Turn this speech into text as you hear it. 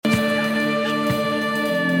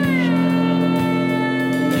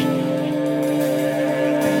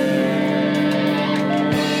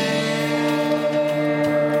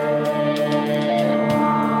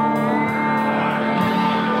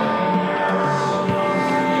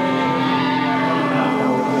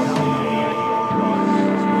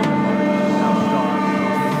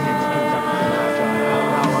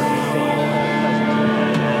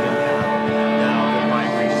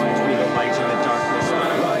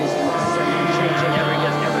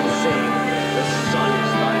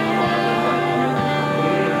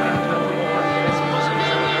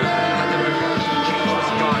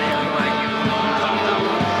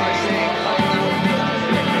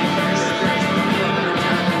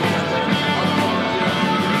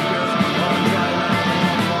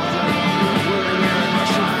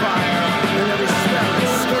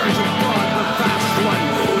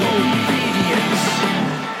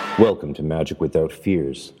Magic Without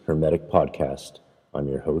Fears Hermetic Podcast. I'm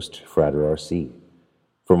your host, Frater RC.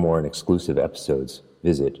 For more and exclusive episodes,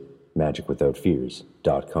 visit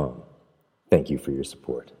magicwithoutfears.com. Thank you for your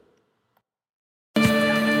support.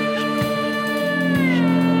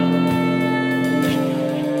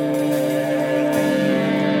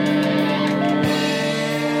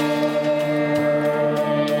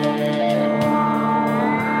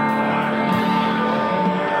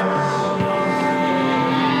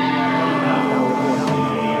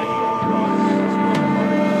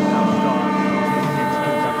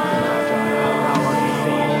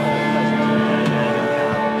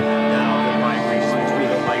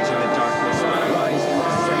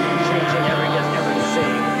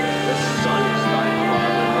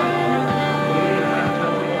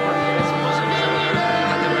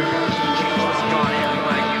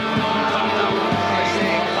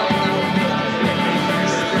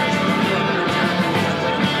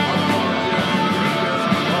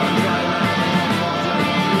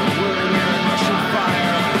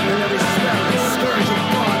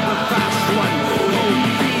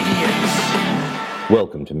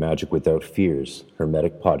 Welcome to Magic Without Fears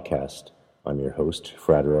Hermetic Podcast. I'm your host,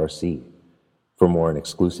 Frater RC. For more and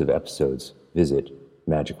exclusive episodes, visit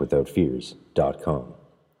magicwithoutfears.com.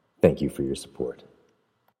 Thank you for your support.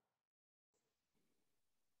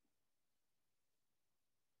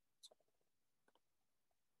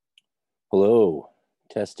 Hello,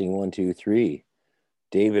 testing 1, 2, 3.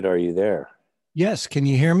 David, are you there? Yes, can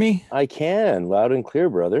you hear me? I can, loud and clear,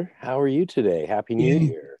 brother. How are you today? Happy New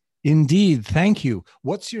Year. Indeed, thank you.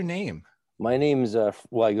 What's your name? My name's, I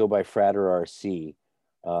go by Frater RC.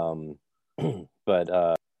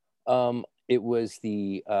 It was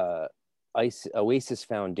the Oasis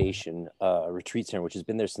Foundation retreat center, which has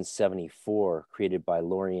been there since 1974, created by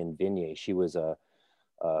Lorien Vigne. She was a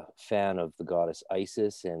fan of the goddess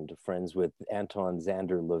Isis and friends with Anton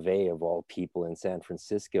Szandor LaVey, of all people, in San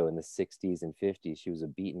Francisco in the 60s and 50s. She was a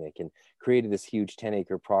beatnik and created this huge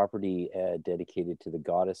 10-acre property dedicated to the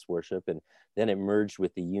goddess worship. And then it merged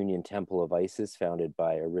with the Union Temple of Isis, founded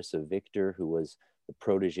by Arissa Victor, who was the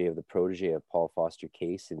protege of Paul Foster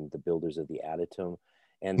Case and the builders of the Adytum.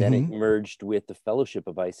 And then it merged with the Fellowship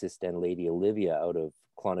of Isis and Lady Olivia out of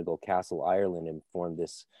Clonagall Castle, Ireland, and formed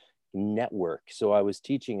this network. So I was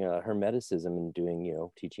teaching Hermeticism and doing,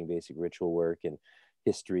 teaching basic ritual work and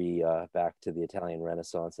history back to the Italian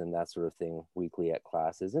Renaissance and that sort of thing weekly at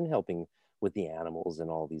classes, and helping with the animals and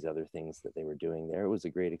all these other things that they were doing there. It was a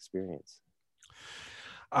great experience.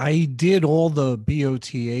 I did all the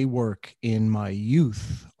BOTA work in my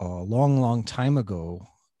youth a long time ago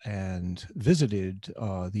and visited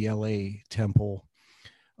the LA temple,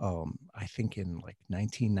 I think in like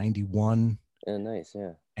 1991. Yeah, nice,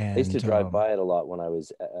 yeah. And I used to drive by it a lot when I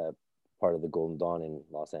was part of the Golden Dawn in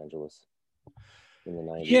Los Angeles in the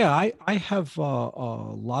 90s. Yeah, I have a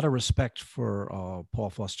lot of respect for Paul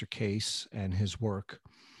Foster Case and his work.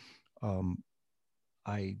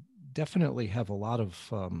 I definitely have a lot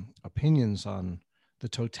of opinions on the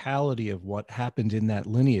totality of what happened in that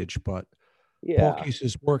lineage, but Paul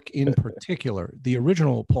Case's work in particular, the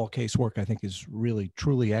original Paul Case work, I think is really,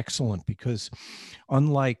 truly excellent, because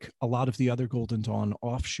unlike a lot of the other Golden Dawn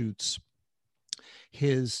offshoots,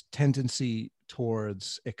 his tendency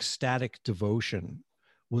towards ecstatic devotion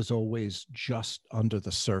was always just under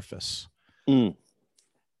the surface.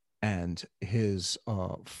 And his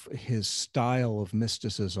style of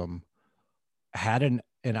mysticism had an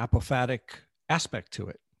apophatic aspect to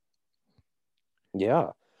it.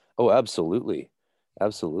 Yeah. Oh, absolutely.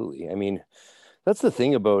 Absolutely. I mean, that's the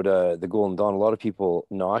thing about the Golden Dawn. A lot of people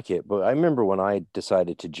knock it, but I remember when I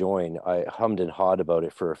decided to join, I hummed and hawed about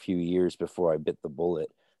it for a few years before I bit the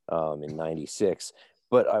bullet in 96.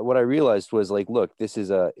 But what I realized was, like, look, this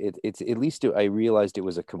is it's at least I realized it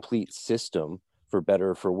was a complete system, for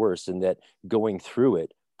better or for worse, and that going through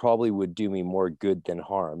it probably would do me more good than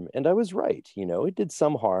harm. And I was right. It did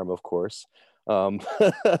some harm, of course.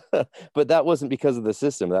 But that wasn't because of the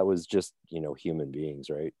system. That was just, human beings,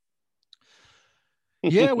 right?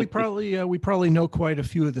 Yeah, we probably know quite a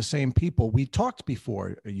few of the same people. We talked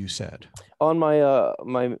before, you said. On my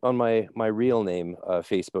real name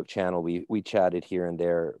Facebook channel, we chatted here and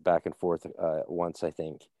there, back and forth once, I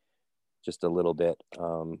think, just a little bit.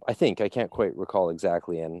 I can't quite recall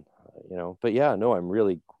exactly, and but yeah, no, I'm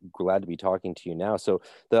really glad to be talking to you now. So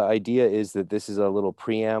the idea is that this is a little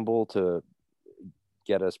preamble to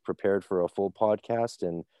get us prepared for a full podcast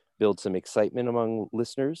and build some excitement among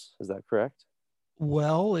listeners. Is that correct?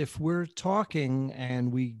 Well, if we're talking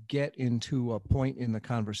and we get into a point in the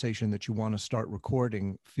conversation that you want to start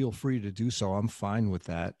recording, feel free to do so. I'm fine with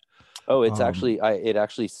that. Oh, it's actually it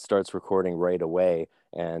actually starts recording right away,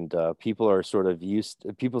 and people are sort of used.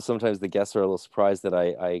 People sometimes the guests are a little surprised that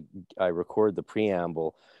I record the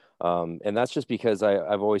preamble, and that's just because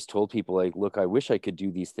I've always told people like, look, I wish I could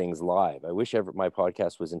do these things live. I wish my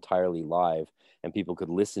podcast was entirely live and people could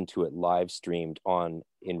listen to it live streamed on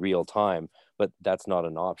in real time, but that's not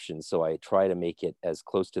an option. So I try to make it as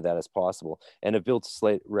close to that as possible, and I've built a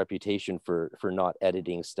slight reputation for not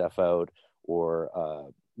editing stuff out or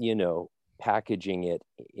packaging it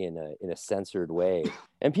in a censored way,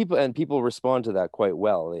 and people respond to that quite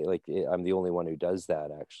well. Like I'm the only one who does that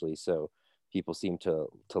actually, so people seem to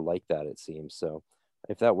like that, it seems. So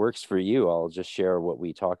if that works for you, I'll just share what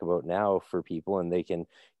we talk about now for people and they can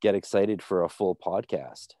get excited for a full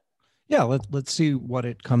podcast. Yeah, let's see what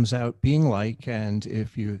it comes out being like, and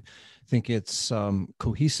if you think it's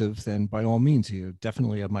cohesive, then by all means, you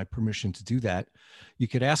definitely have my permission to do that. You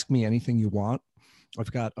could ask me anything you want.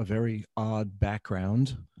 I've got a very odd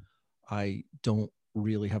background. I don't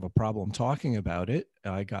really have a problem talking about it.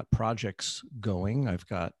 I got projects going. I've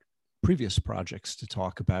got previous projects to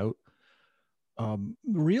talk about.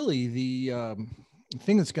 Really, the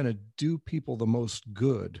thing that's going to do people the most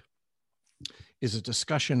good is a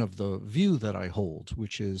discussion of the view that I hold,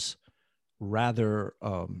 which is rather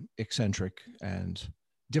eccentric and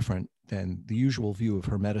different than the usual view of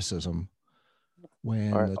Hermeticism.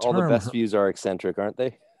 When all the best views are eccentric, aren't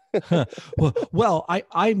they? well,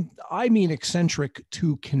 I mean eccentric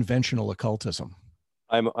to conventional occultism.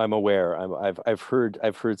 I'm aware. I've heard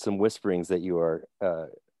some whisperings that you are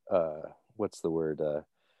what's the word?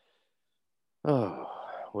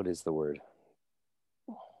 What is the word?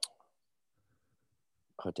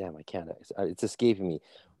 Oh damn, I can't. It's escaping me.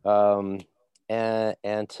 Damn, I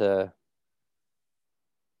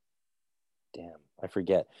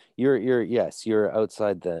forget. You're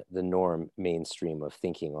outside the norm mainstream of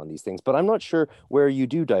thinking on these things, but I'm not sure where you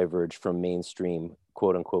do diverge from mainstream,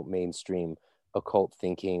 quote unquote mainstream occult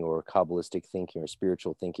thinking or Kabbalistic thinking or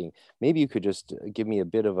spiritual thinking. Maybe you could just give me a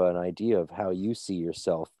bit of an idea of how you see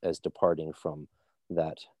yourself as departing from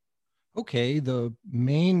that. Okay, the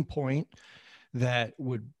main point that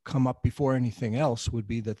would come up before anything else would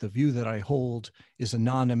be that the view that I hold is a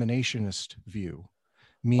non-emanationist view,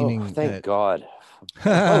 meaning thank God.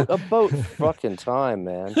 about fucking time,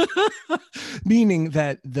 man. Meaning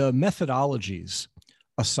that the methodologies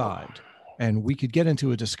aside, and we could get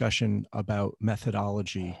into a discussion about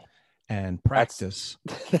methodology and practice.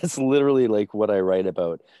 That's literally like what I write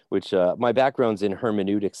about, which my background's in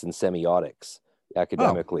hermeneutics and semiotics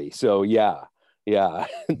academically. Oh. So yeah.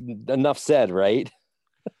 Enough said, right?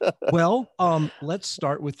 Well, let's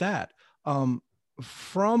start with that.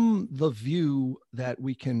 From the view that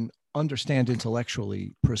we can understand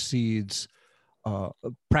intellectually proceeds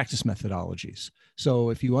practice methodologies. So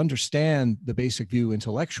if you understand the basic view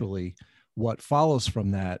intellectually, what follows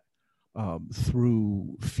from that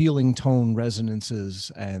through feeling tone resonances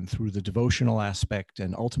and through the devotional aspect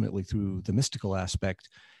and ultimately through the mystical aspect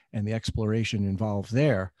and the exploration involved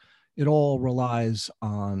there, it all relies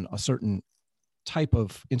on a certain type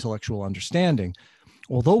of intellectual understanding.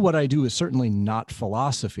 Although what I do is certainly not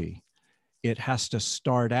philosophy, it has to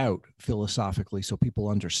start out philosophically so people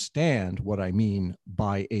understand what I mean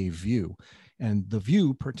by a view. And the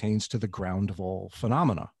view pertains to the ground of all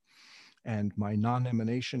phenomena. And my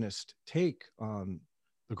non-emanationist take on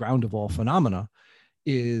the ground of all phenomena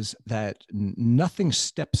is that nothing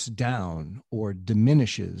steps down or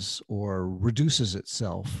diminishes or reduces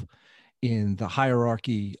itself in the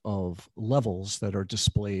hierarchy of levels that are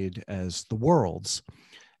displayed as the worlds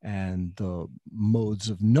and the modes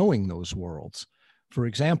of knowing those worlds. For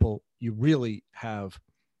example, you really have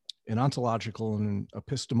an ontological and an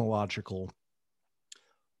epistemological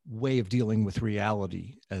way of dealing with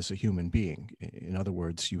reality as a human being. In other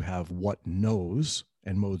words, you have what knows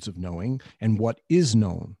and modes of knowing and what is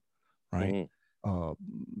known, right?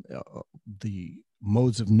 The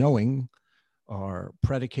modes of knowing are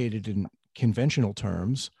predicated in conventional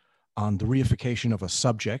terms on the reification of a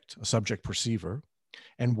subject perceiver,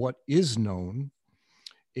 and what is known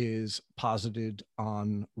is posited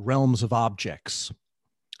on realms of objects.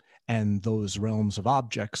 And those realms of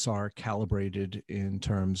objects are calibrated in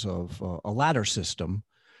terms of a ladder system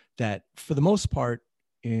that, for the most part,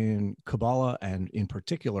 in Kabbalah and in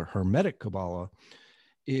particular Hermetic Kabbalah,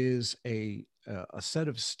 is a set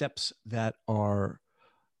of steps that are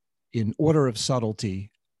in order of subtlety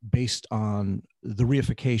based on the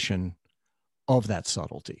reification of that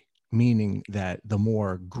subtlety, meaning that the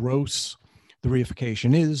more gross the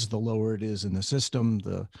reification is, the lower it is in the system,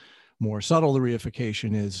 the more subtle the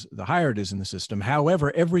reification is, the higher it is in the system.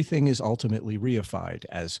 However, everything is ultimately reified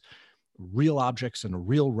as real objects in a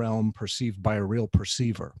real realm perceived by a real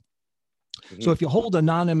perceiver. Mm-hmm. So if you hold a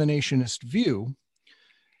non-emanationist view,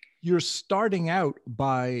 you're starting out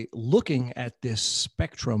by looking at this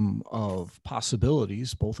spectrum of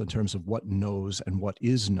possibilities, both in terms of what knows and what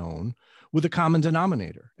is known, with a common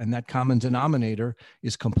denominator. And that common denominator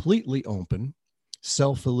is completely open,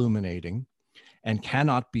 self-illuminating, and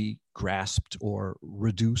cannot be grasped or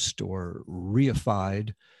reduced or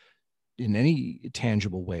reified in any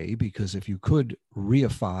tangible way, because if you could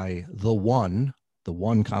reify the one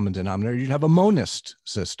common denominator, you'd have a monist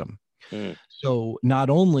system. Mm. So not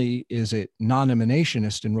only is it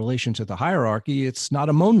non-emanationist in relation to the hierarchy, it's not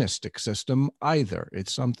a monistic system either.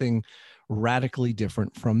 It's something radically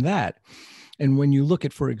different from that. And when you look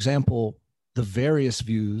at, for example, the various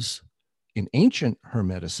views in ancient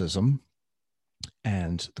Hermeticism,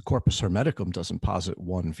 and the Corpus Hermeticum doesn't posit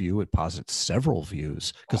one view, it posits several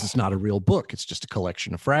views, because it's not a real book. It's just a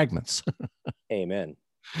collection of fragments. Amen.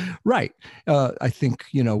 Right. I think,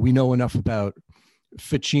 we know enough about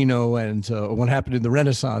Ficino and what happened in the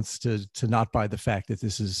Renaissance to not buy the fact that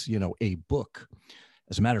this is, a book.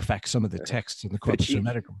 As a matter of fact, some of the texts in the Corpus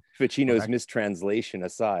Hermeticum. Ficino's mistranslation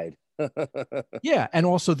aside. Yeah, and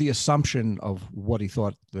also the assumption of what he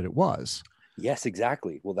thought that it was. Yes,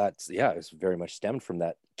 exactly. Well, it's very much stemmed from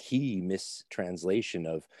that key mistranslation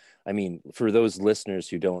of, for those listeners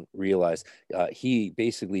who don't realize, he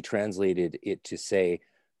basically translated it to say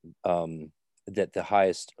that the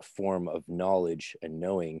highest form of knowledge and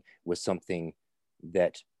knowing was something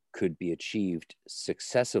that could be achieved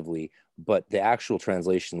successively. But the actual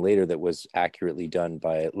translation later that was accurately done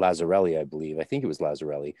by Lazzarelli, I think it was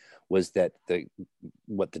Lazzarelli, was that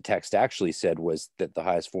what the text actually said was that the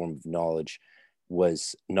highest form of knowledge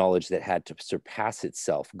was knowledge that had to surpass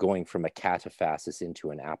itself, going from a cataphasis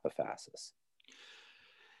into an apophasis.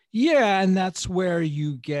 Yeah, and that's where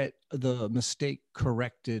you get the mistake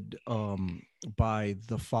corrected by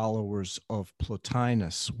the followers of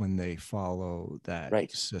Plotinus when they follow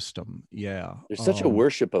that system. Yeah. There's such a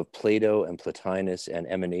worship of Plato and Plotinus and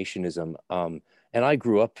emanationism. And I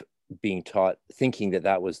grew up being taught, thinking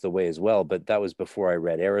that was the way as well, but that was before I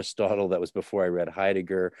read Aristotle, that was before I read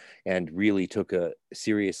Heidegger, and really took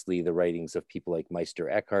seriously the writings of people like Meister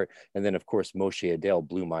Eckhart. And then of course, Moshe Adel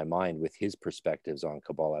blew my mind with his perspectives on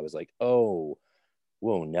Kabbalah. I was like, oh,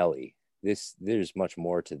 whoa, Nelly, there's much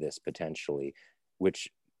more to this potentially, which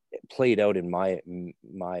played out in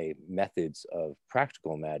my methods of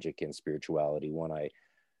practical magic and spirituality when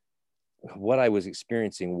what I was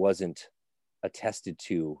experiencing wasn't attested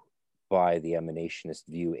to by the emanationist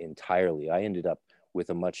view entirely. I ended up with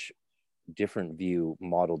a much different view,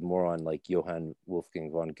 modeled more on like Johann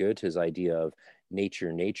Wolfgang von Goethe's idea of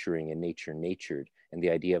nature naturing and nature natured, and the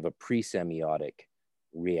idea of a pre-semiotic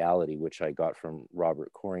reality, which I got from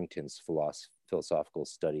Robert Corrington's philosophical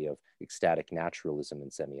study of ecstatic naturalism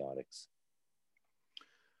and semiotics.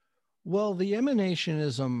 Well, the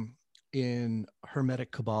emanationism in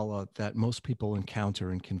Hermetic Kabbalah that most people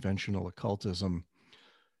encounter in conventional occultism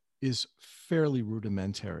is fairly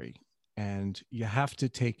rudimentary, and you have to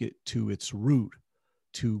take it to its root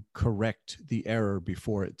to correct the error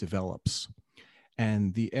before it develops.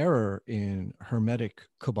 And the error in Hermetic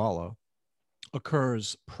Kabbalah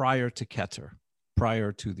occurs prior to Keter,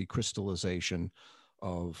 prior to the crystallization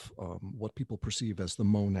of what people perceive as the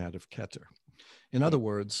monad of Keter. In other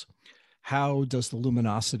words, how does the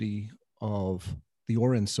luminosity of the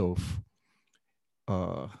Or Ein Sof,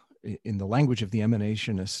 in the language of the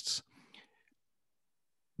emanationists,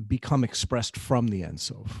 become expressed from the Ein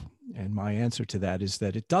Sof? And my answer to that is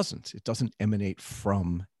that it doesn't emanate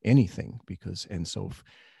from anything, because Ein Sof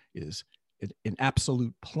is an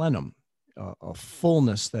absolute plenum, a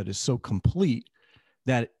fullness that is so complete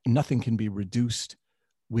that nothing can be reduced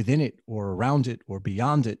within it or around it or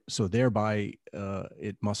beyond it. So thereby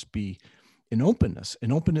it must be an openness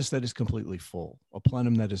that is completely full, a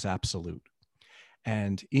plenum that is absolute.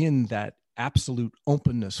 And in that absolute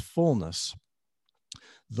openness, fullness,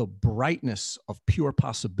 the brightness of pure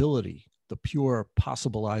possibility, the pure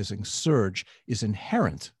possibilizing surge is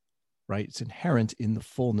inherent, right? It's inherent in the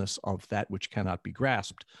fullness of that which cannot be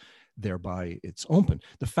grasped. Thereby it's open.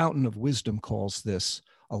 The Fountain of Wisdom calls this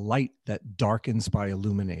a light that darkens by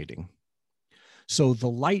illuminating. So the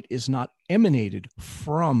light is not emanated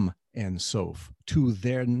from Ein Sof to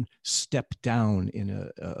then step down in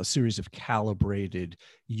a series of calibrated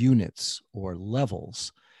units or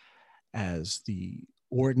levels as the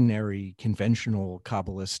ordinary, conventional,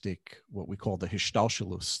 Kabbalistic, what we call the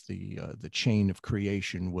Hishtalshelus, the chain of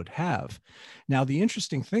creation would have. Now, the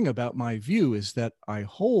interesting thing about my view is that I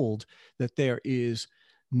hold that there is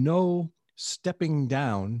no stepping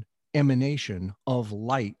down emanation of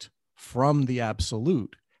light from the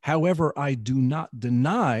absolute. However, I do not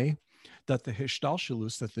deny that the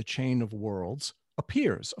Hishtalshelus, that the chain of worlds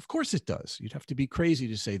appears. Of course it does. You'd have to be crazy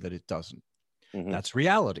to say that it doesn't. Mm-hmm. That's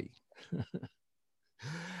reality.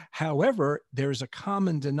 However, there's a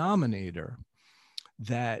common denominator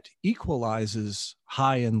that equalizes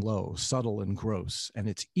high and low, subtle and gross, and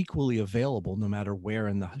it's equally available no matter where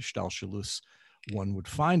in the Hishtalshelus one would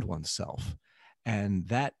find oneself. And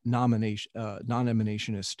that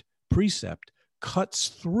non-emanationist precept cuts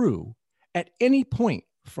through at any point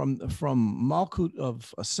from Malkut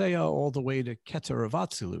of Aseya all the way to Keter of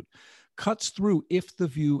Atzilut, cuts through if the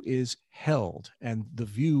view is held and the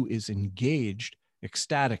view is engaged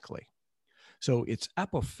ecstatically. So it's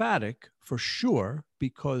apophatic for sure,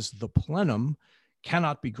 because the plenum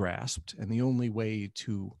cannot be grasped, and the only way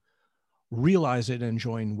to realize it and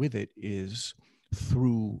join with it is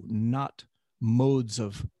through not modes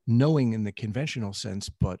of knowing in the conventional sense,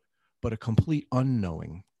 but a complete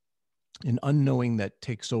unknowing, an unknowing that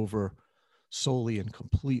takes over solely and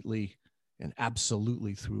completely and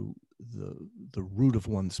absolutely through the root of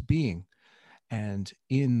one's being. And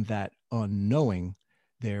in that unknowing,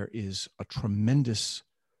 there is a tremendous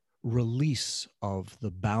release of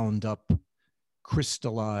the bound up,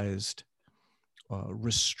 crystallized,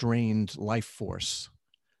 restrained life force.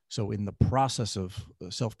 So in the process of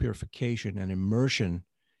self-purification and immersion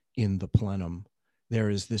in the plenum, there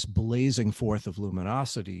is this blazing forth of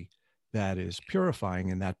luminosity that is purifying,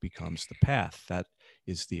 and that becomes the path. That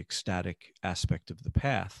is the ecstatic aspect of the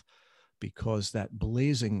path, because that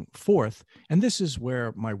blazing forth, and this is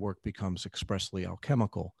where my work becomes expressly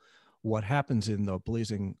alchemical. What happens in the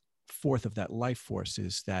blazing forth of that life force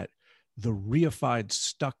is that the reified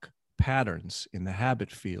stuck patterns in the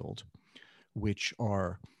habit field, which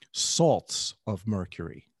are salts of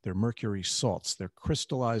mercury, they're mercury salts, they're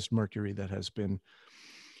crystallized mercury that has been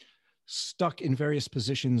stuck in various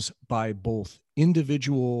positions by both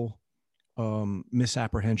individual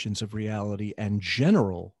misapprehensions of reality and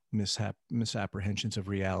general misapprehensions of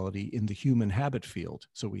reality in the human habit field.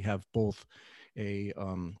 So we have both a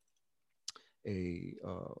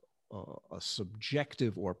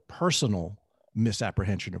subjective or personal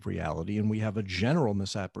misapprehension of reality, and we have a general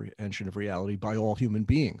misapprehension of reality by all human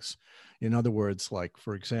beings. In other words, like,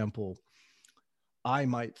 for example, I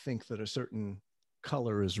might think that a certain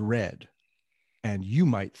color is red, and you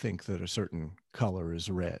might think that a certain color is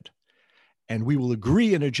red. And we will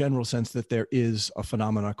agree in a general sense that there is a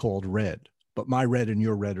phenomena called red, but my red and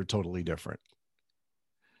your red are totally different.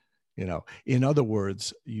 You know, in other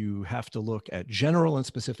words, you have to look at general and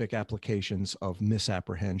specific applications of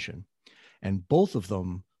misapprehension. And both of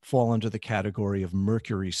them fall under the category of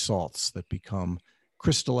mercury salts that become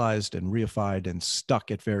crystallized and reified and stuck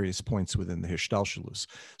at various points within the Hishtalshelus.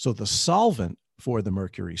 So the solvent for the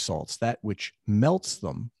mercury salts, that which melts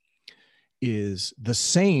them, is the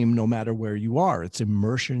same no matter where you are. It's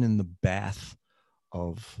immersion in the bath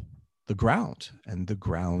of the ground, and the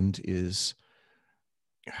ground is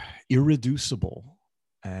irreducible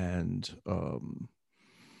and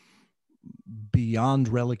beyond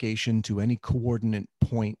relegation to any coordinate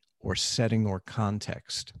point or setting or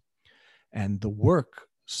context. And the work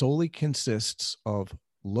solely consists of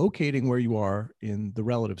locating where you are in the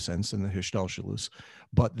relative sense in the Hishtalshelus,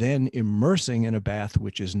 but then immersing in a bath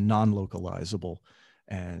which is non-localizable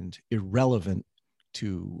and irrelevant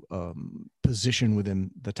to position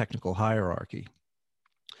within the technical hierarchy.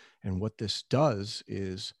 And what this does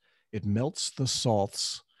is it melts the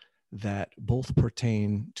salts that both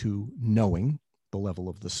pertain to knowing, the level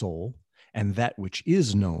of the soul, and that which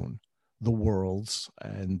is known, the worlds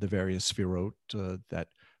and the various sphirot that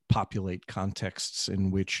populate contexts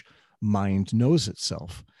in which mind knows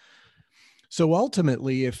itself. So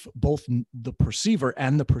ultimately, if both the perceiver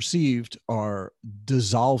and the perceived are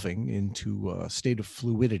dissolving into a state of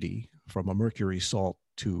fluidity from a mercury salt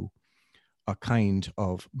to a kind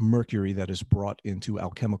of mercury that is brought into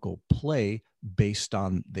alchemical play based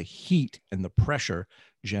on the heat and the pressure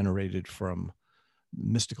generated from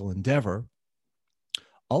mystical endeavor,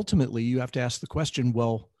 ultimately you have to ask the question,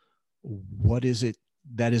 well, what is it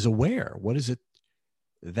that is aware? What is it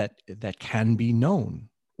that can be known,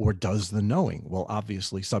 or does the knowing? Well,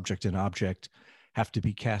 obviously subject and object have to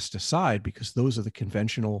be cast aside, because those are the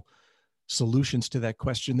conventional solutions to that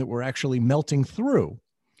question that we're actually melting through.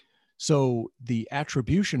 So the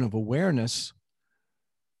attribution of awareness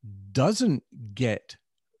doesn't get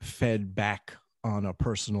fed back on a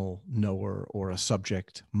personal knower or a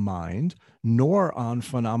subject mind, nor on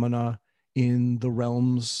phenomena in the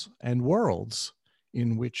realms and worlds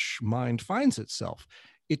in which mind finds itself.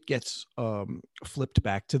 It gets flipped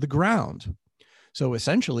back to the ground. So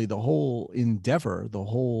essentially, the whole endeavor, the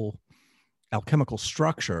whole alchemical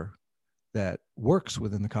structure that works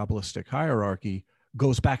within the Kabbalistic hierarchy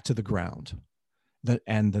goes back to the ground.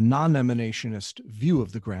 And the non-emanationist view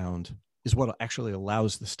of the ground is what actually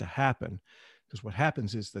allows this to happen. Because what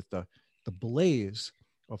happens is that the blaze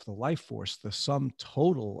of the life force, the sum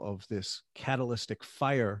total of this catalytic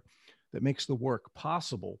fire that makes the work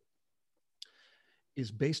possible,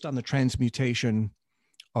 is based on the transmutation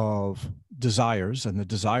of desires and the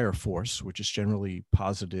desire force, which is generally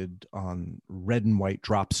posited on red and white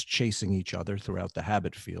drops chasing each other throughout the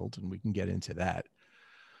habit field. And we can get into that.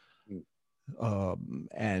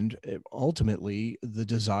 And ultimately, the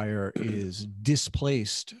desire is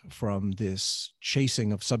displaced from this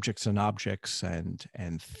chasing of subjects and objects and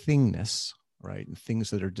thingness, right? And things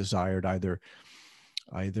that are desired, either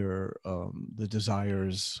the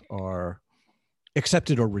desires are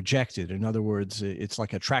accepted or rejected. In other words, it's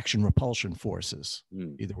like attraction repulsion forces.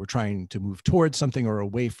 Either we're trying to move towards something or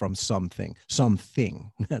away from something.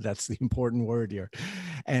 That's the important word here.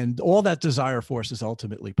 And all that desire force is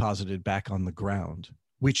ultimately posited back on the ground,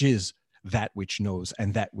 which is that which knows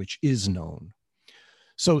and that which is known.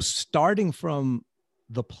 So starting from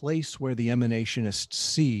the place where the emanationists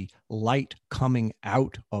see light coming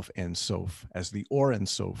out of Ein Sof as the Or Ein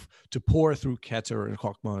Sof to pour through Keter and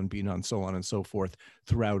Chokhmah and Binah and so on and so forth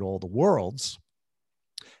throughout all the worlds,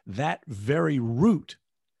 that very root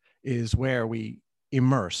is where we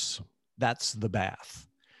immerse. That's the bath.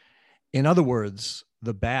 In other words,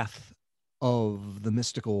 the bath of the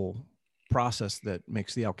mystical process that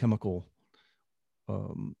makes the alchemical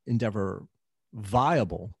endeavor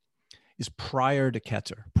viable is prior to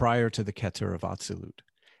Keter, prior to the Keter of Atzilut.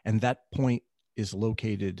 And that point is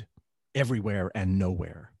located everywhere and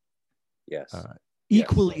nowhere. Yes.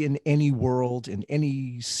 Equally in any world, in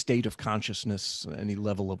any state of consciousness, any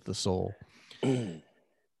level of the soul.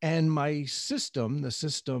 And my system, the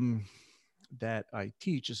system that I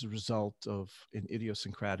teach, is a result of an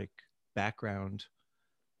idiosyncratic background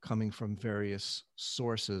coming from various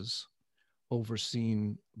sources,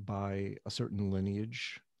 overseen by a certain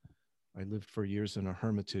lineage. I lived for years in a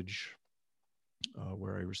hermitage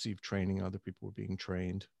where I received training. Other people were being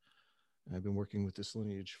trained. And I've been working with this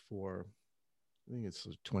lineage for, I think it's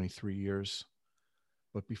 23 years.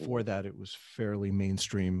 But before that, it was fairly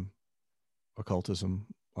mainstream occultism,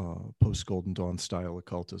 post-Golden Dawn style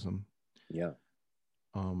occultism. Yeah.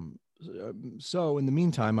 So in the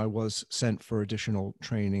meantime, I was sent for additional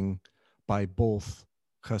training by both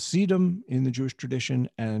Hasidim in the Jewish tradition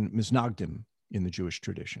and Miznagdim in the Jewish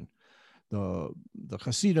tradition. The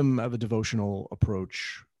Hasidim have a devotional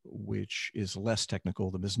approach, which is less technical.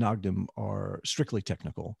 The Miznagdim are strictly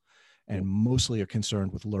technical and mostly are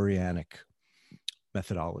concerned with Lurianic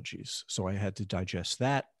methodologies. So I had to digest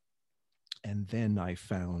that. And then I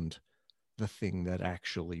found the thing that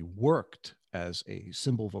actually worked as a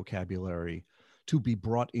symbol vocabulary to be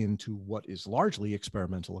brought into what is largely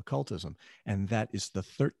experimental occultism. And that is the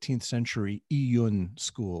 13th century Iyun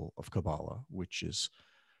school of Kabbalah, which is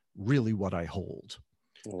really what I hold,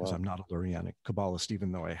 because I'm not a Lurianic Kabbalist,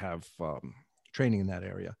 even though I have training in that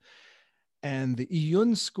area. And the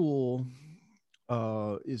Iyun school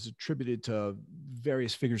is attributed to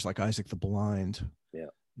various figures like Isaac the Blind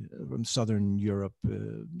from Southern Europe.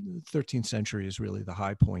 13th century is really the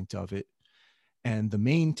high point of it. And the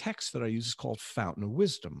main text that I use is called Fountain of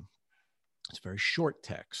Wisdom. It's a very short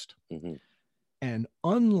text. And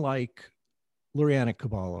unlike Lurianic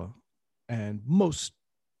Kabbalah and most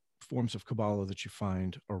forms of Kabbalah that you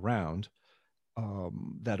find around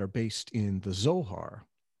that are based in the Zohar,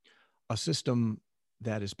 a system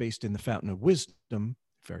that is based in the Fountain of Wisdom,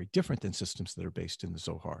 very different than systems that are based in the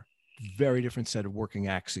Zohar. Very different set of working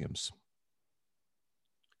axioms.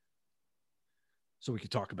 So we could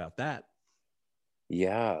talk about that.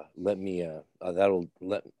 Yeah, let me.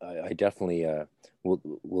 I definitely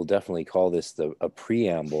will definitely call this a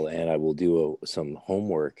preamble, and I will do some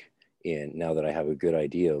homework in now that I have a good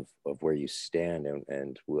idea of where you stand,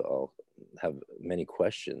 and I'll have many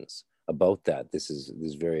questions about that. This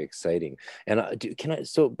is very exciting. And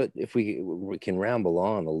but if we can ramble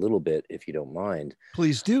on a little bit, if you don't mind.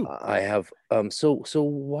 Please do. I have so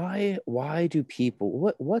why do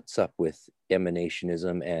people, what's up with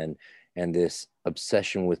emanationism and this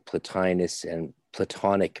obsession with Plotinus and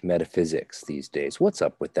Platonic metaphysics these days. What's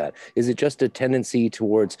up with that? Is it just a tendency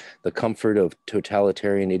towards the comfort of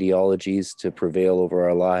totalitarian ideologies to prevail over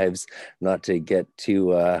our lives? Not to get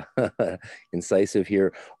too incisive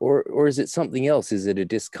here, or is it something else? Is it a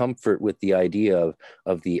discomfort with the idea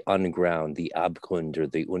of the unground, the Abgrund or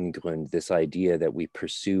the Ungrund? This idea that we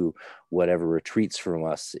pursue whatever retreats from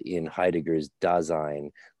us in Heidegger's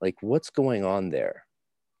Dasein. Like, what's going on there?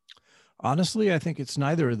 Honestly, I think it's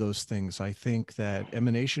neither of those things. I think that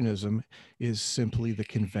emanationism is simply the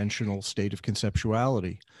conventional state of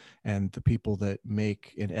conceptuality. And the people that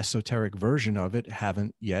make an esoteric version of it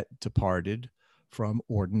haven't yet departed from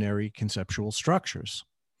ordinary conceptual structures.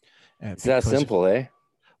 It's that simple, eh?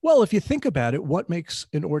 Well, if you think about it, what makes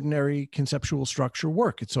an ordinary conceptual structure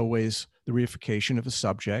work? It's always the reification of a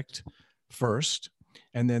subject first,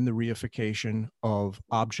 and then the reification of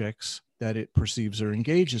objects that it perceives or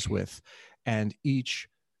engages with. And each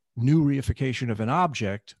new reification of an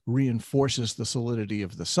object reinforces the solidity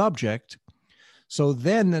of the subject. So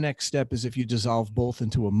then the next step is, if you dissolve both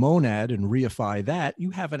into a monad and reify that,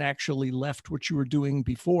 you haven't actually left what you were doing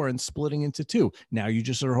before and splitting into two. Now you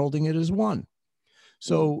just are holding it as one.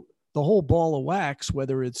 So the whole ball of wax,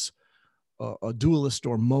 whether it's a dualist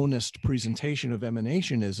or monist presentation of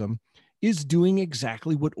emanationism, is doing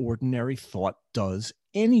exactly what ordinary thought does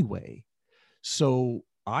anyway. So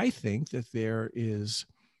I think that there is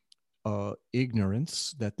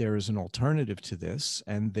ignorance, that there is an alternative to this,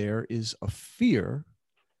 and there is a fear,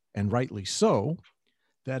 and rightly so,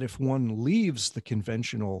 that if one leaves the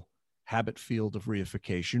conventional habit field of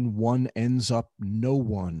reification, one ends up no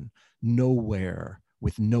one, nowhere,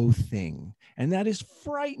 with no thing. And that is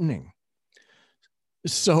frightening.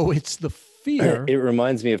 So it's the fear. It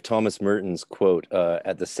reminds me of Thomas Merton's quote,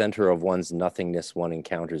 at the center of one's nothingness, one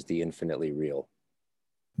encounters the infinitely real.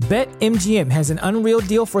 BetMGM has an unreal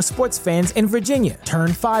deal for sports fans in Virginia.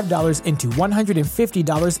 Turn $5 into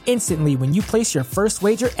 $150 instantly when you place your first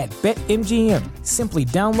wager at BetMGM. Simply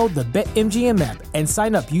download the BetMGM app and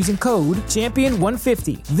sign up using code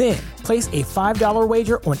Champion150. Then, place a $5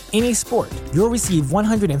 wager on any sport. You'll receive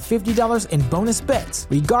 $150 in bonus bets,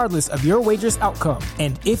 regardless of your wager's outcome.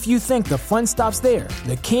 And if you think the fun stops there,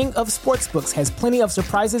 the King of Sportsbooks has plenty of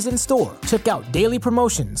surprises in store. Check out daily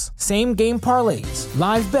promotions, same-game parlays,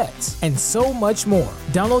 live bets, and so much more.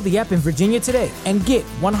 Download the app in Virginia today and get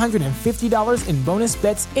 $150 in bonus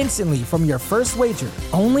bets instantly from your first wager.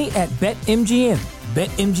 Only at BetMGM.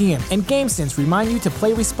 BetMGM and GameSense remind you to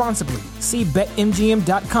play responsibly. See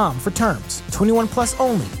BetMGM.com for terms. 21 plus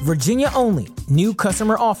only. Virginia only. New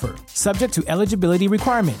customer offer. Subject to eligibility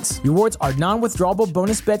requirements. Rewards are non-withdrawable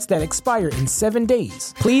bonus bets that expire in 7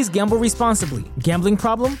 days. Please gamble responsibly. Gambling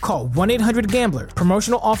problem? Call 1-800-GAMBLER.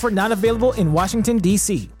 Promotional offer not available in Washington,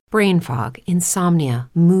 D.C. Brain fog, insomnia,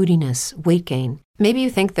 moodiness, weight gain. Maybe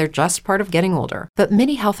you think they're just part of getting older, but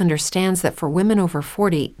MIDI Health understands that for women over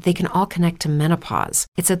 40, they can all connect to menopause.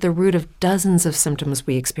 It's at the root of dozens of symptoms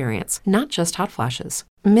we experience, not just hot flashes.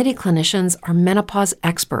 MIDI clinicians are menopause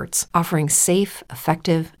experts, offering safe,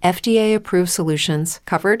 effective, FDA-approved solutions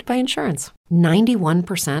covered by insurance.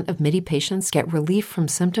 91% of MIDI patients get relief from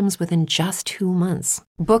symptoms within just 2 months.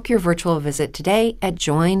 Book your virtual visit today at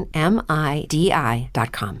joinmidi.com.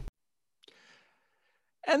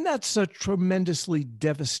 And that's a tremendously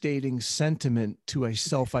devastating sentiment to a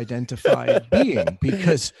self-identified being,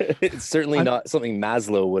 because it's certainly not something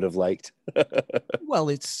Maslow would have liked. Well,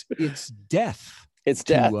 it's death. It's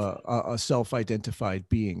death. To a self-identified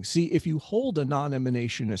being. See, if you hold a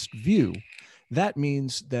non-emanationist view, that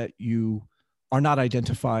means that you are not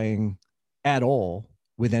identifying at all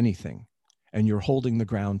with anything, and you're holding the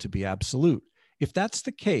ground to be absolute. If that's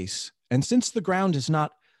the case, and since the ground is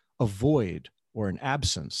not a void or an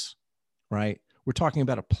absence, right? We're talking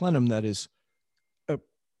about a plenum that is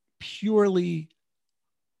purely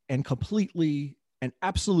and completely and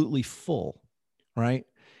absolutely full, right?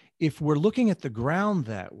 If we're looking at the ground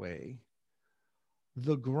that way,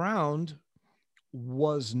 the ground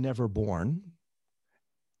was never born.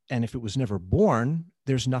 And if it was never born,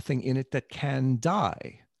 there's nothing in it that can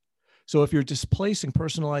die. So if you're displacing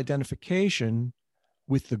personal identification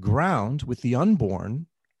with the ground, with the unborn,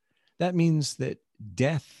 that means that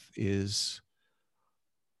death is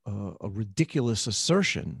a ridiculous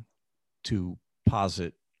assertion to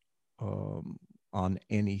posit on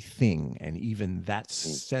anything. And even that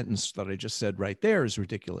sentence that I just said right there is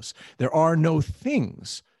ridiculous. There are no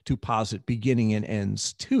things to posit beginning and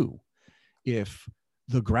ends to, if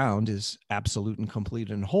the ground is absolute and complete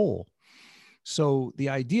and whole. So the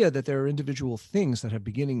idea that there are individual things that have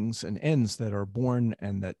beginnings and ends, that are born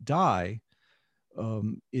and that die,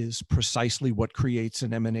 is precisely what creates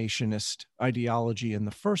an emanationist ideology in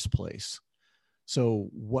the first place. So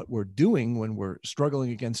what we're doing when we're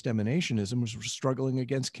struggling against emanationism is we're struggling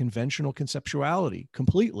against conventional conceptuality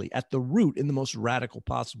completely at the root in the most radical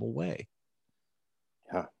possible way.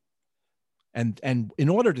 Yeah. And in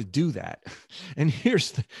order to do that, and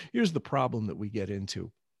here's the problem that we get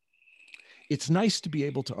into. It's nice to be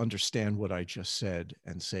able to understand what I just said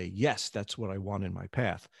and say, yes, that's what I want in my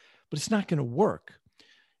path, but it's not going to work.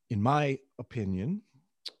 In my opinion,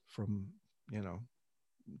 from,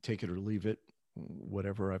 take it or leave it,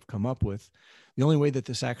 whatever I've come up with, the only way that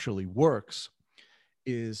this actually works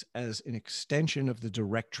is as an extension of the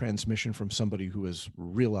direct transmission from somebody who has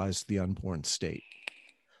realized the unborn state.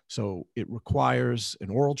 So it requires an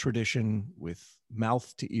oral tradition with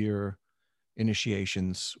mouth to ear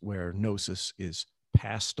initiations where gnosis is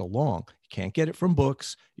passed along. You can't get it from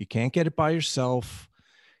books. You can't get it by yourself.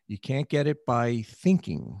 You can't get it by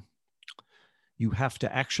thinking. You have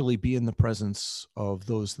to actually be in the presence of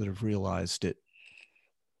those that have realized it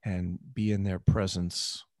and be in their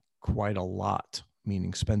presence quite a lot,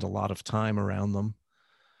 meaning spend a lot of time around them,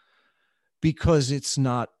 because it's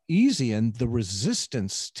not easy and the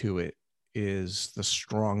resistance to it is the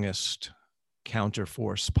strongest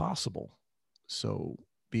counterforce possible. So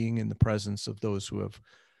being in the presence of those who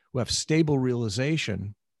have stable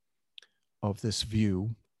realization of this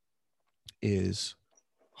view is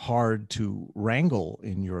hard to wrangle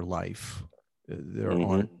in your life. There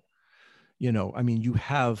aren't, you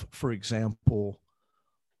have, for example,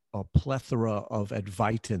 a plethora of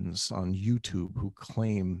Advaitins on YouTube who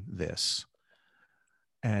claim this.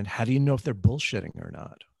 And how do you know if they're bullshitting or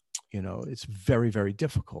not? It's very, very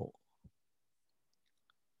difficult.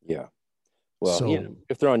 Yeah. Well, so,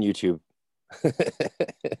 if they're on YouTube,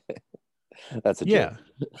 that's a joke.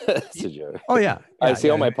 That's a joke. Oh, yeah. I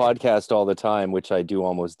see on my podcast all the time, which I do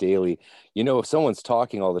almost daily. If someone's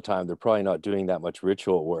talking all the time, they're probably not doing that much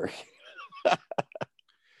ritual work.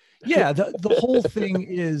 Yeah. The whole thing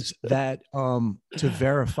is that to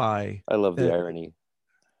verify. I love the irony.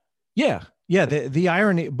 Yeah. Yeah. The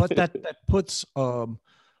irony, but that puts an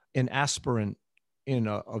aspirant in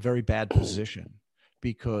a very bad position.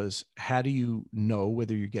 Because how do you know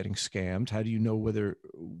whether you're getting scammed? How do you know whether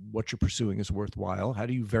what you're pursuing is worthwhile? How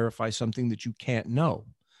do you verify something that you can't know,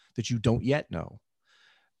 that you don't yet know?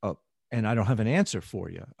 And I don't have an answer for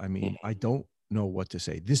you. I mean, I don't know what to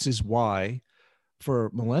say. This is why for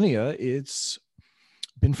millennia, it's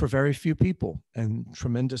been for very few people, and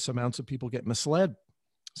tremendous amounts of people get misled.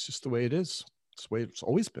 It's just the way it is. It's the way it's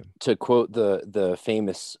always been. To quote the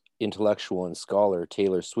famous intellectual and scholar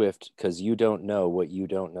Taylor Swift, because you don't know what you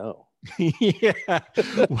don't know.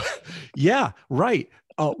 Yeah, right.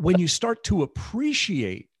 When you start to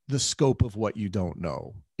appreciate the scope of what you don't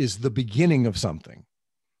know is the beginning of something,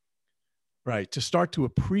 right? To start to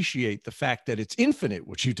appreciate the fact that it's infinite,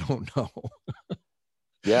 which you don't know.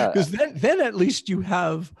 Yeah, because then at least you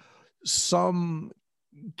have some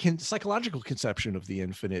psychological conception of the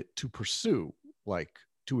infinite to pursue, like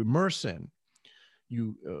to immerse in.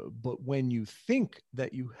 But when you think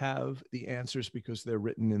that you have the answers because they're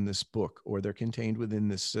written in this book or they're contained within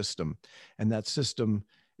this system, and that system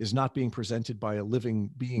is not being presented by a living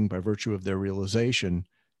being by virtue of their realization,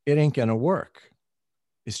 it ain't going to work.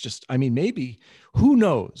 It's just, maybe, who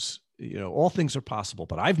knows? All things are possible,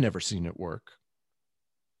 but I've never seen it work.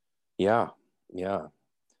 Yeah. Yeah.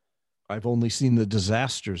 I've only seen the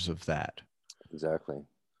disasters of that. Exactly.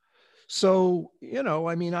 So,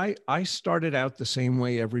 I started out the same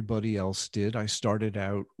way everybody else did. I started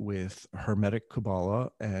out with Hermetic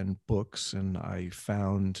Kabbalah and books, and I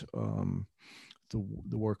found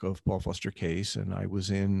the work of Paul Foster Case, and I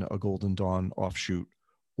was in a Golden Dawn offshoot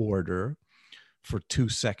order. For 2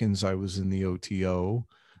 seconds, I was in the OTO.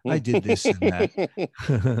 I did this and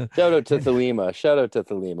that. Shout out to Thelema. Shout out to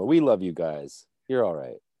Thelema. We love you guys. You're all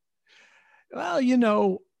right. Well,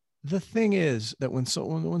 the thing is that when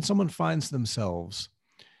someone finds themselves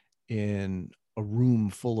in a room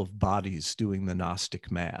full of bodies doing the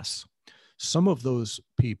Gnostic Mass, some of those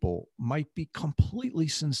people might be completely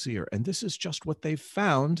sincere, and this is just what they've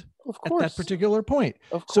found at that particular point.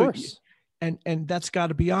 Of course. So, and that's got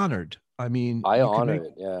to be honored. I honor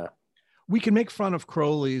it. Yeah. We can make fun of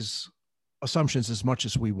Crowley's assumptions as much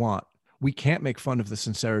as we want. We can't make fun of the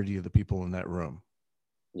sincerity of the people in that room.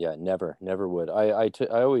 Yeah, never would. I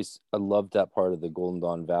loved that part of the Golden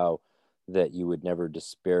Dawn vow, that you would never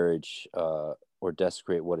disparage or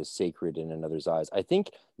desecrate what is sacred in another's eyes. I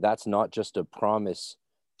think that's not just a promise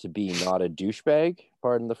to be not a douchebag,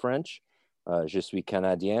 pardon the French. Je suis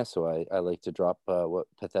Canadien, so I like to drop what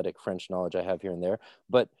pathetic French knowledge I have here and there.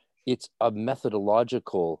 But it's a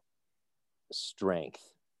methodological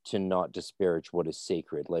strength to not disparage what is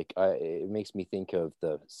sacred. Like it makes me think of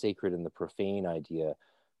the sacred and the profane idea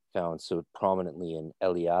found so prominently in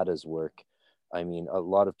Eliada's work. I mean, a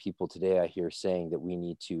lot of people today I hear saying that we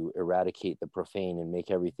need to eradicate the profane and make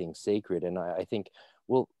everything sacred. And I think,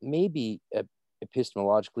 well, maybe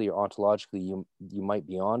epistemologically or ontologically, you might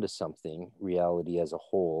be onto something, reality as a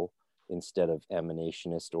whole, instead of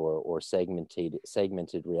emanationist or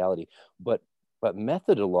segmented reality. But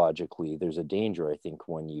methodologically, there's a danger, I think,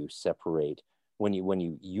 when you separate, when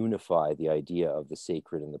you unify the idea of the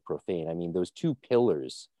sacred and the profane. I mean, those two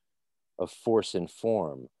pillars of force and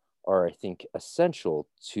form are, I think, essential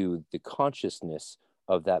to the consciousness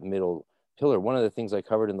of that middle pillar. One of the things I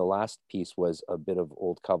covered in the last piece was a bit of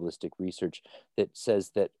old Kabbalistic research that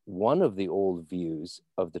says that one of the old views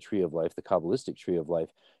of the tree of life, the Kabbalistic tree of life,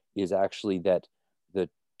 is actually that the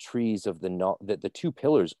trees of that the two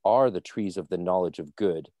pillars are the trees of the knowledge of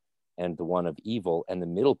good and the one of evil, and the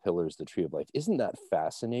middle pillar is the tree of life. Isn't that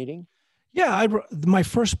fascinating? Yeah, my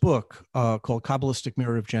first book called Kabbalistic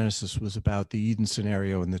Mirror of Genesis was about the Eden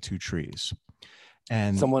scenario and the two trees.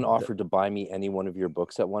 And someone offered to buy me any one of your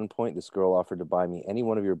books at one point. This girl offered to buy me any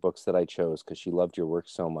one of your books that I chose because she loved your work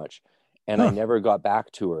so much. And I never got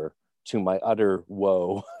back to her, to my utter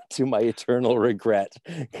woe, to my eternal regret.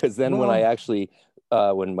 Because then when I actually,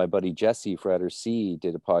 when my buddy Jesse Frater C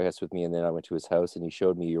did a podcast with me, and then I went to his house and he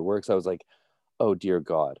showed me your works, I was like, oh dear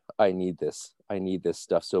God, I need this. I need this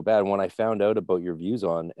stuff so bad. And when I found out about your views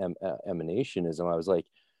on emanationism, I was like,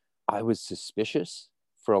 I was suspicious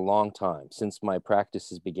for a long time since my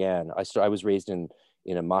practices began. I was raised in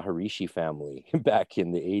a Maharishi family back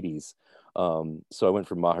in the 80s. So I went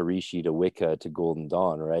from Maharishi to Wicca to Golden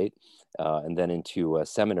Dawn, right? And then into a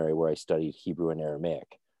seminary where I studied Hebrew and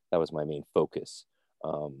Aramaic. That was my main focus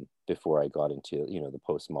before I got into, the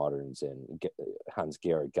postmoderns and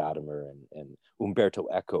Hans-Georg Gadamer and Umberto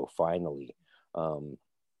Eco finally.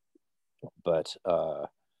 But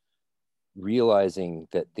realizing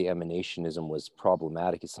that the emanationism was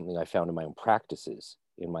problematic is something I found in my own practices,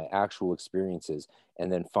 in my actual experiences. And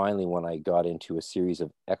then finally, when I got into a series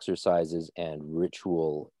of exercises and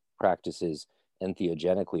ritual practices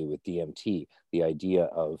entheogenically with DMT, the idea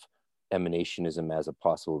of emanationism as a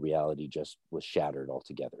possible reality just was shattered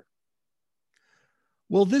altogether.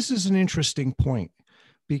 Well, this is an interesting point,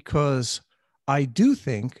 because I do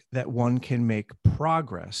think that one can make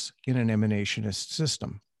progress in an emanationist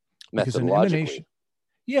system. Because an emanation,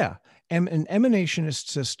 an emanationist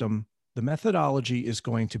system, the methodology is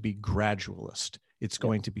going to be gradualist. It's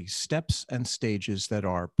going to be steps and stages that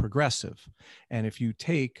are progressive. And if you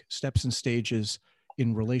take steps and stages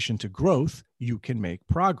in relation to growth, you can make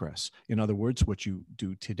progress. In other words, what you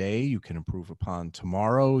do today, you can improve upon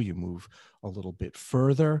tomorrow. You move a little bit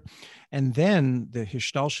further. And then the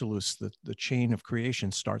Histalshelus, the chain of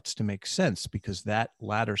creation, starts to make sense, because that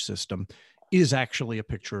ladder system is actually a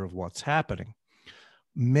picture of what's happening.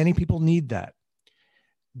 Many people need that,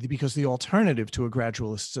 because the alternative to a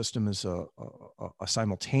gradualist system is a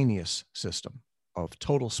simultaneous system of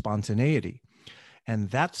total spontaneity. And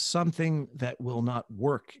that's something that will not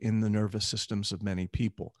work in the nervous systems of many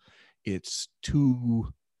people. It's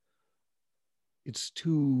too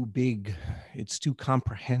big. It's too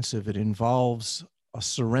comprehensive. It involves a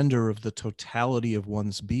surrender of the totality of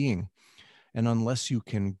one's being. And unless you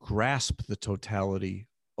can grasp the totality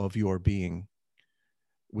of your being,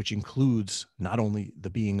 which includes not only the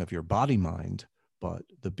being of your body-mind, but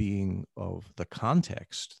the being of the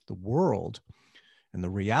context, the world, and the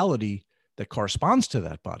reality that corresponds to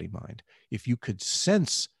that body-mind, if you could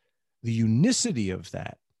sense the unicity of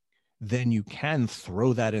that, then you can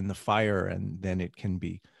throw that in the fire, and then it can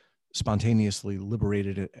be spontaneously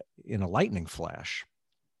liberated in a lightning flash.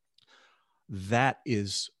 That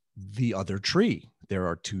is the other tree. There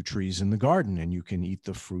are two trees in the garden, and you can eat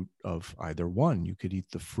the fruit of either one. You could eat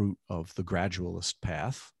the fruit of the gradualist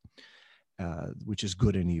path, which is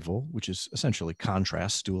good and evil, which is essentially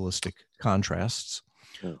contrasts, dualistic contrasts.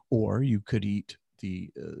 Yeah. Or you could eat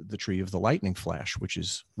the tree of the lightning flash, which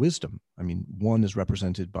is wisdom. I mean, one is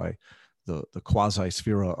represented by the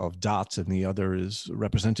quasi-sphera of dots, and the other is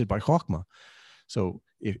represented by Chokhmah. So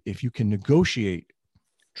if you can negotiate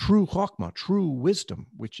true Chokhmah, true wisdom,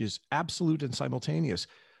 which is absolute and simultaneous,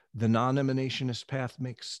 the non-emanationist path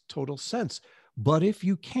makes total sense. But if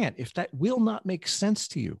you can't, if that will not make sense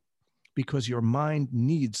to you, because your mind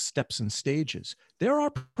needs steps and stages, there are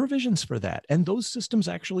provisions for that. And those systems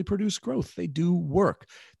actually produce growth. They do work.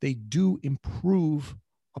 They do improve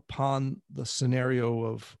upon the scenario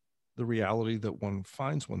of the reality that one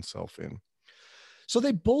finds oneself in. So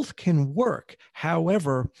they both can work.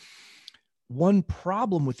 However, one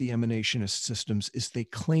problem with the emanationist systems is they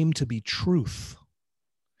claim to be truth.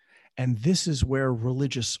 And this is where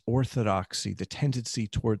religious orthodoxy, the tendency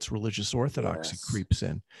towards religious orthodoxy creeps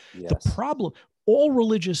in. The problem, all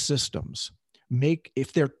religious systems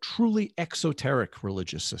if they're truly exoteric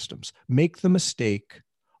religious systems, make the mistake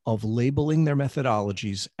of labeling their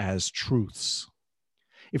methodologies as truths.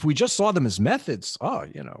 If we just saw them as methods,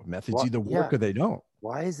 methods either work or they don't.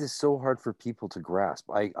 Why is this so hard for people to grasp?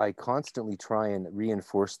 I constantly try and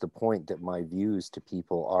reinforce the point that my views to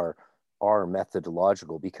people are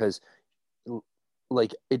methodological, because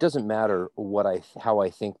like, it doesn't matter how I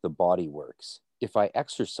think the body works. If I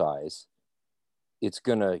exercise, it's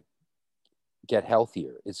going to get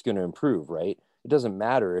healthier. It's going to improve, right? It doesn't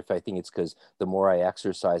matter if I think it's because the more I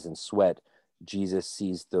exercise and sweat, Jesus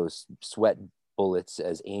sees those sweat bullets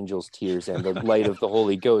as angels' tears, and the light of the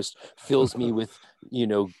Holy Ghost fills me with,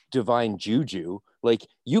 divine juju. Like,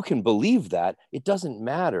 you can believe that. It doesn't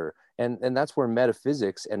matter. And that's where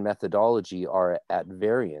metaphysics and methodology are at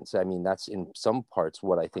variance. I mean, that's in some parts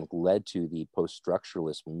what I think led to the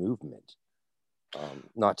post-structuralist movement.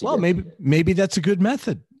 Maybe that's a good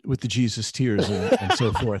method with the Jesus tears and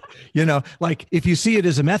so forth. Like, if you see it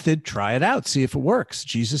as a method, try it out, see if it works.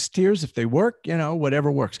 Jesus tears, if they work,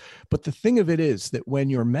 whatever works. But the thing of it is that when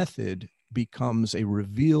your method becomes a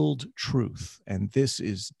revealed truth, and this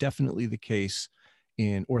is definitely the case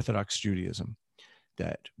in Orthodox Judaism,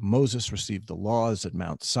 that Moses received the laws at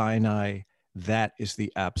Mount Sinai, that is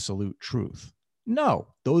the absolute truth. No,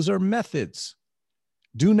 those are methods.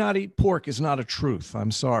 Do not eat pork is not a truth.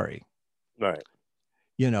 I'm sorry. Right.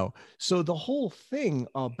 So the whole thing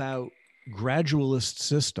about gradualist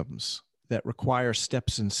systems that require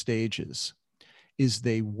steps and stages is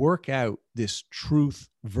they work out this truth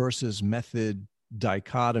versus method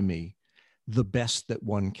dichotomy the best that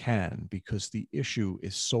one can, because the issue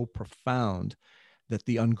is so profound that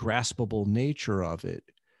the ungraspable nature of it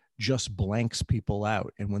just blanks people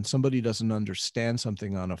out. And when somebody doesn't understand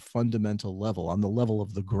something on a fundamental level, on the level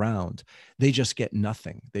of the ground, they just get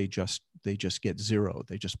nothing. They just get zero.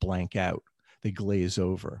 They just blank out. They glaze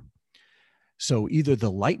over. So either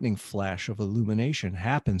the lightning flash of illumination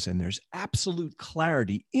happens and there's absolute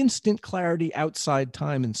clarity, instant clarity outside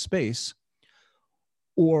time and space,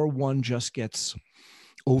 or one just gets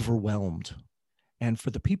overwhelmed. And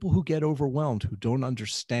for the people who get overwhelmed, who don't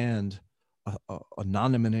understand a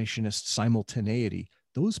non-emanationist simultaneity,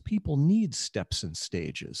 those people need steps and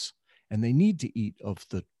stages, and they need to eat of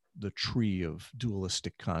the tree of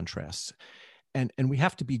dualistic contrasts. And we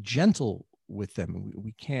have to be gentle with them.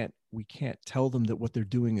 We can't tell them that what they're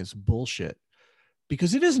doing is bullshit,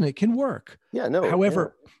 because it isn't. It can work. Yeah, no.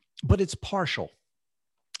 However, but it's partial.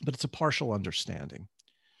 But it's a partial understanding.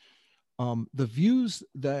 The views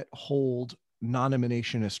that hold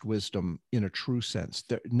non-emanationist wisdom in a true sense,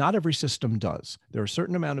 not every system does. There are a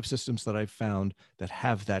certain amount of systems that I've found that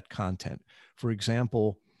have that content. For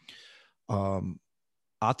example,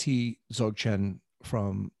 Ati Dzogchen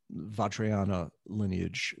from Vajrayana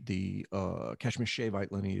lineage, the Kashmir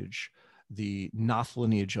Shaivite lineage, the Nath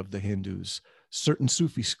lineage of the Hindus, certain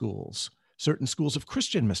Sufi schools, certain schools of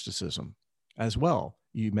Christian mysticism as well.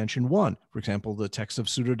 You mentioned one, for example, the texts of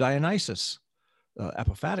Pseudo-Dionysius,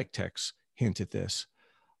 apophatic texts, hint at this.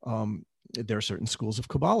 There are certain schools of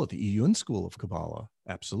Kabbalah. The Iyun school of Kabbalah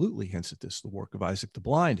absolutely hints at this. The work of Isaac the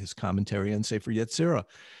Blind, his commentary on Sefer Yetzirah.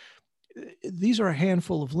 These are a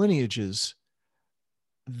handful of lineages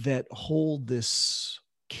that hold this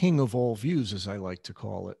king of all views, as I like to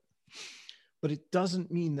call it. But it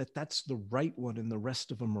doesn't mean that that's the right one and the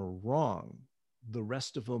rest of them are wrong. The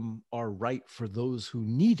rest of them are right for those who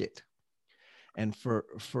need it. And for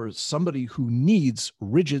somebody who needs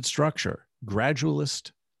rigid structure,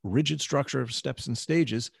 gradualist, rigid structure of steps and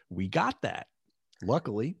stages, we got that,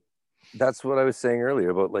 luckily. That's what I was saying earlier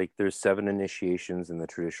about, like, there's 7 initiations in the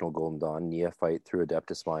traditional Golden Dawn, neophyte through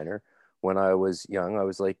Adeptus Minor. When I was young, I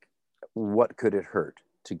was like, what could it hurt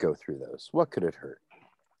to go through those? What could it hurt?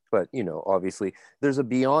 But, obviously there's a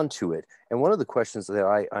beyond to it. And one of the questions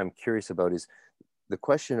that I'm curious about is the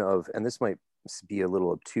question of, and this might be a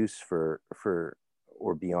little obtuse for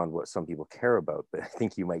or beyond what some people care about, but I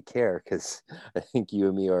think you might care, because I think you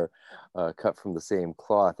and me are cut from the same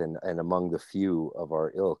cloth and among the few of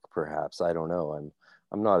our ilk, perhaps. I don't know.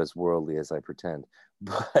 I'm not as worldly as I pretend,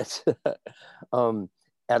 but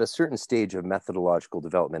at a certain stage of methodological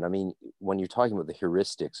development, I mean, when you're talking about the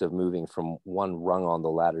heuristics of moving from one rung on the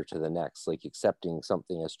ladder to the next, like accepting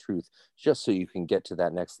something as truth just so you can get to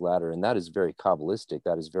that next ladder, and that is very Kabbalistic.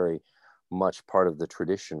 That is very much part of the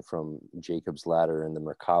tradition from Jacob's Ladder and the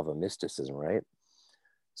Merkava mysticism, right?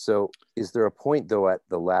 So is there a point though at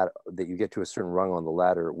the ladder that you get to a certain rung on the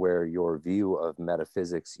ladder where your view of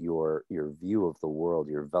metaphysics, your view of the world,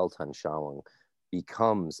 your Weltanschauung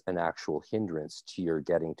becomes an actual hindrance to your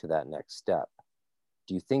getting to that next step?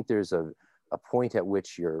 Do you think there's a point at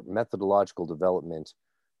which your methodological development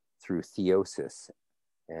through theosis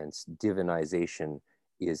and divinization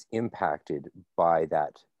is impacted by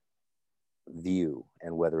that view,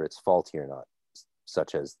 and whether it's faulty or not,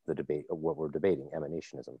 such as the debate of what we're debating,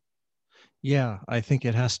 emanationism? Yeah, I think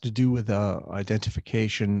it has to do with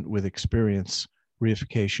identification with experience,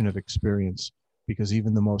 reification of experience, because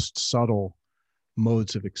even the most subtle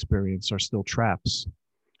modes of experience are still traps,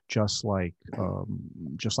 just like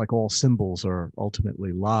all symbols are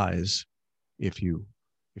ultimately lies if you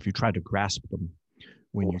try to grasp them.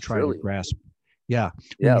 When you try to grasp, when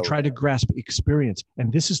you try to grasp experience,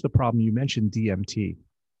 and this is the problem. You mentioned DMT.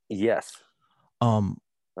 Yes.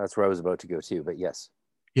 That's where I was about to go to, but yes.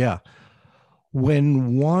 Yeah.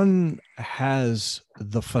 When one has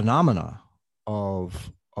the phenomena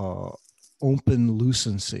of open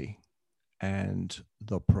lucency and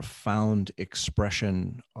the profound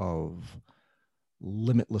expression of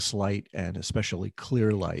limitless light, and especially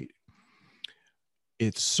clear light,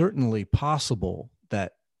 it's certainly possible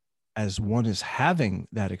that as one is having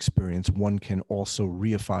that experience, one can also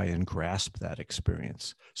reify and grasp that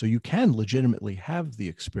experience. So you can legitimately have the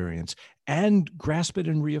experience and grasp it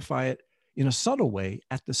and reify it in a subtle way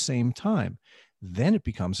at the same time. Then it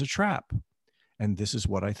becomes a trap. And this is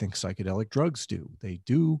what I think psychedelic drugs do. They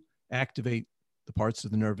do activate the parts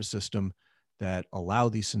of the nervous system that allow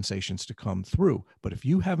these sensations to come through. But if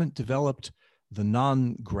you haven't developed the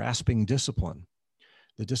non-grasping discipline,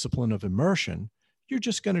 the discipline of immersion, you're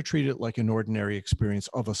just going to treat it like an ordinary experience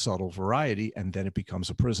of a subtle variety, and then it becomes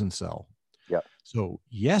a prison cell. Yeah. So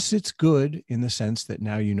yes, it's good in the sense that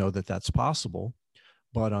now you know that that's possible,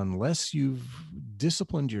 but unless you've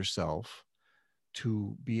disciplined yourself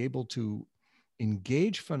to be able to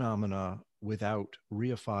engage phenomena without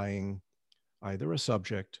reifying either a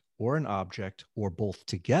subject or an object or both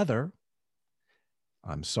together,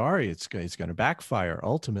 I'm sorry, it's going to backfire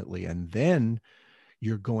ultimately. And then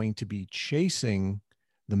you're going to be chasing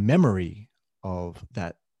the memory of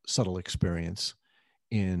that subtle experience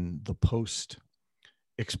in the post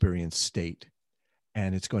experience state.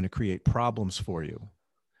 And it's going to create problems for you.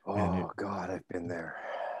 God, I've been there.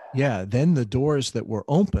 Yeah. Then the doors that were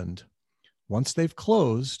opened, once they've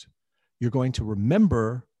closed, you're going to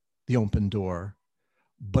remember the open door,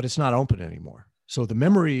 but it's not open anymore. So the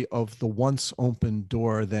memory of the once open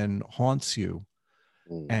door then haunts you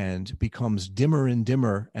and becomes dimmer and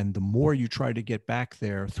dimmer. And the more you try to get back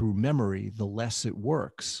there through memory, the less it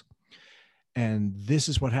works. And this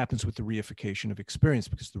is what happens with the reification of experience,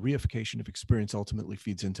 because the reification of experience ultimately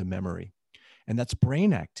feeds into memory. And that's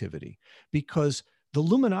brain activity, because the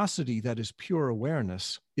luminosity that is pure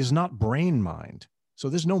awareness is not brain mind. So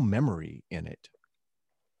there's no memory in it.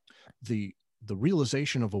 The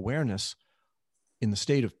realization of awareness in the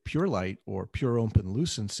state of pure light or pure open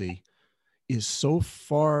lucency is so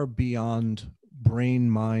far beyond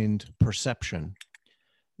brain-mind perception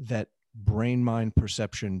that brain-mind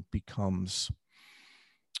perception becomes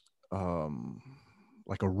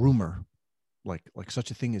like a rumor, like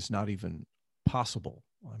such a thing is not even possible.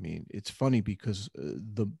 I mean, it's funny because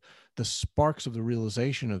the sparks of the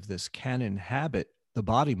realization of this can inhabit the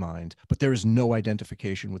body-mind, but there is no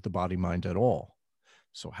identification with the body-mind at all.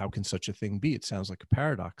 So how can such a thing be? It sounds like a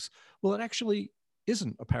paradox. Well, it actually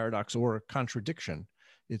isn't a paradox or a contradiction.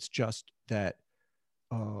 It's just that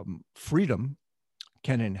freedom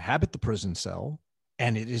can inhabit the prison cell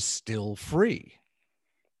and it is still free,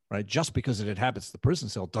 right? Just because it inhabits the prison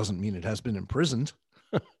cell doesn't mean it has been imprisoned.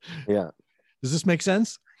 Yeah. Does this make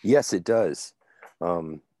sense? Yes, it does.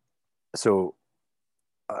 So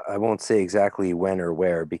I won't say exactly when or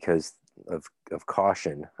where because of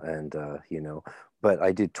caution and, but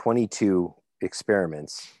I did 22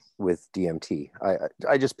 experiments with DMT.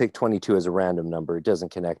 I just picked 22 as a random number. It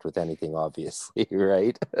doesn't connect with anything, obviously,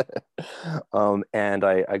 right? And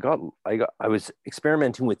I was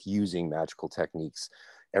experimenting with using magical techniques,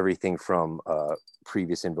 everything from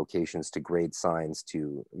previous invocations to grade signs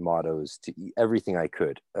to mottos to everything I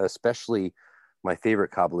could, especially my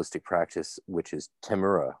favorite Kabbalistic practice, which is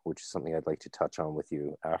Temura, which is something I'd like to touch on with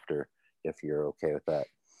you after, if you're okay with that.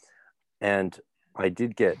 And I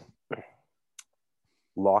did get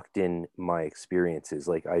locked in my experiences.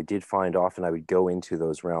 Like I did find often I would go into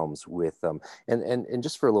those realms with and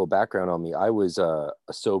just for a little background on me, I was a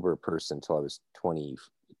sober person till I was 20,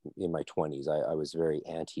 in my 20s. I was very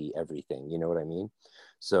anti everything, you know what I mean?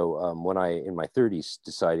 So when I, in my 30s,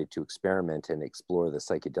 decided to experiment and explore the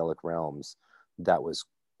psychedelic realms, that was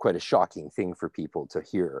quite a shocking thing for people to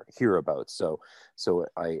hear about. So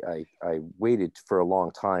I waited for a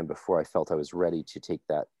long time before I felt I was ready to take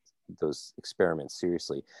those experiments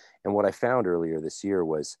seriously. And what I found earlier this year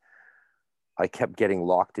was I kept getting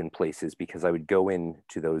locked in places because I would go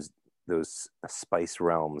into those spice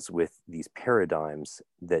realms with these paradigms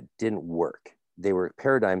that didn't work. They were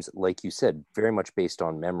paradigms, like you said, very much based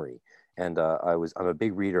on memory. And I'm a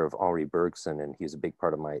big reader of Henri Bergson, and he was a big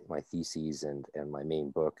part of my theses and my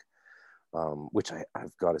main book, which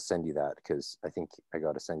I've got to send you that, because I think I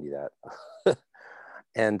got to send you that.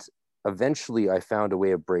 And eventually I found a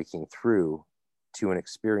way of breaking through to an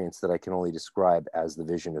experience that I can only describe as the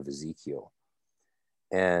vision of Ezekiel.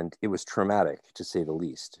 And it was traumatic, to say the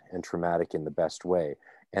least, and traumatic in the best way.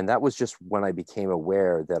 And that was just when I became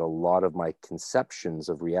aware that a lot of my conceptions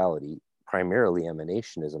of reality, primarily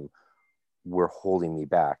emanationism, were holding me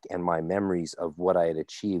back. And my memories of what I had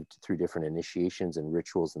achieved through different initiations and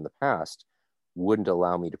rituals in the past wouldn't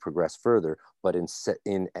allow me to progress further. But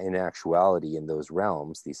in actuality, in those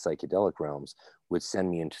realms, these psychedelic realms, would send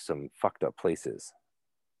me into some fucked up places.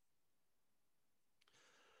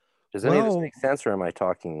 Does any of this make sense, or am I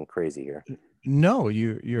talking crazy here? No,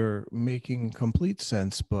 you're making complete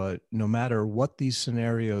sense. But no matter what these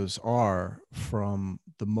scenarios are, from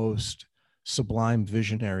the most sublime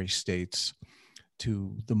visionary states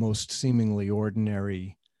to the most seemingly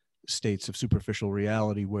ordinary states of superficial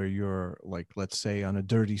reality, where you're, like, let's say, on a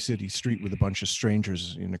dirty city street with a bunch of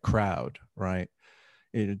strangers in a crowd, right?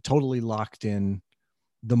 It totally locked in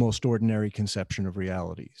the most ordinary conception of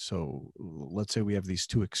reality. So let's say we have these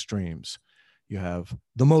two extremes. You have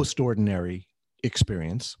the most ordinary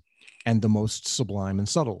experience and the most sublime and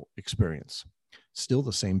subtle experience. Still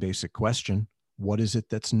the same basic question: what is it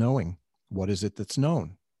that's knowing? What is it that's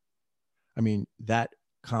known? I mean, that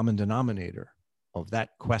common denominator of that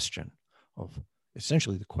question, of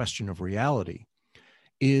essentially the question of reality,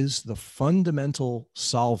 is the fundamental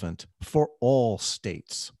solvent for all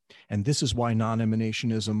states. And this is why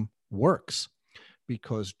non-emanationism works,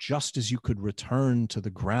 because just as you could return to the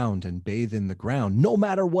ground and bathe in the ground, no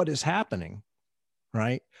matter what is happening,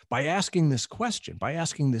 right? By asking this question, by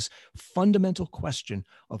asking this fundamental question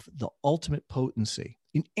of the ultimate potency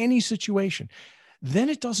in any situation, then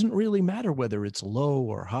it doesn't really matter whether it's low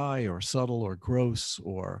or high or subtle or gross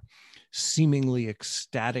or seemingly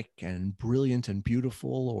ecstatic and brilliant and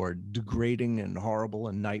beautiful or degrading and horrible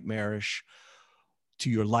and nightmarish, to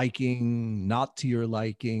your liking, not to your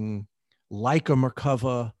liking, like a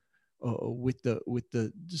Merkava with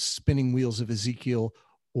the spinning wheels of Ezekiel,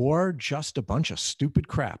 or just a bunch of stupid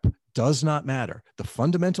crap. Does not matter. The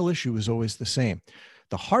fundamental issue is always the same.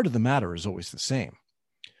 The heart of the matter is always the same.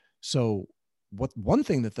 So one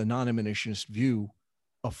thing that the non-emanationist view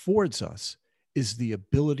affords us is the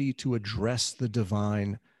ability to address the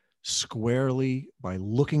divine squarely by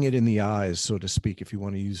looking it in the eyes, so to speak, if you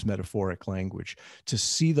want to use metaphoric language, to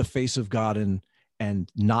see the face of God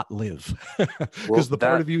and not live. Because the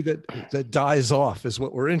part of you that dies off is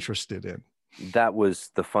what we're interested in. That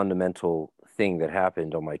was the fundamental thing that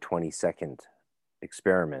happened on my 22nd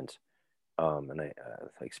experiment. And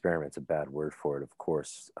experiment's a bad word for it, of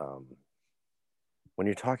course. When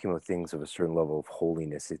you're talking about things of a certain level of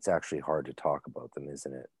holiness, it's actually hard to talk about them,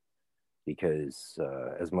 isn't it? Because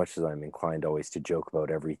as much as I'm inclined always to joke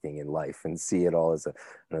about everything in life and see it all as an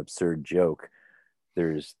absurd joke,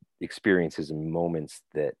 there's experiences and moments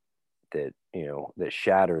that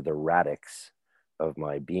shatter the radix of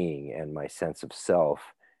my being and my sense of self,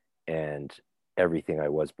 and everything I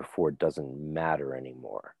was before doesn't matter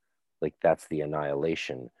anymore. Like, that's the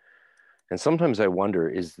annihilation. And sometimes I wonder,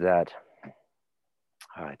 is that,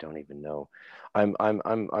 I don't even know. I'm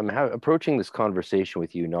approaching this conversation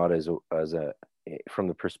with you not as from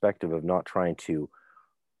the perspective of not trying to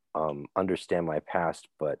understand my past,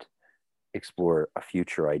 but explore a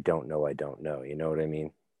future I don't know. You know what I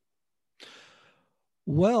mean?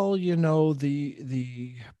 Well,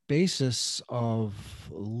 the basis of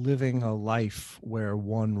living a life where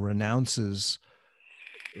one renounces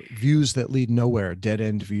views that lead nowhere,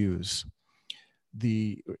 dead-end views,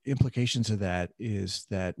 the implications of that is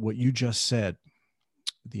that what you just said,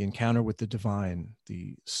 the encounter with the divine,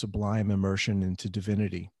 the sublime immersion into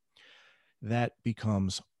divinity, that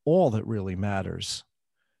becomes all that really matters.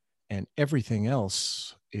 And everything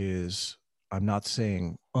else is, I'm not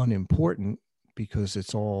saying unimportant, because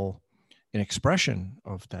it's all an expression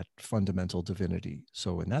of that fundamental divinity.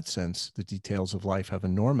 So in that sense, the details of life have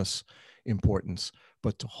enormous importance,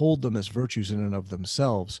 but to hold them as virtues in and of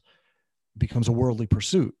themselves becomes a worldly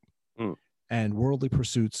pursuit. and worldly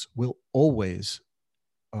pursuits will always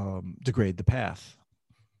degrade the path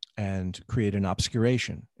and create an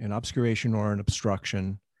obscuration or an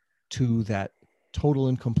obstruction to that total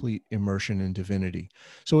and complete immersion in divinity.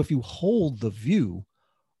 So if you hold the view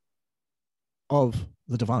of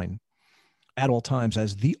the divine at all times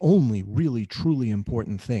as the only really truly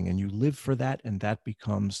important thing, and you live for that, and that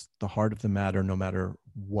becomes the heart of the matter, no matter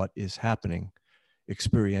what is happening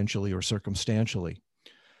experientially or circumstantially,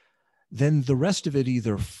 then the rest of it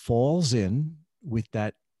either falls in with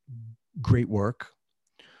that great work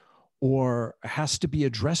or has to be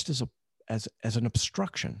addressed as an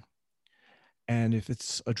obstruction. And if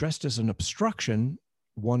it's addressed as an obstruction,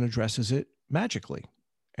 one addresses it magically.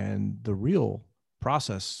 And the real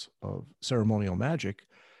process of ceremonial magic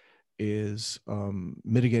is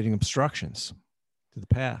mitigating obstructions to the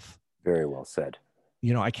path. Very well said.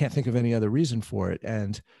 You know, I can't think of any other reason for it.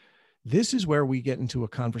 And this is where we get into a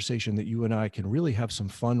conversation that you and I can really have some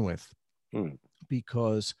fun with,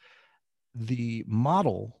 because the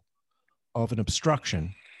model of an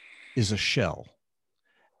obstruction is a shell.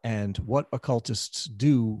 And what occultists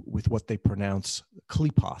do with what they pronounce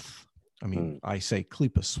klipoth. I mean, I say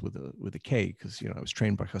klipos with a K because, you know, I was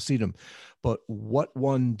trained by Hasidim. But what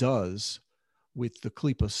one does with the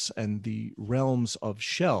klipos and the realms of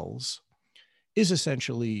shells is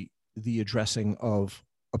essentially the addressing of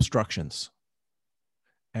obstructions.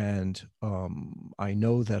 And I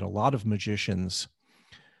know that a lot of magicians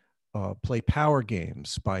play power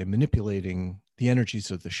games by manipulating the energies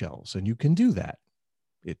of the shells, and you can do that.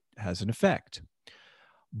 It has an effect,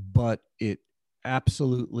 but it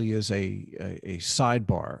absolutely is a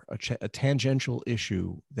sidebar, a tangential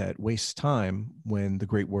issue that wastes time when the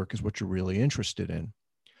great work is what you're really interested in.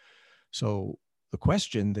 So the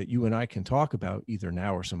question that you and I can talk about either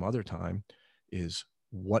now or some other time is,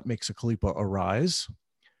 what makes a klipa arise?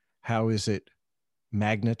 How is it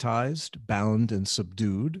magnetized, bound, and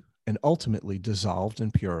subdued, and ultimately dissolved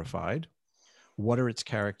and purified? What are its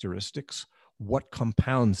characteristics? What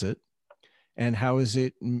compounds it? And how is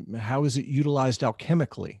it utilized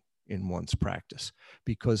alchemically in one's practice?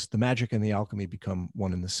 Because the magic and the alchemy become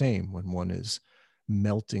one and the same when one is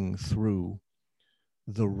melting through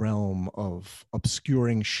the realm of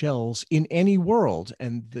obscuring shells in any world.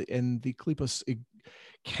 And the klipos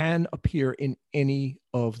can appear in any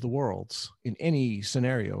of the worlds, in any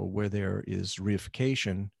scenario where there is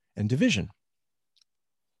reification and division.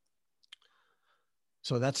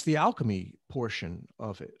 So that's the alchemy portion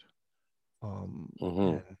of it.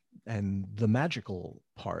 And the magical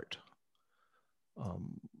part.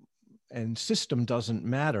 And system doesn't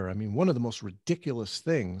matter. I mean, one of the most ridiculous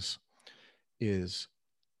things is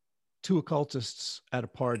two occultists at a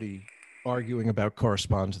party arguing about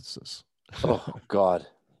correspondences. Oh, God.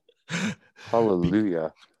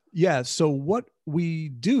 Hallelujah. Yeah. So what we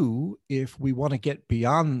do, if we want to get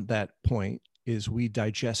beyond that point, is we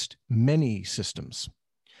digest many systems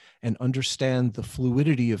and understand the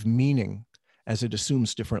fluidity of meaning as it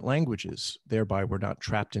assumes different languages. Thereby, we're not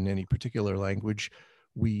trapped in any particular language.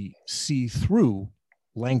 We see through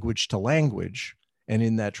language to language, and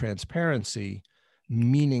in that transparency,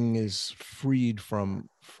 meaning is freed from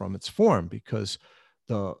its form, because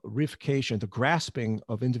the reification, the grasping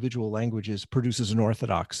of individual languages produces an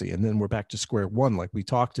orthodoxy. And then we're back to square one, like we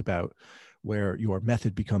talked about, where your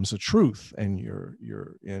method becomes a truth and you're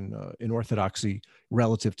in orthodoxy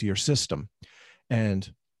relative to your system.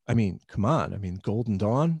 And I mean, come on. I mean, Golden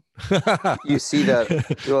Dawn. You see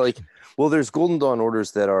that, well, there's Golden Dawn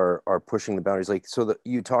orders that are pushing the boundaries. Like, so that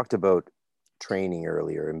you talked about training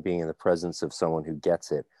earlier and being in the presence of someone who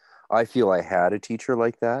gets it. I feel I had a teacher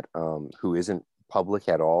like that, who isn't public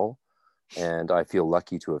at all. And I feel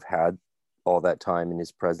lucky to have had all that time in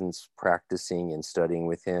his presence, practicing and studying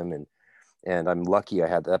with him. And I'm lucky I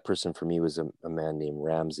had that person. For me was a man named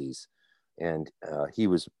Ramses. And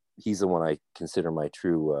he's the one I consider my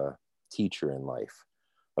true teacher in life.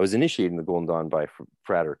 I was initiated in the Golden Dawn by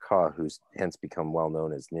Frater Ka, who's hence become well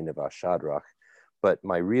known as Nineveh Shadrach. But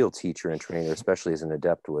my real teacher and trainer, especially as an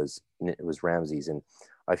adept, was Ramses. And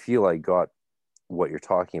I feel I got what you're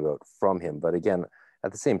talking about from him. But again,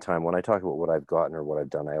 at the same time, when I talk about what I've gotten or what I've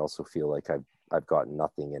done, I also feel like I've gotten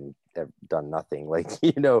nothing and have done nothing. Like,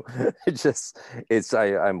 you know,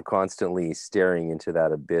 I'm constantly staring into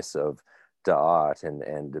that abyss of Da'at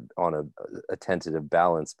and on a tentative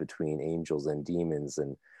balance between angels and demons,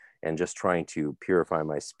 and just trying to purify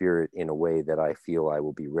my spirit in a way that I feel I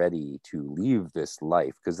will be ready to leave this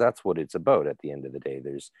life, because that's what it's about at the end of the day.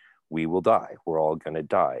 We will die. We're all going to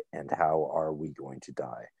die. And how are we going to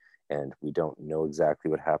die? And we don't know exactly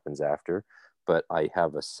what happens after, but I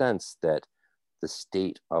have a sense that the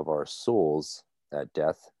state of our souls at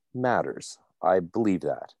death matters. I believe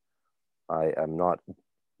that. I am not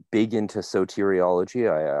big into soteriology.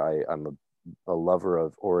 I'm a lover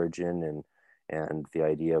of origin and the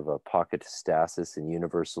idea of apokatastasis and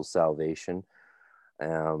universal salvation.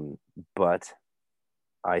 But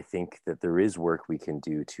I think that there is work we can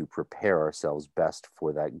do to prepare ourselves best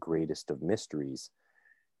for that greatest of mysteries.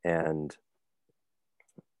 And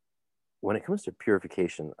when it comes to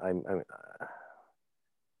purification,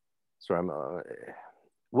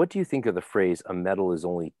 what do you think of the phrase, a metal is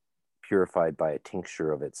only purified by a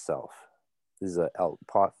tincture of itself? This is a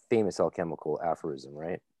famous alchemical aphorism,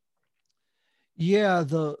 right? Yeah,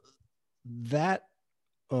 that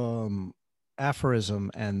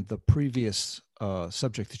aphorism and the previous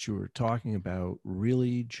subject that you were talking about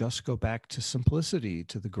really just go back to simplicity,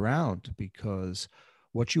 to the ground, because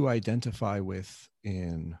what you identify with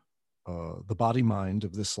in the body mind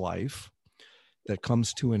of this life that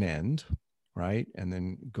comes to an end, right, and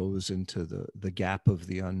then goes into the gap of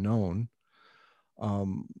the unknown,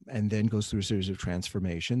 and then goes through a series of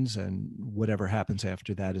transformations, and whatever happens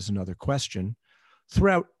after that is another question.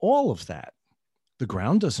 Throughout all of that, the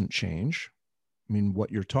ground doesn't change. I mean,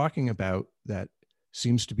 what you're talking about that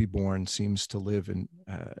seems to be born, seems to live and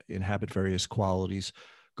inhabit various qualities,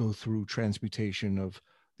 go through transmutation of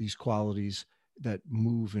these qualities that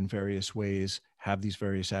move in various ways, have these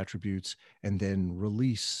various attributes, and then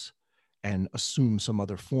release and assume some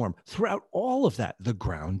other form. Throughout all of that, the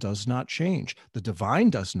ground does not change. The divine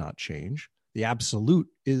does not change. The absolute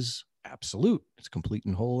is absolute. It's complete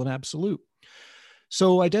and whole and absolute.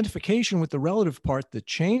 So identification with the relative part that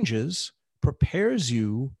changes prepares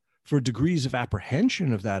you for degrees of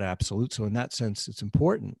apprehension of that absolute. So in that sense, it's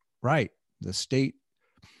important, right? The state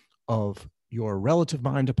of your relative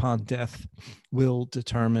mind upon death will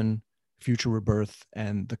determine future rebirth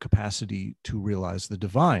and the capacity to realize the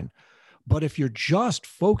divine. But if you're just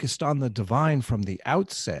focused on the divine from the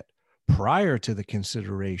outset, prior to the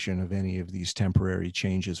consideration of any of these temporary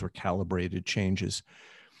changes or calibrated changes,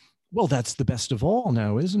 well, that's the best of all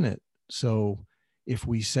now, isn't it? So if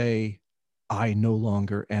we say, I no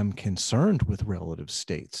longer am concerned with relative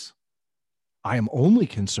states, I am only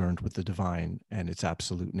concerned with the divine and its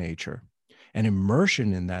absolute nature. And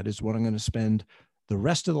immersion in that is what I'm going to spend the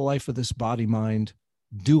rest of the life of this body mind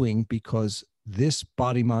doing, because this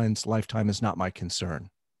body mind's lifetime is not my concern.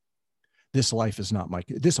 This life is not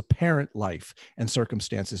this apparent life and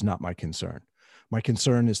circumstance is not my concern. My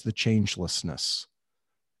concern is the changelessness,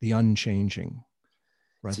 the unchanging,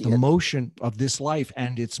 right? The motion of this life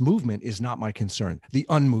and its movement is not my concern. The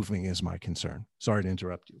unmoving is my concern. Sorry to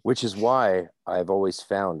interrupt you. Which is why I've always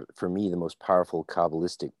found, for me, the most powerful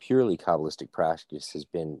purely Kabbalistic practice has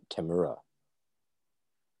been Temura.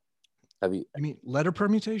 I mean letter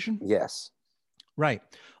permutation? Yes. Right.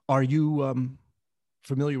 Are you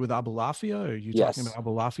familiar with Abulafia? Are you talking about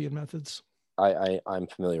Abulafian methods? I'm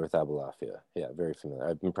familiar with Abulafia. Yeah, very familiar.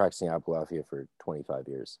 I've been practicing Abulafia for 25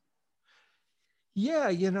 years. Yeah,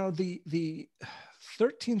 you know, the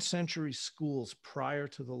 13th century schools prior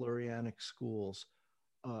to the Lurianic schools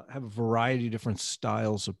have a variety of different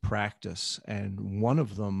styles of practice. And one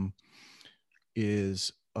of them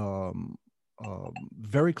is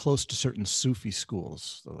very close to certain Sufi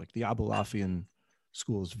schools. So like the Abulafian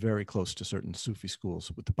school is very close to certain Sufi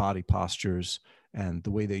schools with the body postures and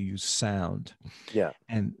the way they use sound. Yeah.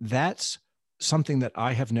 And that's something that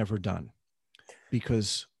I have never done,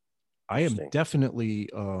 because I am definitely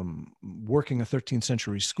working a 13th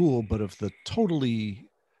century school, but of the totally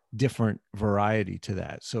different variety to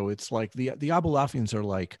that. So it's like the Abulafians are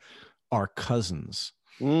like our cousins.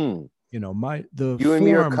 Mm. You know, you and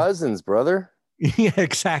me are cousins, brother. Yeah,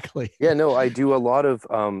 exactly. Yeah, no, I do a lot of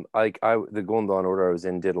the Golden Dawn Order I was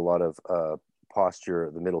in did a lot of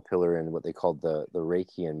posture, the middle pillar, and what they called the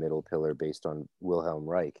Reichian middle pillar based on Wilhelm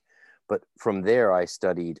Reich. But from there, I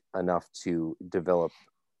studied enough to develop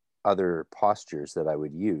other postures that I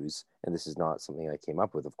would use. And this is not something I came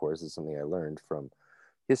up with, of course. It's something I learned from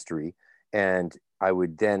history. And I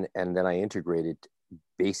would then I integrated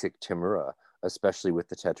basic Temura, especially with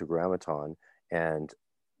the Tetragrammaton and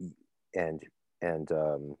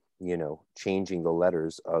you know, changing the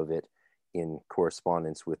letters of it in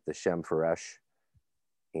correspondence with the Shem Feresh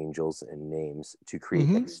angels and names to create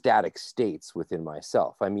ecstatic states within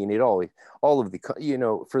myself. I mean, all of the, you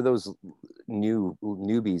know, for those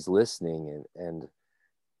newbies listening and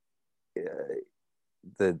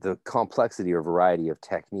the complexity or variety of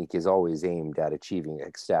technique is always aimed at achieving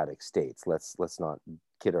ecstatic states. Let's not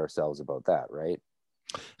kid ourselves about that, right?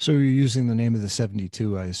 So you're using the name of the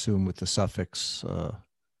 72, I assume, with the suffix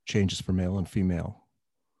changes for male and female.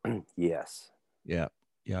 Yes. Yeah.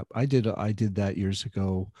 Yeah. I did that years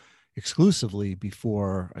ago exclusively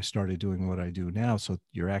before I started doing what I do now. So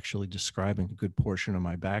you're actually describing a good portion of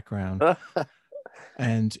my background.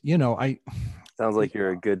 And, Sounds like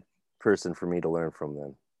you're a good person for me to learn from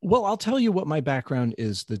then. Well, I'll tell you what my background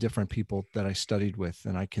is, the different people that I studied with,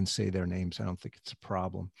 and I can say their names. I don't think it's a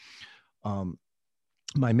problem.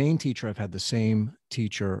 My main teacher, I've had the same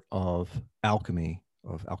teacher of alchemy,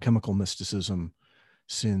 of alchemical mysticism,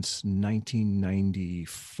 since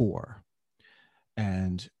 1994.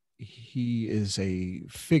 And he is a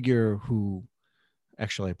figure who,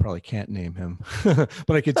 actually, I probably can't name him,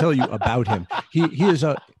 but I can tell you about him. He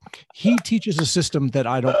teaches a system that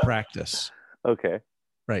I don't practice. Okay.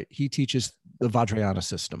 Right. He teaches the Vajrayana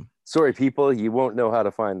system. Sorry, people, you won't know how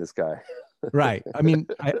to find this guy. Right. I mean,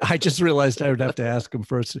 I just realized I would have to ask him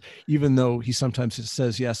first, even though he sometimes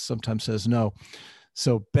says yes, sometimes says no.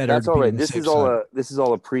 So better. That's all right. This is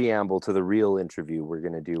all a preamble to the real interview we're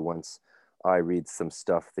going to do once I read some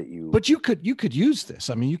stuff that you. But you could use this.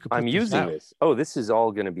 I mean, you could. I'm using this. Oh, this is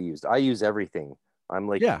all going to be used. I use everything. I'm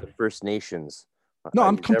like the First Nations. No,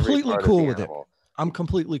 I'm completely cool with it. I'm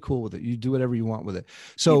completely cool with it. You do whatever you want with it.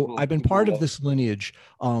 So I've been part of this lineage,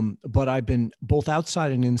 but I've been both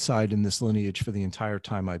outside and inside in this lineage for the entire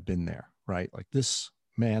time I've been there, right? Like this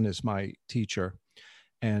man is my teacher,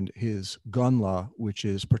 and his Gunla, which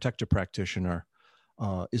is protector practitioner,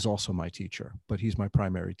 is also my teacher, but he's my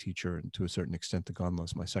primary teacher. And to a certain extent, the Gunla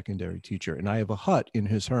is my secondary teacher. And I have a hut in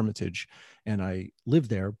his hermitage, and I live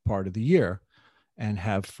there part of the year. And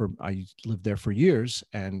I lived there for years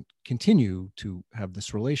and continue to have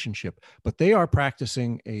this relationship. But they are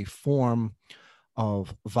practicing a form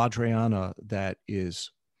of Vajrayana that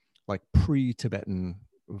is like pre-Tibetan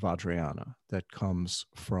Vajrayana that comes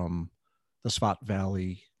from the Swat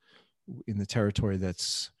Valley in the territory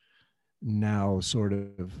that's now sort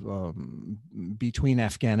of between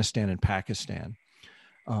Afghanistan and Pakistan.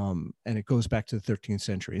 And it goes back to the 13th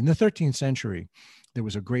century. In the 13th century, there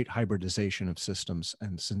was a great hybridization of systems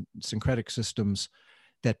and syncretic systems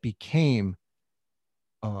that became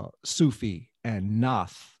Sufi and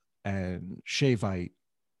Nath and Shaivite,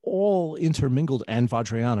 all intermingled, and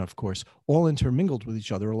Vajrayana, of course, all intermingled with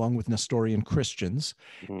each other, along with Nestorian Christians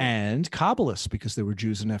and Kabbalists, because there were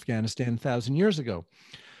Jews in Afghanistan 1,000 years ago.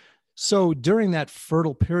 So during that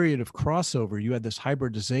fertile period of crossover, you had this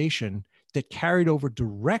hybridization that carried over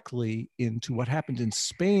directly into what happened in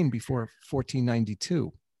Spain before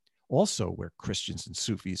 1492, also where Christians and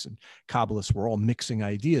Sufis and Kabbalists were all mixing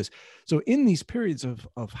ideas. So in these periods of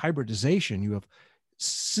hybridization, you have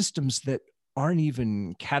systems that aren't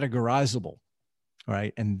even categorizable,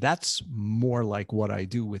 right? And that's more like what I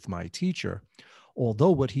do with my teacher,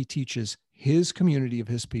 although what he teaches his community of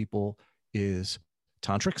his people is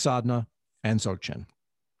Tantric Sadhana and Dzogchen.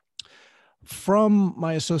 From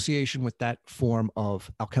my association with that form of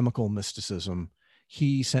alchemical mysticism,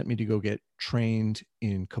 he sent me to go get trained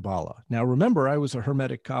in Kabbalah. Now, remember, I was a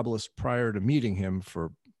Hermetic Kabbalist prior to meeting him for a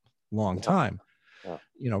long time.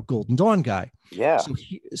 Yeah. Golden Dawn guy. Yeah.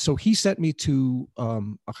 So he sent me to a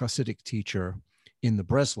Hasidic teacher in the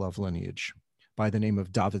Breslov lineage by the name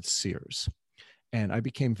of David Sears. And I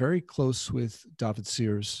became very close with David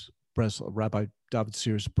Sears, Rabbi David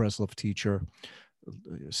Sears, Breslov teacher.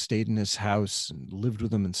 Stayed in his house and lived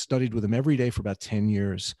with him and studied with him every day for about 10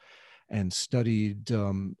 years and studied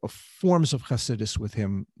forms of Hasidus with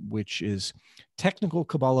him, which is technical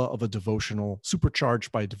Kabbalah of a devotional,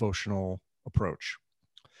 supercharged by a devotional approach.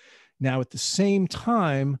 Now, at the same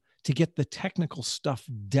time, to get the technical stuff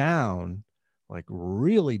down, like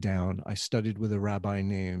really down, I studied with a rabbi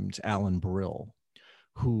named Alan Brill,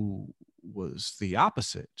 who was the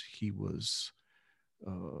opposite. He was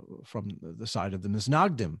from the side of the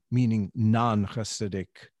Misnagdim, meaning non-Hasidic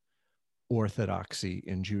orthodoxy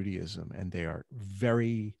in Judaism. And they are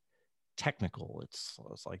very technical. It's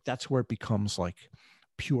like, that's where it becomes like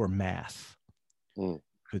pure math,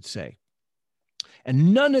 could say.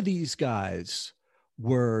 And none of these guys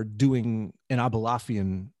were doing an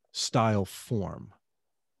Abulafian style form,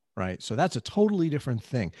 right? So that's a totally different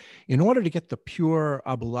thing. In order to get the pure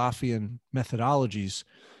Abulafian methodologies,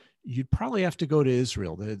 you'd probably have to go to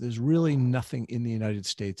Israel. There's really nothing in the United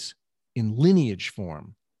States in lineage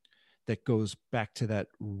form that goes back to that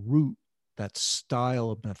root, that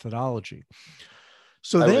style of methodology.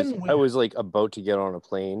 So I was like about to get on a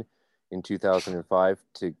plane in 2005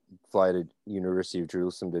 to fly to University of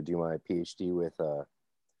Jerusalem to do my PhD with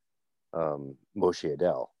Moshe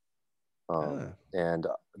Adel. And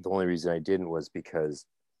the only reason I didn't was because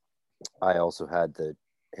I also had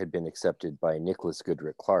been accepted by Nicholas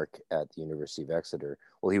Goodrick Clark at the University of Exeter.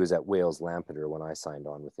 Well, he was at Wales Lampeter when I signed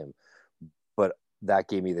on with him. but that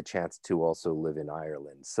gave me the chance to also live in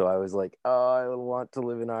Ireland. So I was like, oh, I want to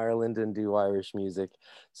live in Ireland and do Irish music.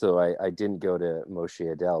 So I didn't go to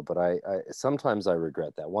Moshe Adel, but I sometimes I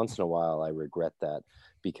regret that. Once in a while, I regret that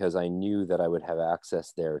because I knew that I would have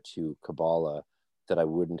access there to Kabbalah that I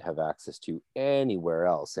wouldn't have access to anywhere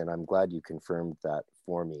else. And I'm glad you confirmed that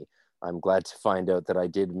for me. I'm glad to find out that I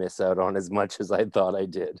did miss out on as much as I thought I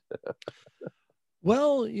did.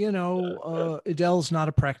 Well, Adele's not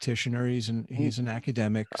a practitioner. He's an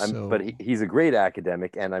academic. But he's a great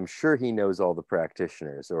academic, and I'm sure he knows all the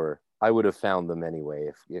practitioners, or I would have found them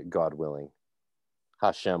anyway, if God willing,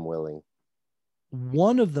 Hashem willing.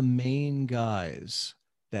 One of the main guys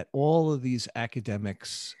that all of these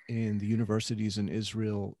academics in the universities in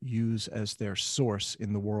Israel use as their source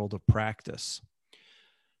in the world of practice,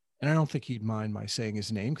 and I don't think he'd mind my saying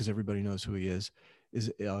his name because everybody knows who he is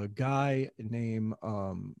a guy named,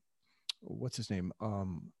 what's his name?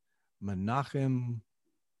 Menachem,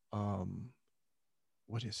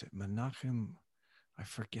 what is it? Menachem, I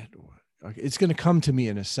forget what. It's going to come to me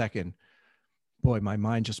in a second. Boy, my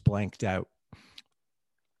mind just blanked out.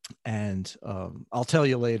 And I'll tell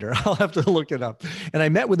you later. I'll have to look it up. And I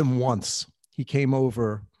met with him once. He came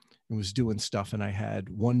over and was doing stuff, and I had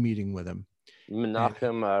one meeting with him.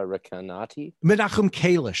 Menachem Rekanati? Menachem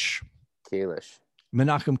Kalish.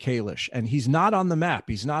 Menachem Kalish. And he's not on the map.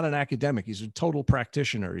 He's not an academic. He's a total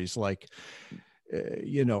practitioner. He's like,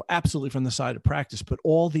 absolutely from the side of practice, but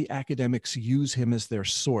all the academics use him as their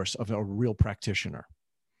source of a real practitioner.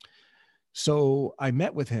 So I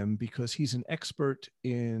met with him because he's an expert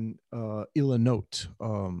in Ilanot,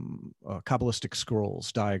 Kabbalistic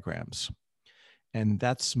scrolls, diagrams. And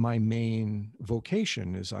that's my main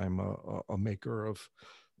vocation, is I'm a maker of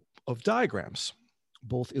diagrams,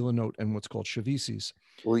 both Ilanot and what's called Shavisis.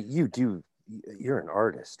 Well, you're an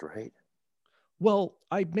artist, right? Well,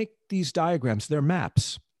 I make these diagrams, they're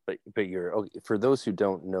maps. But you're, for those who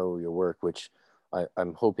don't know your work, which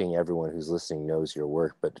I'm hoping everyone who's listening knows your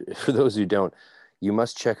work, but for those who don't, you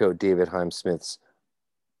must check out David Heim-Smith's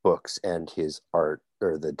books and his art,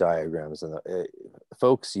 or the diagrams. And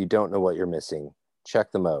folks, you don't know what you're missing.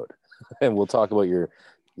 Check them out. And we'll talk about your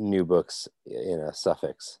new books in a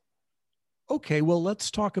suffix. Okay, well,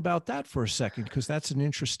 let's talk about that for a second, because that's an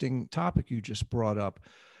interesting topic you just brought up.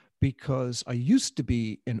 Because I used to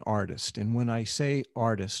be an artist. And when I say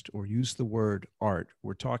artist or use the word art,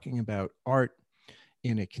 we're talking about art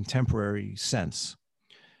in a contemporary sense.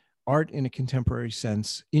 Art in a contemporary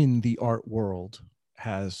sense in the art world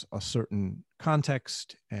has a certain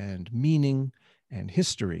context and meaning and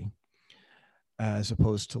history, as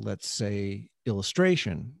opposed to, let's say,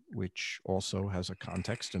 illustration, which also has a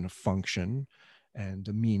context and a function and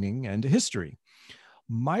a meaning and a history.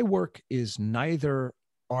 My work is neither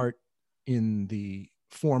art in the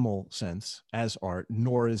formal sense as art,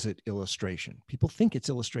 nor is it illustration. People think it's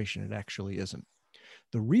illustration. It actually isn't.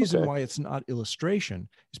 The reason why it's not illustration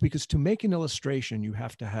is because to make an illustration, you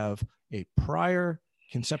have to have a prior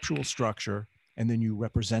conceptual structure, and then you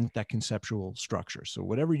represent that conceptual structure. So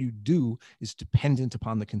whatever you do is dependent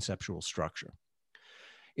upon the conceptual structure.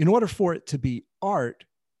 In order for it to be art,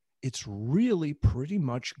 it's really pretty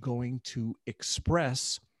much going to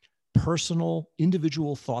express personal,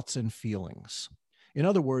 individual thoughts and feelings. In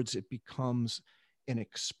other words, it becomes an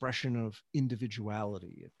expression of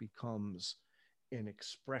individuality. It becomes an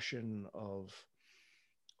expression of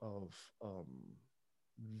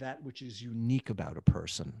that which is unique about a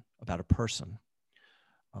person,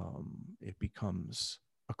 It becomes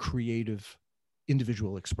a creative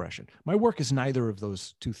individual expression. My work is neither of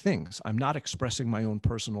those two things. I'm not expressing my own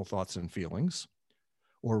personal thoughts and feelings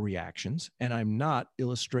or reactions, and I'm not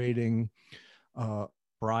illustrating a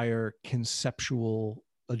prior conceptual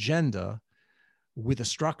agenda with a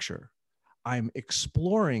structure. I'm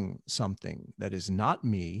exploring something that is not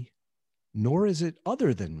me, nor is it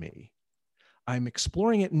other than me. I'm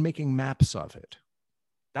exploring it and making maps of it.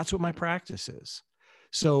 That's what my practice is.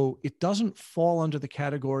 So it doesn't fall under the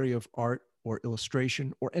category of art or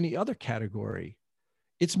illustration or any other category.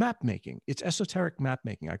 It's map making. It's esoteric map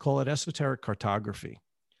making. I call it esoteric cartography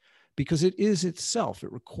because it is itself.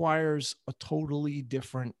 It requires a totally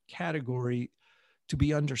different category to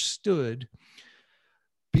be understood,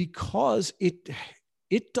 because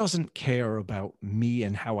it doesn't care about me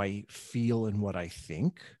and how I feel and what I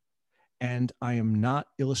think. And I am not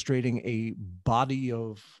illustrating a body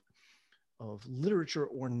of literature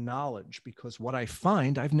or knowledge, because what I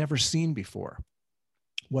find I've never seen before.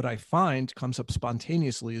 What I find comes up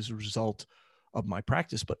spontaneously as a result of my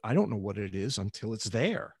practice, but I don't know what it is until it's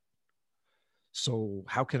there. So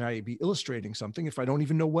how can I be illustrating something if I don't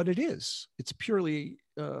even know what it is? It's purely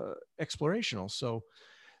explorational. So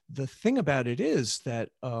the thing about it is that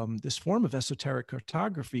this form of esoteric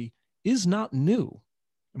cartography is not new.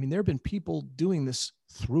 I mean, there have been people doing this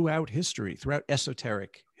throughout history, throughout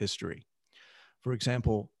esoteric history. For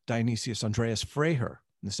example, Dionysius Andreas Freyher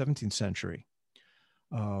in the 17th century.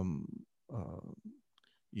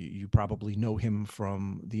 You probably know him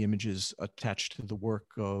from the images attached to the work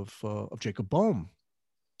of Jacob Boehme,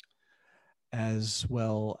 as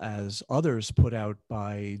well as others put out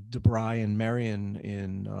by De Bry and Marion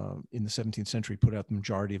in the 17th century, put out the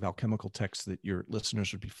majority of alchemical texts that your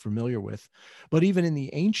listeners would be familiar with. But even in the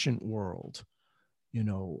ancient world,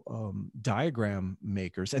 diagram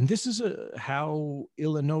makers, and this is how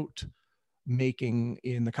Ilanot making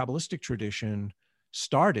in the Kabbalistic tradition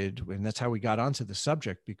started, and that's how we got onto the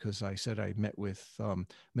subject, because I said I met with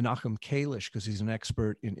Menachem Kalish, because he's an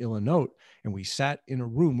expert in Ilanot, and we sat in a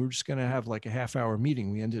room. We were just going to have like a half-hour meeting.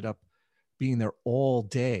 We ended up being there all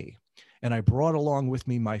day, and I brought along with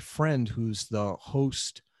me my friend who's the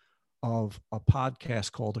host of a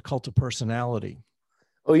podcast called A Cult of Personality.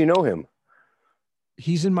 Oh, you know him?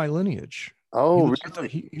 He's in my lineage. Oh,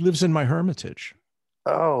 he lives in my hermitage.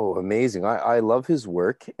 Oh, amazing. I love his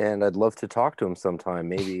work, and I'd love to talk to him sometime,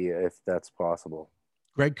 maybe if that's possible.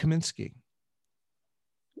 Greg Kaminsky.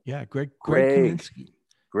 Yeah, Greg Kaminsky.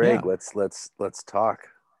 Greg, yeah. Let's talk.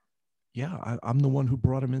 Yeah, I'm the one who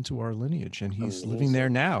brought him into our lineage, and he's living there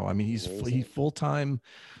now. I mean, he's full-time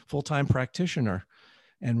practitioner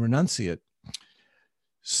and renunciate.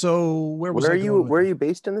 So where are you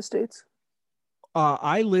based in the States?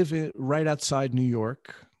 I live right outside New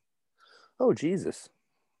York. Oh, Jesus.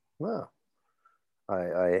 Wow.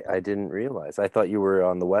 I didn't realize. I thought you were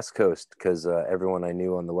on the West Coast, because everyone I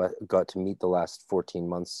knew on the West got to meet the last 14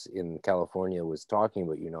 months in California was talking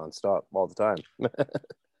about you nonstop all the time.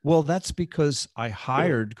 Well, that's because I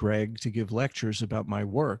hired Greg to give lectures about my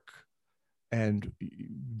work. And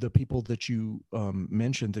the people that you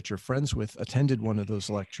mentioned that you're friends with attended one of those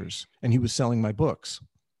lectures, and he was selling my books.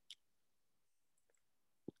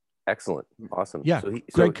 Excellent. Awesome. Yeah.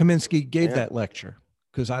 Greg Kaminsky gave that lecture,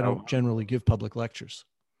 because I don't generally give public lectures.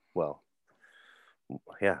 Well,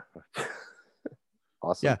 yeah.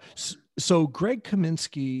 Awesome. Yeah. So Greg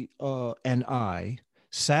Kaminsky and I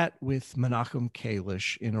sat with Menachem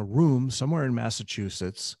Kalish in a room somewhere in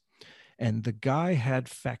Massachusetts, and the guy had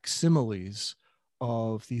facsimiles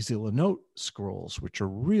of these Ilanot scrolls, which are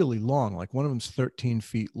really long. Like one of them's 13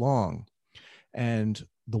 feet long. And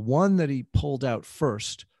the one that he pulled out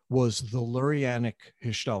first was the Lurianic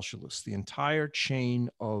Hishtalshelus, the entire chain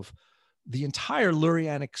of the entire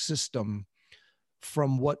Lurianic system,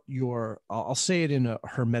 from what I'll say it in a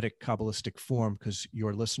Hermetic Kabbalistic form, because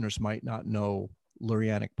your listeners might not know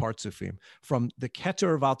Lurianic Partsufim, from the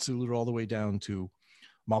Keter of Atzilut all the way down to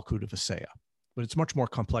Malkut of Aseya. But it's much more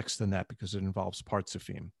complex than that, because it involves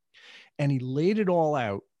Partsufim. And he laid it all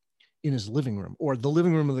out in his living room, or the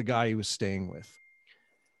living room of the guy he was staying with.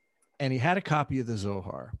 And he had a copy of the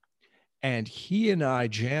Zohar, and he and I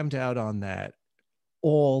jammed out on that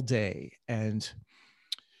all day. And,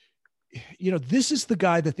 this is the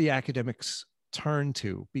guy that the academics turn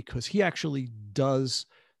to, because he actually does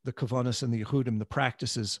the Kavanas and the Yehudim, the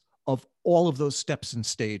practices of all of those steps and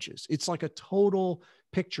stages. It's like a total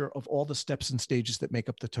picture of all the steps and stages that make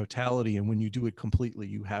up the totality. And when you do it completely,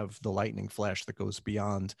 you have the lightning flash that goes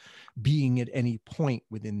beyond being at any point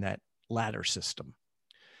within that ladder system.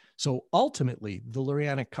 So ultimately, the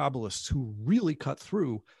Lurianic Kabbalists who really cut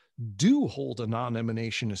through do hold a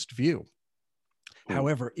non-emanationist view.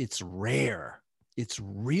 However, it's rare. It's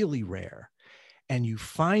really rare. And you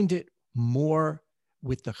find it more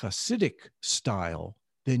with the Hasidic style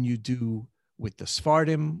than you do with the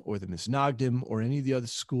Sephardim or the Misnagdim or any of the other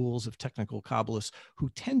schools of technical Kabbalists,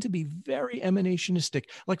 who tend to be very emanationistic.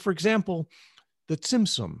 Like, for example, the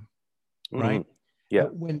Tzimtzum, right? Yeah.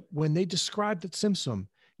 When they describe the Tzimtzum,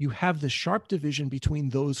 you have the sharp division between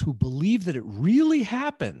those who believe that it really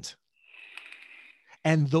happened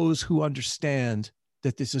and those who understand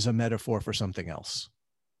that this is a metaphor for something else.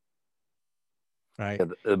 Right. Yeah,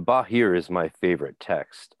 the Bahir is my favorite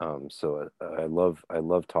text. So I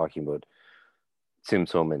love talking about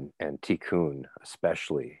Tzimtzum and Tikkun,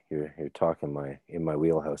 especially. You're talking in my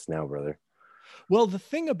wheelhouse now, brother. Well, the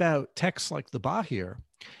thing about texts like the Bahir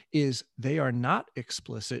is they are not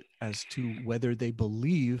explicit as to whether they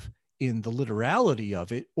believe in the literality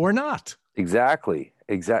of it or not. Exactly.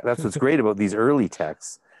 That's what's great about these early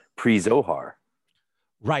texts, pre-Zohar.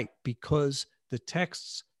 Right, because the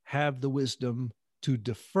texts have the wisdom to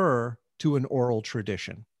defer to an oral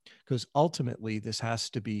tradition, because ultimately this has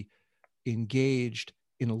to be engaged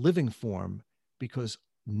in a living form, because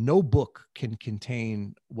no book can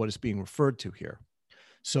contain what is being referred to here.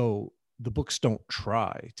 So the books don't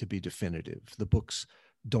try to be definitive. The books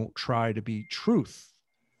don't try to be truth.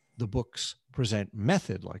 The books present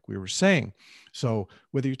method, like we were saying. So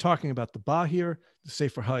whether you're talking about the Bahir, the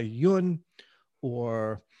Sefer HaYun,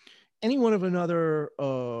 or any one of another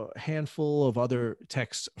handful of other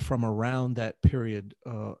texts from around that period,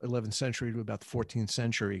 11th century to about the 14th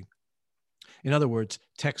century. In other words,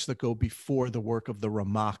 texts that go before the work of the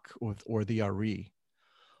Ramak or the Ari.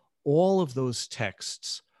 All of those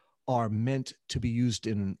texts are meant to be used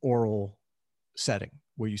in an oral setting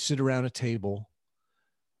where you sit around a table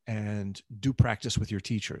and do practice with your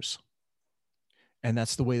teachers. And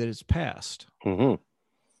that's the way that it's passed. Mm-hmm.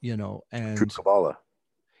 You know, and True Kabbalah.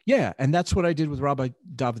 Yeah, and that's what I did with Rabbi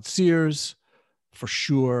David Sears, for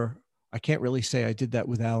sure. I can't really say I did that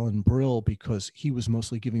with Alan Brill because he was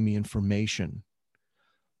mostly giving me information.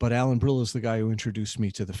 But Alan Brill is the guy who introduced me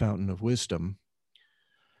to the Fountain of Wisdom.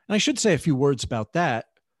 And I should say a few words about that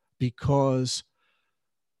because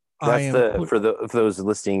for those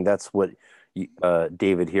listening, that's what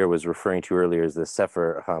David here was referring to earlier as the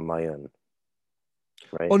Sefer HaMayan.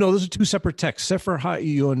 Right. Oh, no, those are two separate texts. Sefer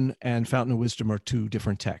HaIyun and Fountain of Wisdom are two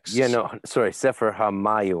different texts. Yeah, no, sorry, Sefer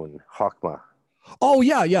HaMayun, Chokmah. Oh,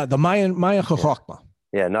 yeah, the Mayan Chokmah.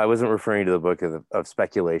 Yeah, no, I wasn't referring to the book of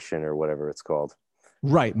speculation or whatever it's called.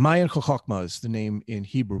 Right, Mayan Chokmah is the name in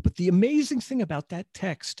Hebrew. But the amazing thing about that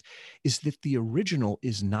text is that the original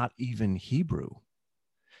is not even Hebrew.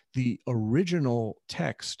 The original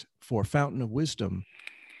text for Fountain of Wisdom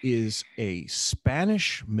is a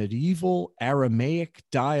Spanish medieval Aramaic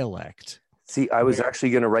dialect. See, I was actually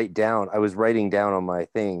going to writing down on my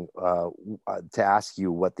thing to ask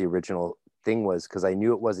you what the original thing was, because I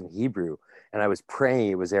knew it wasn't Hebrew, and I was praying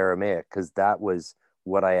it was Aramaic because that was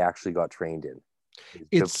what I actually got trained in.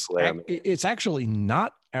 It's actually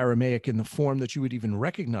not Aramaic in the form that you would even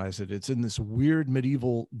recognize it. It's in this weird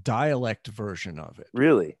medieval dialect version of it.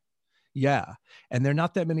 Really? Yeah. And there are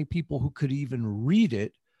not that many people who could even read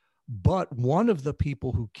it. But one of the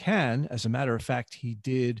people who can, as a matter of fact, he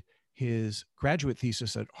did his graduate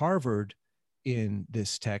thesis at Harvard in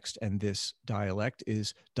this text and this dialect,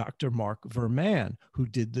 is Dr. Mark Verman, who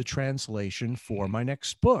did the translation for my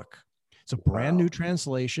next book. It's a brand new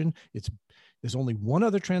translation. There's only one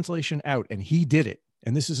other translation out, and he did it.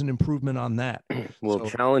 And this is an improvement on that. Well,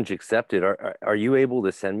 challenge accepted. Are you able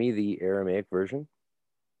to send me the Aramaic version?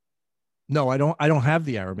 No, I don't have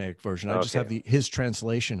the Aramaic version. I just have his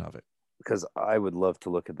translation of it. Because I would love to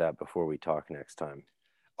look at that before we talk next time.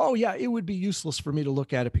 Oh, yeah. It would be useless for me to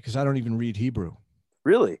look at it because I don't even read Hebrew.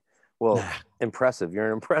 Really? Well, Impressive. You're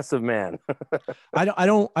an impressive man. I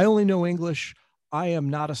only know English. I am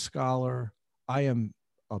not a scholar. I am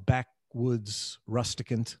a backwoods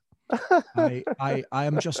rusticant. I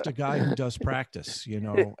am just a guy who does practice,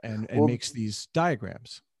 and makes these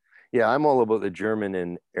diagrams. Yeah, I'm all about the German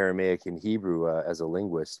and Aramaic and Hebrew as a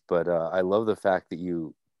linguist, but I love the fact that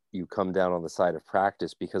you come down on the side of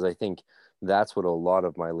practice, because I think that's what a lot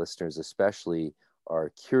of my listeners especially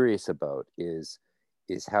are curious about is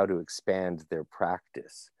how to expand their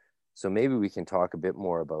practice. So maybe we can talk a bit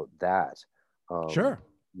more about that. Sure.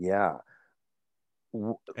 Yeah.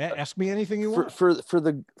 Ask me anything you want.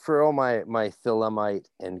 For all my Philemite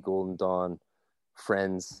and Golden Dawn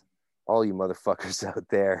friends, all you motherfuckers out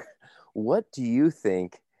there, what do you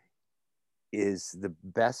think is the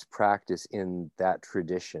best practice in that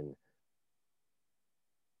tradition?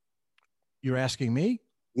 You're asking me?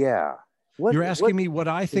 Yeah. You're asking me what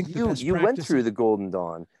I think the best you practice went through the Golden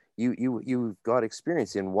Dawn. You've got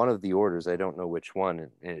experience in one of the orders. I don't know which one,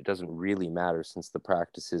 and it doesn't really matter since the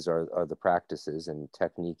practices are the practices, and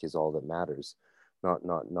technique is all that matters,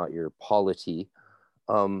 not your polity.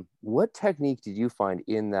 What technique did you find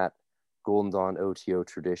in that Golden Dawn OTO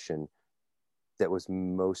tradition that was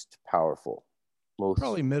most powerful?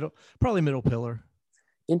 Probably middle pillar.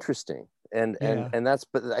 Interesting. And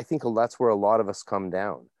but I think that's where a lot of us come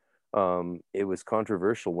down. It was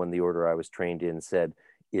controversial when the order I was trained in said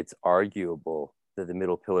it's arguable that the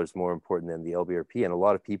middle pillar is more important than the LBRP, and a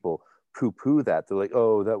lot of people poo-poo that. They're like,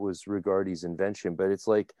 oh, that was Rigardi's invention. But it's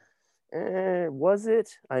like, was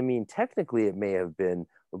it? I mean, technically it may have been,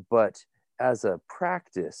 but as a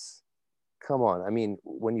practice, come on. I mean,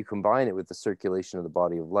 when you combine it with the circulation of the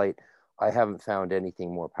body of light, I haven't found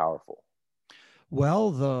anything more powerful.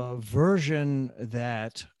 Well, the version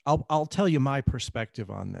that I'll tell you my perspective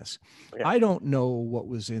on this. Yeah. I don't know what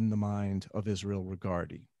was in the mind of Israel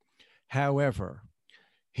Rigardi. However,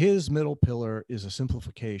 his middle pillar is a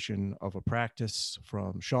simplification of a practice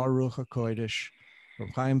from Shah Ruach HaKodesh,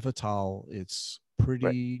 from Chaim Vital. It's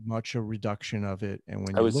pretty much a reduction of it. And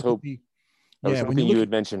when I you was look hope- at the, I was yeah, when hoping you you look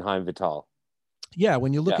would mention Chaim Vital. yeah,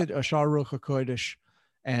 when you look Yeah. at Ashar Ruach HaKodesh,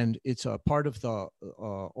 and it's a part of the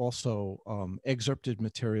also excerpted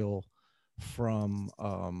material from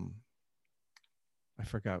I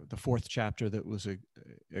forgot the 4th chapter that was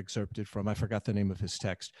excerpted from. I forgot the name of his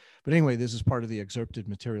text, but anyway, this is part of the excerpted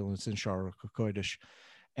material, and it's in Ashar Ruach HaKodesh.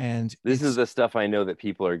 And This is the stuff I know that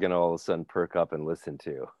people are going to all of a sudden perk up and listen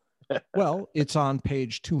to. well, it's on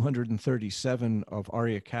page 237 of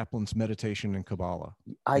Aryeh Kaplan's Meditation in Kabbalah.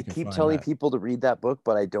 I keep telling people to read that book,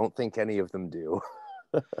 but I don't think any of them do.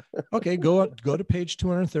 Okay, go to page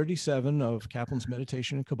 237 of Kaplan's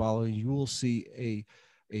Meditation in Kabbalah. You will see a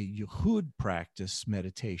Yehud practice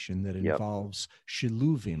meditation that involves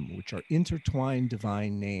shiluvim, which are intertwined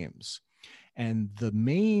divine names. And the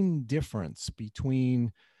main difference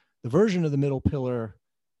between the version of the middle pillar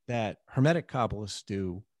that Hermetic Kabbalists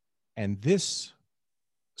do and this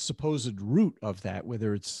supposed root of that,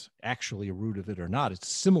 whether it's actually a root of it or not, it's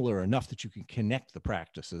similar enough that you can connect the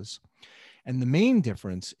practices. And the main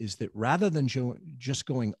difference is that rather than just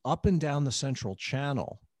going up and down the central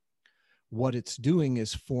channel, what it's doing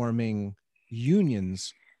is forming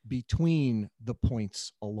unions between the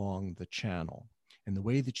points along the channel. And the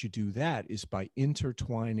way that you do that is by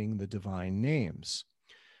intertwining the divine names.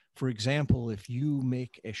 For example, if you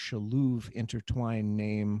make a shaluv intertwined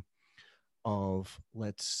name of,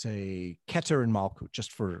 let's say, Keter and Malkut,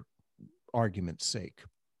 just for argument's sake,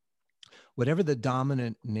 whatever the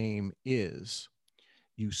dominant name is,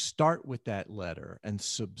 you start with that letter and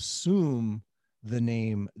subsume the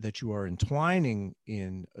name that you are entwining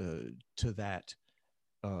in to that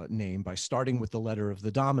name by starting with the letter of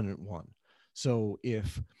the dominant one. So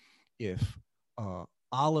if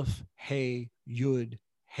Aleph, Hey, Yud,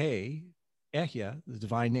 Hey, Ehya, the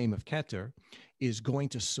divine name of Keter, is going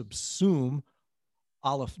to subsume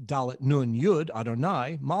Aleph, Dalet, Nun, Yud,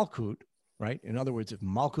 Adonai, Malkut, right? In other words, if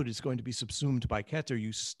Malkut is going to be subsumed by Keter,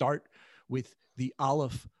 you start with the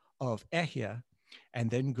Aleph of Ehya and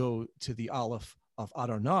then go to the Aleph of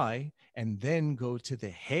Adonai and then go to the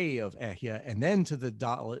Hey of Ehya and then to the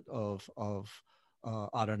Dalet of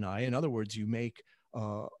Adonai. In other words, you make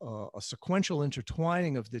a sequential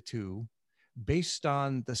intertwining of the two based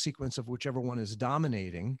on the sequence of whichever one is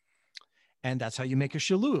dominating. And that's how you make a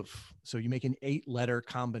shaluv. So you make an 8-letter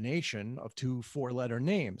combination of 2 4-letter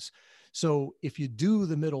names. So if you do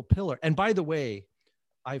the middle pillar, and by the way,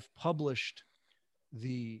 I've published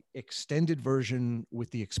the extended version with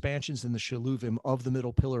the expansions and the shaluvim of the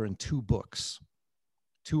middle pillar in 2 books.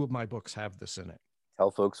 2 of my books have this in it. Tell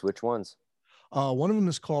folks which ones. One of them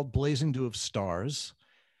is called Blazing Dew of Stars.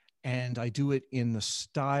 And I do it in the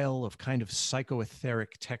style of kind of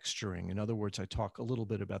psychoetheric texturing. In other words, I talk a little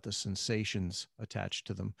bit about the sensations attached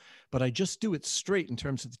to them, but I just do it straight in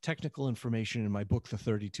terms of the technical information in my book, The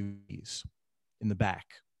 32 Keys, in the back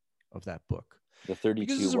of that book. The 32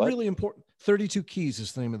 Because this is a really important, 32 Keys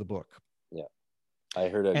is the name of the book. Yeah. I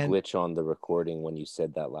heard a glitch on the recording when you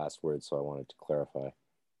said that last word, so I wanted to clarify.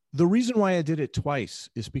 The reason why I did it twice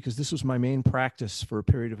is because this was my main practice for a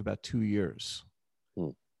period of about 2 years.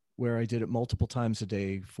 Where I did it multiple times a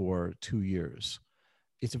day for 2 years.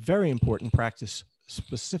 It's a very important practice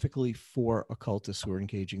specifically for occultists who are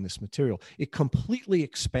engaging this material. It completely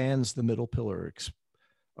expands the middle pillar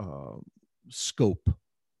scope,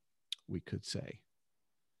 we could say.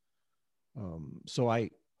 So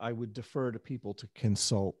I would defer to people to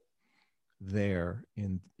consult there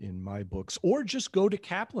in my books, or just go to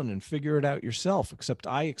Kaplan and figure it out yourself, except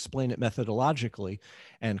I explain it methodologically,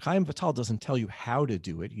 and Chaim Vital doesn't tell you how to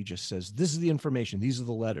do it. He just says, this is the information, these are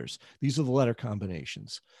the letters, these are the letter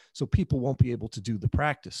combinations. So people won't be able to do the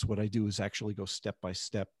practice. What I do is actually go step by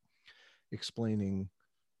step, explaining,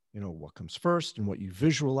 what comes first and what you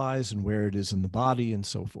visualize and where it is in the body and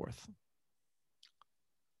so forth.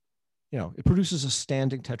 It produces a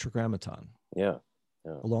standing tetragrammaton. Yeah.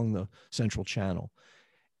 Along the central channel.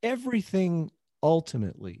 Everything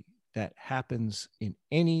ultimately that happens in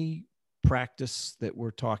any practice that we're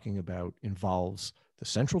talking about involves the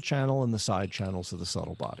central channel and the side channels of the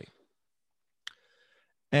subtle body.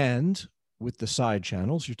 And with the side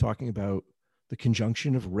channels, you're talking about the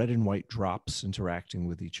conjunction of red and white drops interacting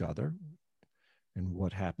with each other and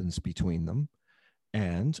what happens between them.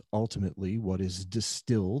 And ultimately, what is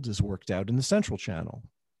distilled is worked out in the central channel.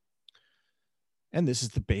 And this is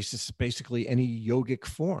the basis, basically, any yogic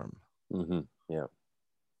form. Mm-hmm. Yeah.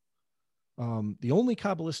 The only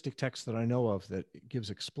Kabbalistic text that I know of that gives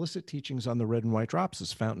explicit teachings on the red and white drops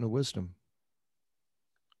is Fountain of Wisdom.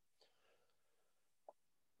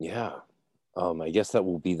 Yeah. I guess that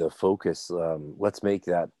will be the focus. Let's make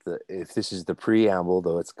that if this is the preamble,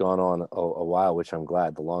 though it's gone on a while, which I'm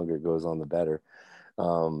glad. The longer it goes on, the better.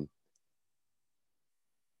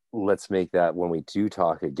 Let's make that when we do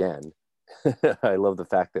talk again. I love the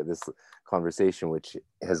fact that this conversation, which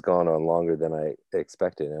has gone on longer than I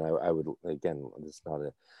expected, and I would, again,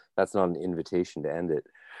 that's not an invitation to end it.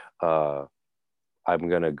 I'm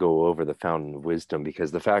going to go over the Fountain of Wisdom,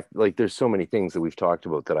 because the fact, like, there's so many things that we've talked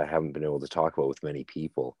about that I haven't been able to talk about with many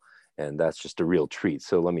people, and that's just a real treat.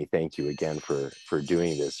 So let me thank you again for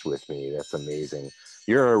doing this with me. That's amazing.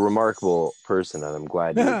 You're a remarkable person, and I'm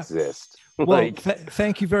glad you exist. Well,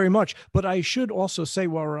 thank you very much. But I should also say,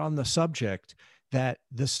 while we're on the subject, that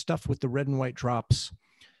the stuff with the red and white drops,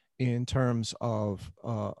 in terms of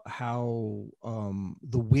how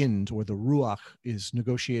the wind, or the ruach, is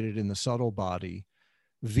negotiated in the subtle body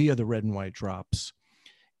via the red and white drops,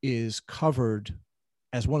 is covered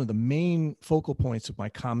as one of the main focal points of my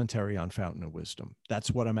commentary on Fountain of Wisdom.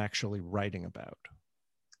 That's what I'm actually writing about.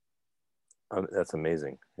 That's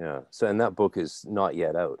amazing. Yeah. So, and that book is not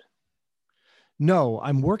yet out. No,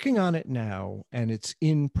 I'm working on it now, and it's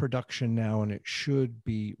in production now, and it should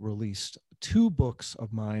be released. 2 books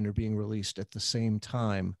of mine are being released at the same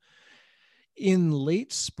time in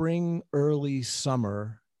late spring, early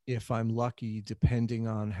summer, if I'm lucky, depending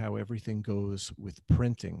on how everything goes with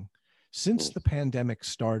printing. Since the pandemic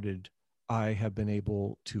started, I have been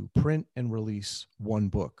able to print and release 1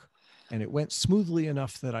 book, and it went smoothly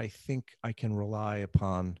enough that I think I can rely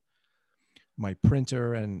upon my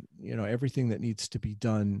printer and, everything that needs to be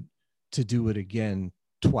done to do it again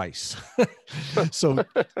twice. So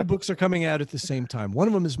the books are coming out at the same time. One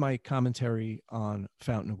of them is my commentary on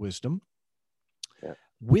Fountain of Wisdom,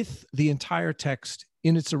 with the entire text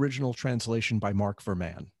in its original translation by Mark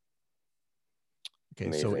Verman.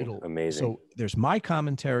 Okay, amazing. So there's my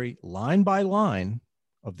commentary line by line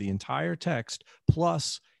of the entire text,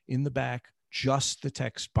 plus in the back just the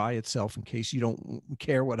text by itself, in case you don't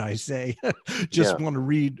care what I say. Just want to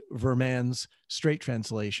read Verman's straight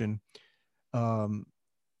translation. And,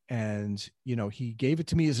 he gave it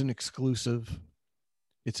to me as an exclusive.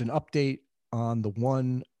 It's an update on the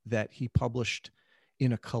one that he published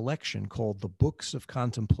in a collection called The Books of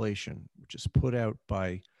Contemplation, which is put out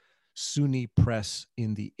by SUNY Press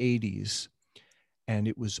in the 80s. And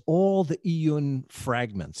it was all the Iyun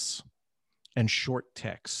fragments and short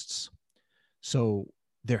texts. So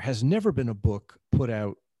there has never been a book put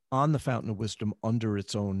out on the Fountain of Wisdom under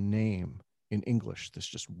its own name in English. There's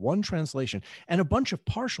just one translation and a bunch of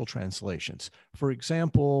partial translations. For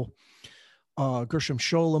example, Gershom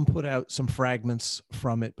Scholem put out some fragments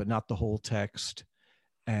from it, but not the whole text.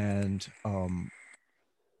 And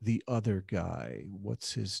the other guy,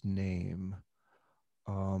 what's his name?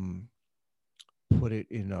 Put it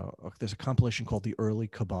in there's a compilation called The Early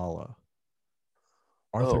Kabbalah.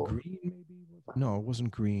 Arthur Green, maybe? No, it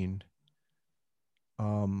wasn't Green.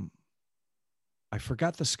 I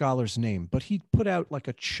forgot the scholar's name, but he put out like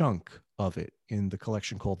a chunk of it in the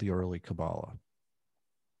collection called The Early Kabbalah.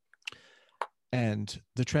 And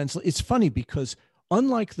it's funny because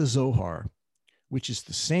unlike the Zohar, which is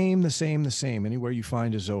the same, anywhere you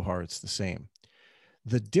find a Zohar, it's the same.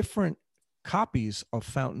 The different copies of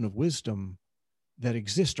Fountain of Wisdom that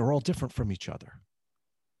exist are all different from each other,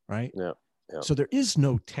 right? Yeah. So there is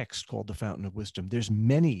no text called the Fountain of Wisdom. There's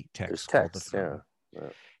many texts called the Fountain.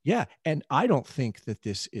 Yeah. And I don't think that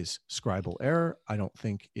this is scribal error. I don't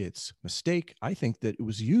think it's mistake. I think that it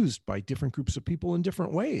was used by different groups of people in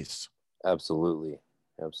different ways. Absolutely.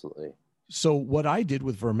 So what I did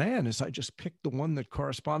with Verman is I just picked the one that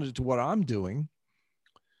corresponded to what I'm doing,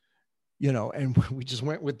 and we just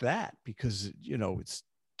went with that because, it's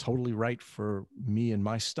totally right for me and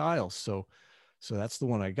my style. So that's the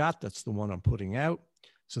one I got. That's the one I'm putting out.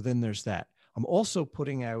 So then there's that. I'm also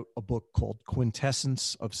putting out a book called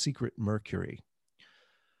Quintessence of Secret Mercury,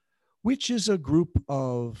 which is a group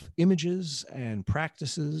of images and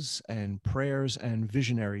practices and prayers and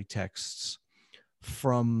visionary texts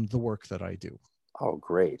from the work that I do. Oh,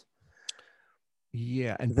 great.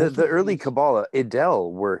 Yeah. And the early Kabbalah,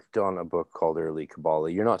 Edel worked on a book called Early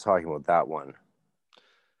Kabbalah. You're not talking about that one.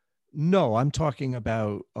 No, I'm talking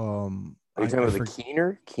about... Are you talking about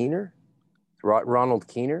the Keener? Ronald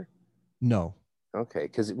Keener? No. Okay,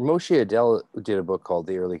 because Moshe Edel did a book called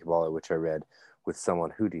The Early Kabbalah, which I read with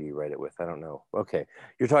someone. Who did he write it with? I don't know. Okay,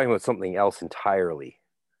 you're talking about something else entirely.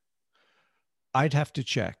 I'd have to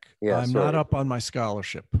check. Yeah, I'm not up on my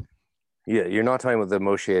scholarship. Yeah, you're not talking about the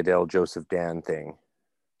Moshe Edel, Joseph Dan thing.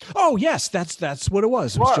 Oh, yes, that's what it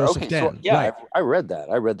was. It was Joseph Dan. So, yeah, right. I read that.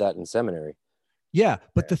 I read that in seminary. Yeah,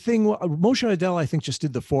 but the thing, Moshe Adel, I think, just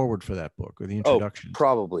did the foreword for that book or the introduction. Oh,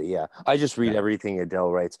 probably, yeah. I just read everything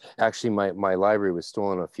Adele writes. Actually, my library was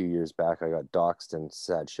stolen a few years back. I got doxxed and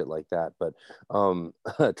sad shit like that. But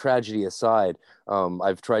tragedy aside,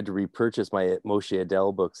 I've tried to repurchase my Moshe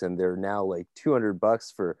Adel books, and they're now like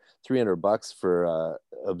 $200 for $300 for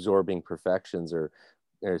Absorbing Perfections or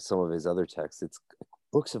some of his other texts.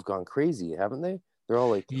 Books have gone crazy, haven't they? They're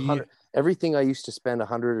all like everything I used to spend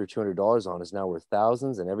 $100 or $200 on is now worth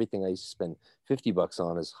thousands, and everything I used to spend $50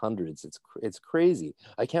 on is hundreds. It's crazy.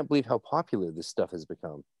 I can't believe how popular this stuff has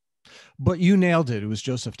become. But you nailed it. It was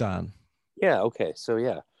Joseph Dan. Yeah. Okay. So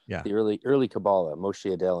yeah. The early Kabbalah,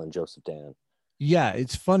 Moshe Adel and Joseph Dan. Yeah,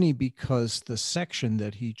 it's funny because the section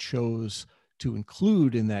that he chose to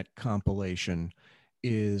include in that compilation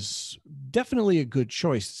is definitely a good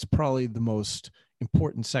choice. It's probably the most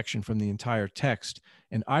important section from the entire text.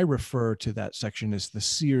 And I refer to that section as the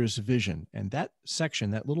seer's vision. And that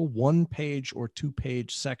section, that little 1-page or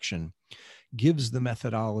 2-page section, gives the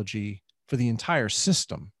methodology for the entire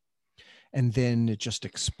system. And then it just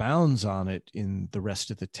expounds on it in the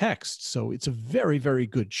rest of the text. So it's a very, very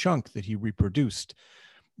good chunk that he reproduced.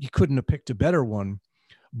 You couldn't have picked a better one,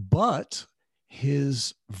 but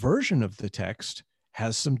his version of the text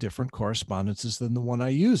has some different correspondences than the one I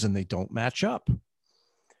use, and they don't match up.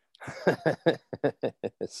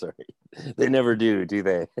 Sorry, they never do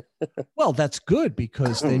they? Well, that's good,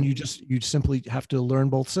 because then you simply have to learn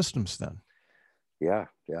both systems then. Yeah,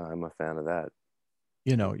 I'm a fan of that.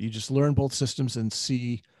 You just learn both systems and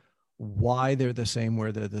see why they're the same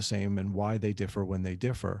where they're the same and why they differ when they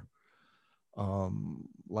differ.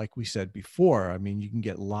 Like we said before, I mean, you can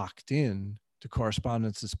get locked in to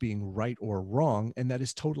correspondences being right or wrong, and that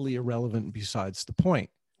is totally irrelevant besides the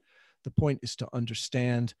point. The point is to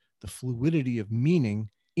understand the fluidity of meaning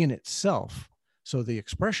in itself. So the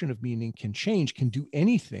expression of meaning can change, can do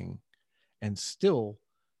anything, and still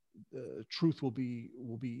truth will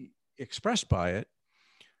be expressed by it,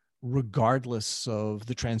 regardless of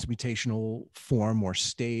the transmutational form or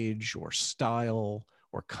stage or style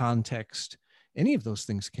or context. Any of those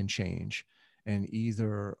things can change, and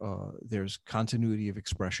either there's continuity of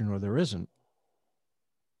expression or there isn't.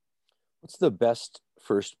 What's the best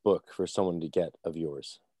first book for someone to get of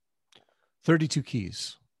yours? 32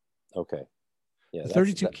 Keys. Okay. Yeah,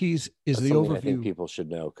 32 Keys is the overview. I think people should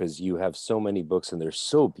know, because you have so many books and they're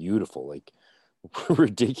so beautiful, like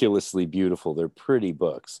ridiculously beautiful. They're pretty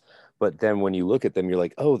books. But then when you look at them, you're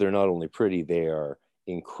like, oh, they're not only pretty, they are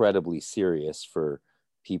incredibly serious for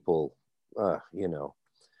people, Yeah,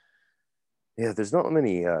 there's not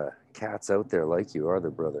many cats out there like you, are there,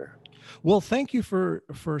 brother? Well, thank you for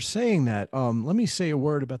saying that. Let me say a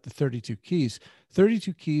word about the 32 Keys.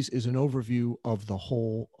 32 Keys is an overview of the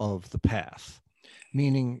whole of the path,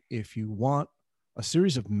 meaning if you want a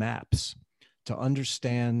series of maps to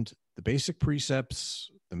understand the basic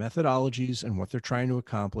precepts, the methodologies, and what they're trying to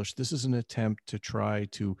accomplish, this is an attempt to try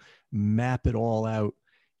to map it all out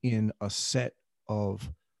in a set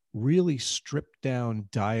of really stripped down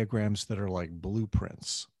diagrams that are like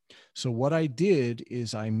blueprints. So what I did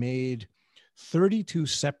is I made 32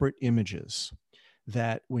 separate images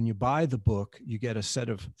that when you buy the book, you get a set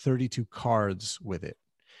of 32 cards with it.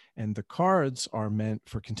 And the cards are meant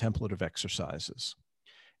for contemplative exercises.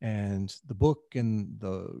 And the book and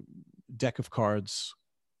the deck of cards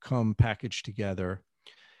come packaged together.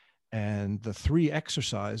 And the 3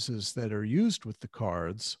 exercises that are used with the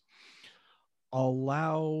cards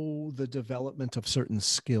allow the development of certain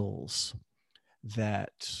skills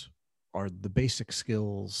that are the basic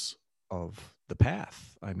skills of the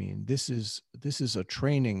path. I mean, this is a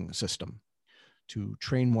training system to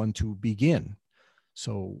train one to begin.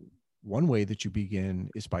 So one way that you begin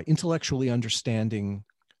is by intellectually understanding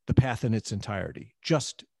the path in its entirety,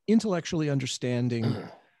 just intellectually understanding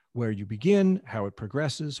where you begin, how it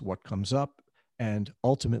progresses, what comes up, and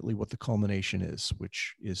ultimately what the culmination is,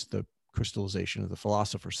 which is the crystallization of the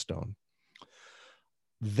Philosopher's Stone.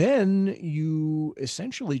 Then you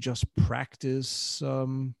essentially just practice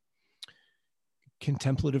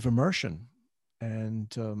contemplative immersion and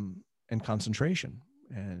concentration,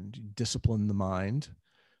 and discipline the mind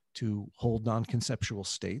to hold non-conceptual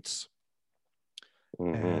states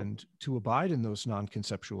and to abide in those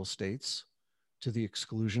non-conceptual states to the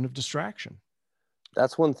exclusion of distraction.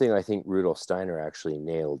 That's one thing I think Rudolf Steiner actually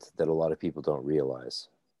nailed that a lot of people don't realize.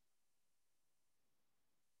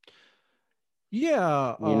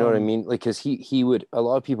 Yeah. You know what I mean? Like, because he would, a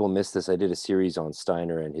lot of people miss this. I did a series on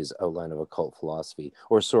Steiner and his outline of occult philosophy,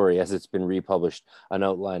 or sorry, as it's been republished, an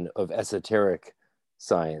outline of esoteric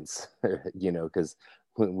science, because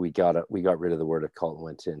we got rid of the word occult and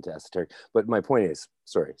went into esoteric. But my point is,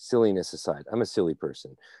 sorry, silliness aside, I'm a silly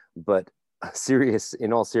person, but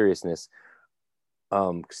in all seriousness,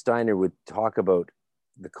 Steiner would talk about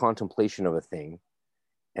the contemplation of a thing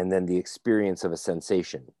and then the experience of a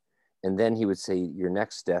sensation. And then he would say, your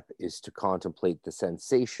next step is to contemplate the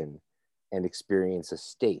sensation and experience a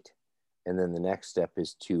state. And then the next step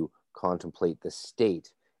is to contemplate the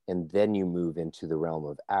state. And then you move into the realm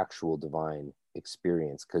of actual divine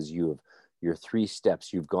experience, because you have your 3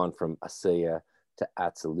 steps. You've gone from aseya to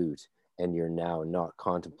absolute, and you're now not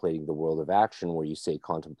contemplating the world of action where you say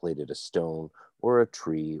contemplated a stone or a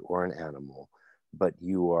tree or an animal, but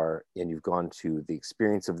you've gone to the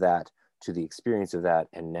experience of that,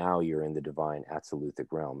 and now you're in the divine absolutic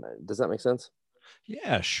realm. Does that make sense?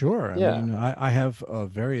 Yeah, sure. Yeah. I mean, I have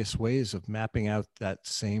various ways of mapping out that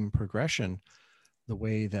same progression. The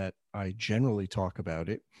way that I generally talk about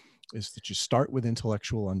it is that you start with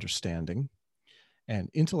intellectual understanding, and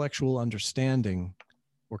intellectual understanding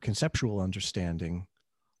or conceptual understanding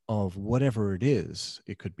of whatever it is.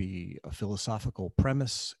 It could be a philosophical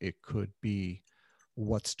premise. It could be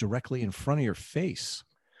what's directly in front of your face,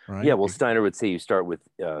 right? Yeah, well, Steiner would say you start with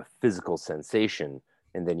physical sensation,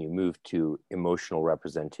 and then you move to emotional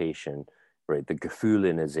representation, right? The Gefühle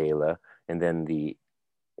in a Seele, and then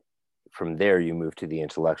from there you move to the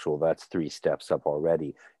intellectual. That's 3 steps up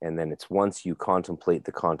already. And then it's once you contemplate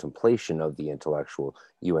the contemplation of the intellectual,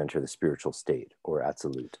 you enter the spiritual state or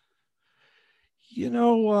absolute.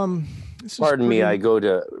 Pardon me, I go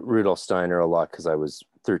to Rudolf Steiner a lot because I was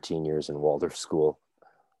 13 years in Waldorf school.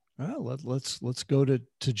 Well, let's go to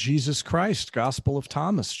Jesus Christ, Gospel of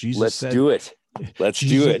Thomas. Let's do it.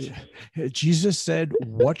 Jesus said,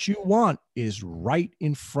 what you want is right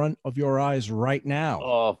in front of your eyes right now.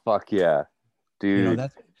 Oh, fuck yeah, dude.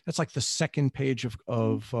 That's like the 2nd page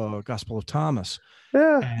of Gospel of Thomas.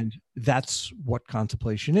 Yeah. And that's what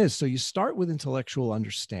contemplation is. So you start with intellectual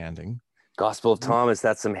understanding. Gospel of Thomas,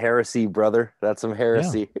 that's some heresy, brother. That's some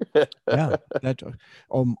heresy. Yeah. That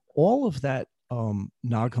all of that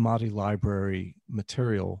Nag Hammadi library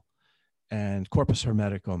material and Corpus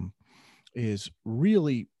Hermeticum is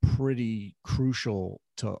really pretty crucial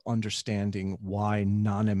to understanding why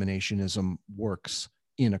non-emanationism works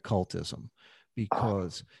in occultism,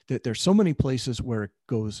 because there's so many places where it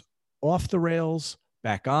goes off the rails,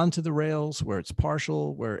 back onto the rails, where it's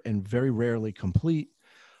partial, and very rarely complete.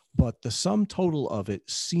 But the sum total of it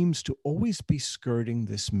seems to always be skirting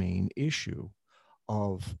this main issue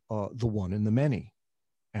of the one and the many,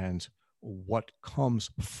 and what comes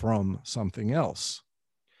from something else,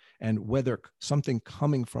 and whether something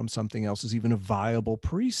coming from something else is even a viable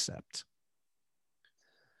precept.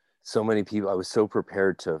 So many people, I was so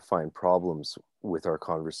prepared to find problems with our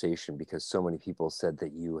conversation because so many people said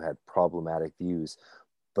that you had problematic views,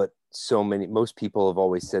 but most people have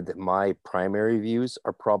always said that my primary views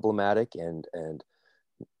are problematic, and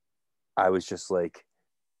I was just like,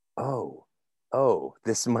 oh,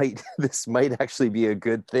 this might actually be a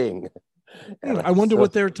good thing. I wonder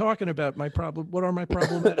what they're talking about. What are my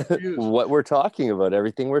problematic views? What we're talking about,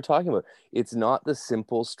 everything we're talking about. It's not the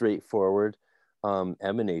simple, straightforward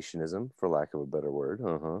emanationism, for lack of a better word,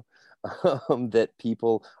 that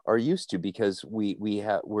people are used to, because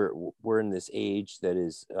we're in this age that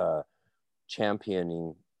is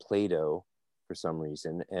championing Plato for some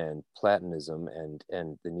reason, and Platonism and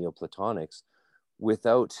the Neoplatonics,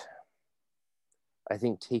 without, I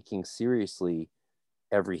think, taking seriously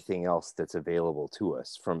everything else that's available to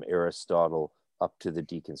us, from Aristotle up to the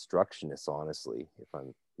deconstructionists, honestly, if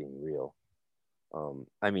I'm being real.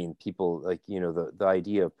 I mean, people like, the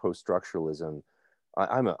idea of post-structuralism,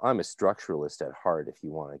 I'm a structuralist at heart, if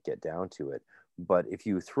you want to get down to it. But if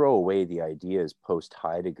you throw away the ideas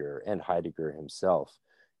post-Heidegger and Heidegger himself,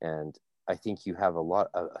 and I think you have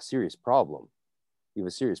a serious problem. You have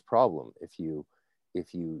a serious problem if you,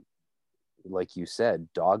 like you said,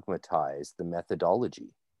 dogmatize the methodology.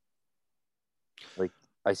 Like,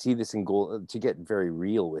 I see this to get very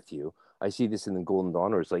real with you, I see this in the Golden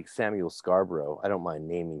Dawners, like Samuel Scarborough. I don't mind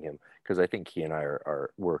naming him because I think he and I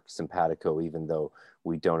we're simpatico, even though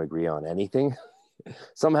we don't agree on anything.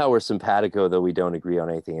 Somehow we're simpatico, though we don't agree on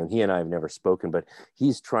anything. And he and I have never spoken, but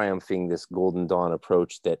he's triumphing this Golden Dawn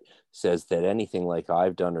approach that says that anything like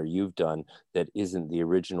I've done or you've done that isn't the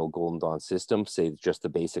original Golden Dawn system, say just the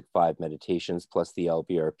basic 5 meditations plus the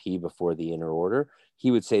LBRP before the inner order,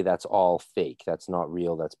 he would say that's all fake. That's not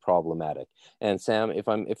real. That's problematic. And Sam, if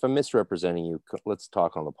I'm misrepresenting you, let's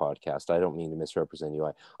talk on the podcast. I don't mean to misrepresent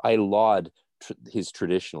you. I laud his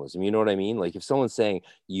traditionalism. You know what I mean? Like if someone's saying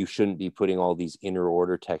you shouldn't be putting all these inner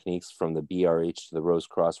order techniques from the BRH to the Rose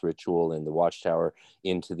Cross ritual and the Watchtower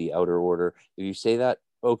into the outer order, if you say that,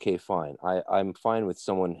 okay, fine. I'm fine with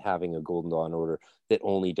someone having a Golden Dawn order that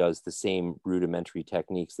only does the same rudimentary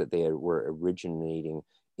techniques that they were originating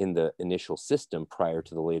in the initial system prior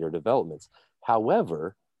to the later developments.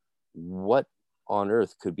 However, what on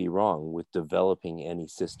earth could be wrong with developing any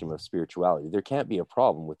system of spirituality? There can't be a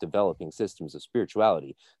problem with developing systems of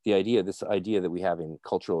spirituality. This idea that we have in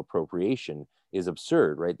cultural appropriation is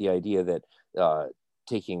absurd, right? The idea that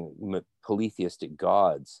taking polytheistic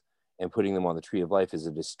gods and putting them on the tree of life is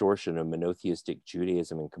a distortion of monotheistic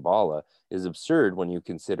Judaism and Kabbalah is absurd when you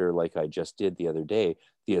consider, like I just did the other day,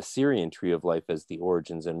 the Assyrian tree of life as the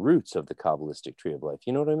origins and roots of the Kabbalistic tree of life.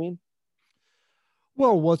 You know what I mean?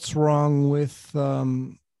 Well, what's wrong with,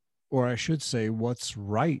 or I should say, what's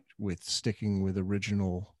right with sticking with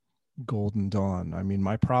original Golden Dawn? I mean,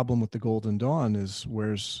 my problem with the Golden Dawn is,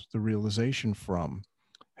 where's the realization from?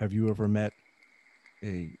 Have you ever met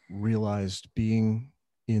a realized being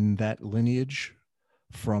in that lineage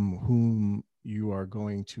from whom you are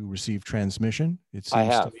going to receive transmission? It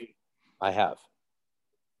seems I have.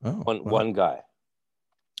 Oh, one guy,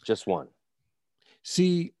 just one.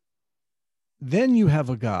 See, then you have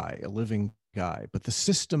a living guy, but the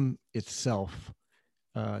system itself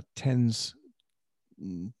tends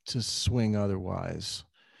to swing otherwise.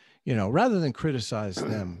 You know, rather than criticize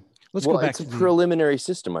them, let's go back to the preliminary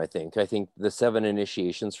system. I think the 7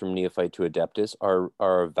 initiations from neophyte to adeptus are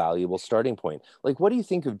a valuable starting point. Like, what do you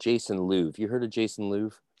think of Jason Louv? You heard of Jason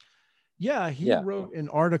Louv? Yeah, he wrote an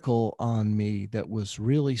article on me that was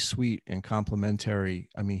really sweet and complimentary.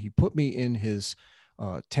 I mean, he put me in his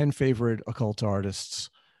 10 favorite occult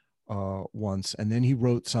artists once, and then he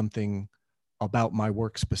wrote something about my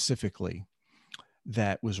work specifically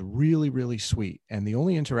that was really, really sweet. And the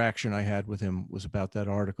only interaction I had with him was about that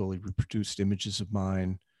article. He reproduced images of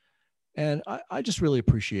mine, and I just really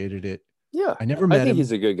appreciated it. Yeah, I never met him.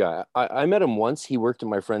 He's a good guy. I met him once. He worked in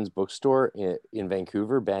my friend's bookstore in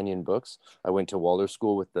Vancouver, Banyan Books. I went to Waldorf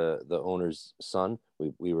School with the owner's son.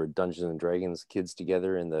 We were Dungeons and Dragons kids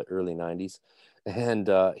together in the early 90s. And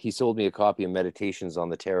he sold me a copy of Meditations on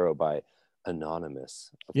the Tarot by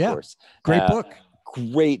Anonymous, of course. Great book.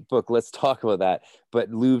 Great book. Let's talk about that. But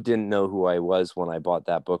Louv didn't know who I was when I bought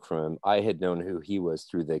that book from him. I had known who he was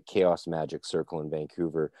through the Chaos Magic Circle in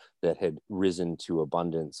Vancouver that had risen to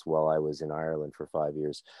abundance while I was in Ireland for 5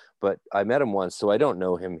 years. But I met him once, so I don't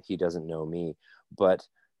know him. He doesn't know me. But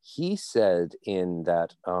he said in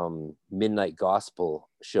that Midnight Gospel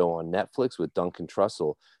show on Netflix with Duncan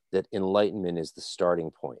Trussell that enlightenment is the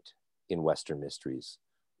starting point in Western mysteries.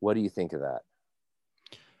 What do you think of that?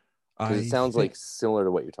 Because it sounds like similar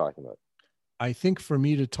to what you're talking about. I think for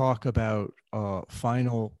me to talk about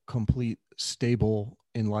final, complete, stable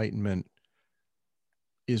enlightenment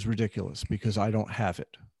is ridiculous because I don't have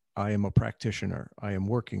it. I am a practitioner. I am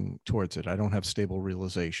working towards it. I don't have stable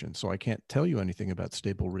realization. So I can't tell you anything about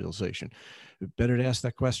stable realization. Better to ask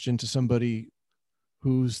that question to somebody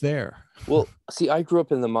who's there. Well, see, I grew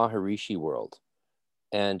up in the Maharishi world.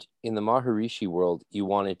 And in the Maharishi world, you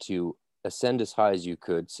wanted to ascend as high as you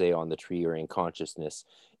could, say on the tree or in consciousness,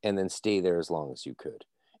 and then stay there as long as you could.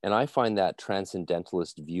 And I find that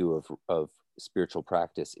transcendentalist view of spiritual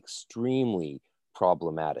practice extremely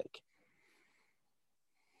problematic.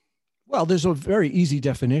 Well, there's a very easy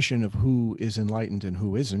definition of who is enlightened and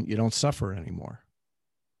who isn't. You don't suffer anymore.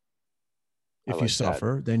 If you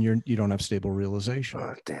suffer, then you don't have stable realization.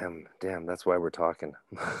 Oh, damn. That's why we're talking.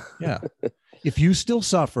 Yeah. If you still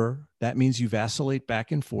suffer, that means you vacillate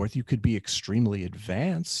back and forth. You could be extremely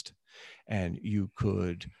advanced and you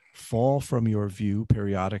could fall from your view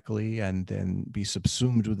periodically and then be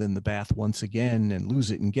subsumed within the bath once again and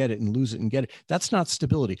lose it and get it and lose it and get it. That's not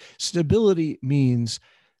stability. Stability means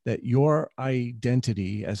that your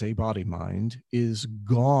identity as a body mind is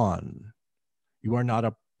gone. You are not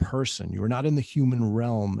a person. You are not in the human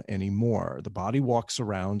realm anymore. The body walks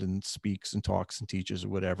around and speaks and talks and teaches or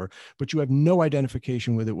whatever, but you have no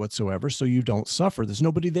identification with it whatsoever, so you don't suffer. There's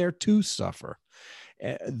nobody there to suffer.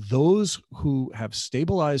 Those who have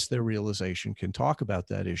stabilized their realization can talk about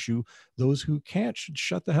that issue. Those who can't should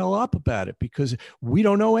shut the hell up about it because we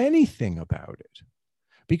don't know anything about it.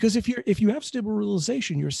 Because if you have stable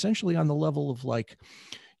realization, you're essentially on the level of like,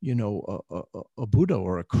 you know, a Buddha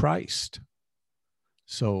or a Christ.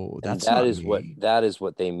 So that is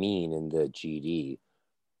what they mean in the GD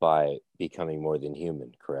by becoming more than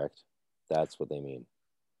human, correct? That's what they mean.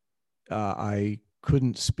 I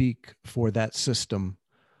couldn't speak for that system,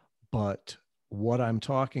 but what I'm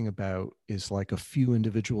talking about is like a few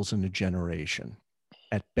individuals in a generation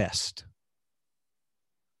at best,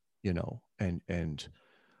 you know, and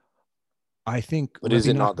I think. But is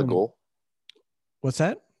it not the goal? What's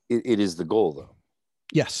that? It is the goal, though.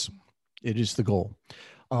 Yes, it is the goal.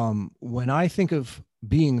 When I think of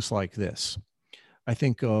beings like this, I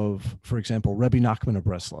think of, for example, Rebbe Nachman of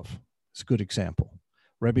Breslov. It's a good example.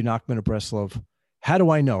 Rebbe Nachman of Breslov, how do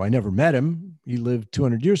I know? I never met him. He lived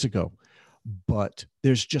 200 years ago. But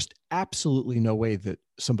there's just absolutely no way that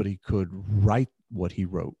somebody could write what he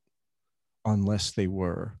wrote unless they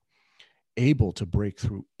were able to break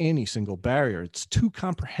through any single barrier. It's too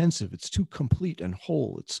comprehensive. It's too complete and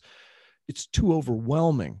whole. It's too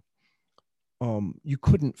overwhelming. You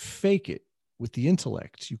couldn't fake it with the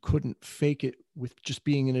intellect. You couldn't fake it with just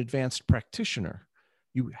being an advanced practitioner.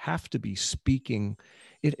 You have to be speaking.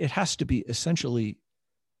 It has to be essentially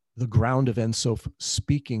the ground of Ein Sof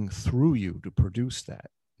speaking through you to produce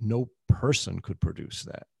that. No person could produce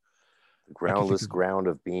that. The groundless ground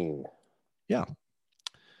of being. Yeah.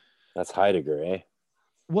 That's Heidegger, eh?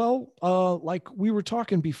 Well, like we were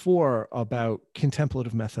talking before about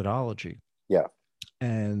contemplative methodology. Yeah.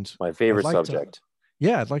 And my favorite subject.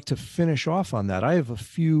 I'd like to finish off on that. I have a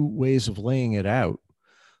few ways of laying it out,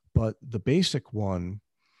 but the basic one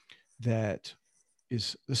that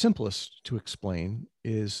is the simplest to explain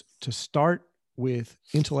is to start with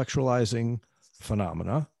intellectualizing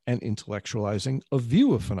phenomena and intellectualizing a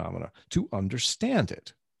view of phenomena to understand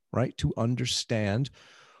it, right? To understand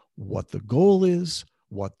what the goal is,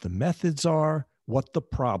 what the methods are, what the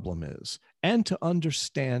problem is, and to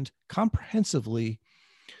understand comprehensively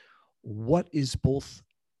what is both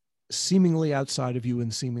seemingly outside of you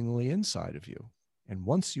and seemingly inside of you. And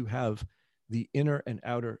once you have the inner and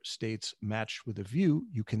outer states matched with a view,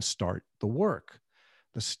 you can start the work.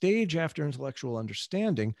 The stage after intellectual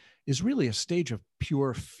understanding is really a stage of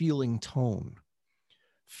pure feeling tone.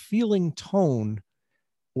 Feeling tone,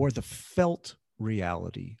 or the felt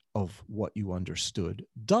reality of what you understood,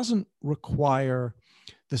 doesn't require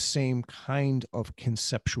the same kind of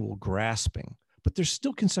conceptual grasping, but there's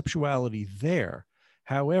still conceptuality there.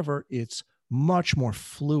 However, it's much more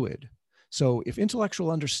fluid. So if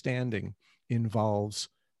intellectual understanding involves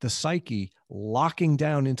the psyche locking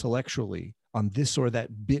down intellectually on this or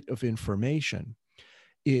that bit of information,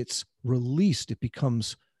 it's released. It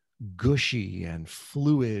becomes gushy and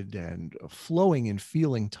fluid and flowing in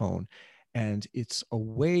feeling tone. And it's a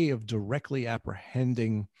way of directly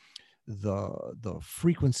apprehending the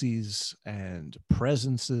frequencies and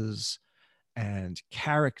presences and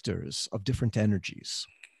characters of different energies.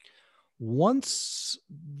 Once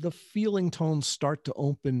the feeling tones start to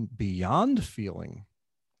open beyond feeling,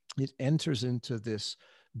 it enters into this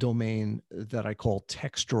domain that I call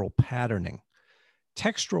textural patterning.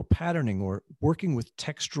 Textural patterning, or working with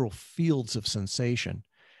textural fields of sensation,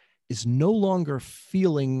 is no longer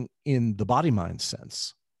feeling in the body-mind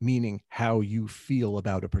sense, meaning how you feel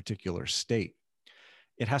about a particular state.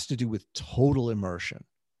 It has to do with total immersion,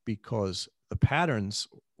 because the patterns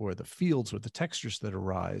or the fields or the textures that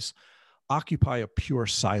arise occupy a pure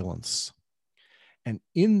silence. And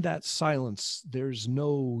in that silence, there's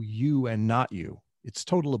no you and not you. It's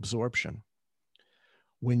total absorption.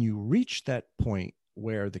 When you reach that point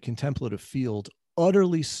where the contemplative field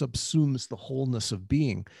utterly subsumes the wholeness of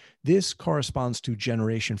being, this corresponds to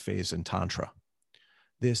generation phase in Tantra.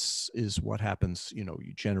 This is what happens,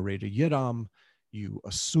 you generate a yidam, you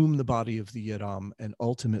assume the body of the yidam, and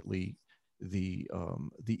ultimately the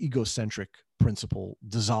egocentric principle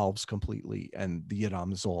dissolves completely, and the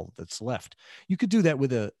yidam is all that's left. You could do that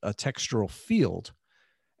with a textural field,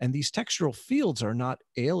 and these textural fields are not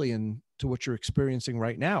alien to what you're experiencing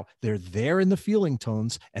right now. They're there in the feeling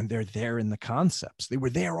tones, and they're there in the concepts. They were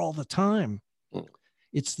there all the time.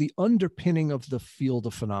 It's the underpinning of the field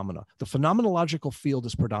of phenomena. The phenomenological field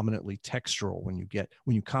is predominantly textural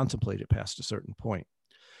when you contemplate it past a certain point.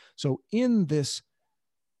 So in this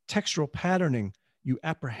textural patterning, you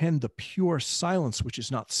apprehend the pure silence, which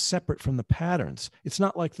is not separate from the patterns. It's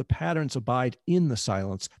not like the patterns abide in the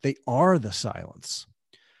silence. They are the silence.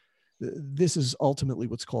 This is ultimately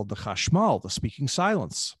what's called the chashmal, the speaking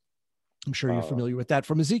silence. I'm sure you're familiar with that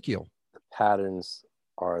from Ezekiel. The patterns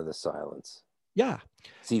are the silence. Yeah.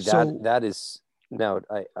 See, that is, now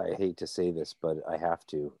I hate to say this, but I have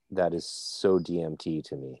to, that is so DMT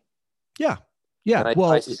to me. Yeah. Yeah.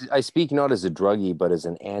 And I speak not as a druggie, but as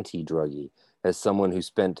an anti-druggie, as someone who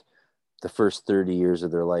spent the first 30 years of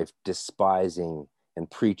their life despising and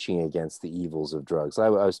preaching against the evils of drugs. I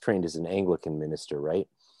was trained as an Anglican minister, right?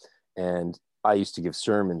 And I used to give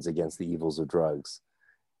sermons against the evils of drugs.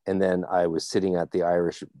 And then I was sitting at the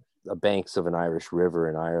Irish the banks of an Irish river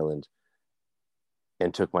in Ireland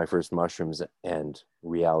and took my first mushrooms, and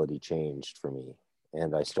reality changed for me.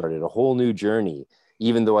 And I started a whole new journey,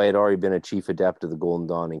 even though I had already been a chief adept of the Golden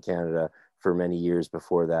Dawn in Canada for many years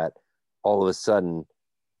before that. All of a sudden,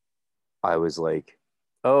 I was like,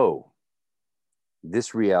 oh,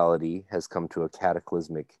 this reality has come to a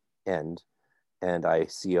cataclysmic end, and I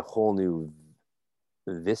see a whole new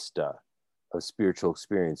vista of spiritual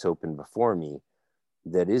experience open before me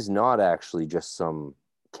that is not actually just some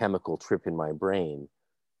chemical trip in my brain,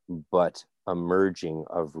 but a merging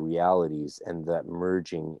of realities, and that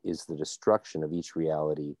merging is the destruction of each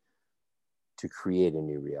reality to create a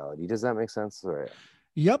new reality. Does that make sense? All right.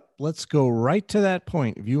 Yep. Let's go right to that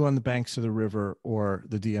point. View on the banks of the river, or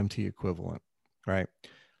the DMT equivalent, right?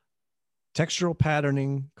 Textural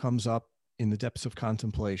patterning comes up in the depths of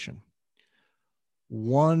contemplation.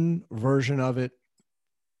 One version of it,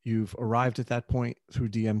 you've arrived at that point through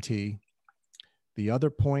DMT. The other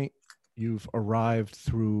point, you've arrived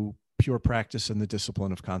through pure practice and the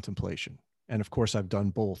discipline of contemplation. And of course, I've done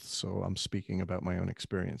both, so I'm speaking about my own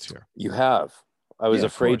experience here. You have. I was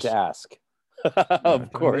afraid to ask.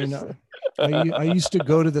 Of course. I used to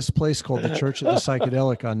go to this place called the Church of the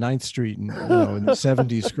Psychedelic on 9th Street, and in the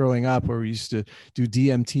 70s growing up, where we used to do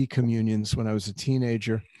DMT communions when I was a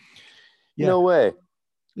teenager. Yeah. No way.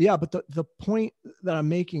 Yeah, but the point that I'm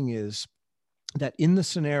making is that in the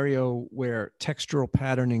scenario where textural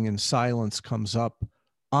patterning and silence comes up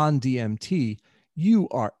on DMT, you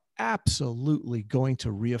are absolutely going to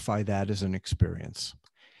reify that as an experience.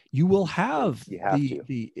 You will have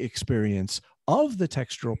the experience of the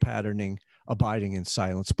textural patterning abiding in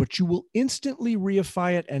silence, but you will instantly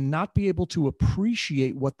reify it and not be able to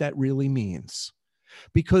appreciate what that really means.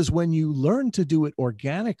 Because when you learn to do it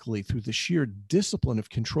organically through the sheer discipline of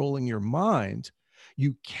controlling your mind,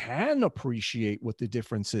 you can appreciate what the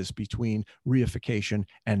difference is between reification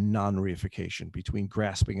and non-reification, between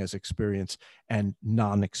grasping as experience and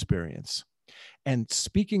non-experience. And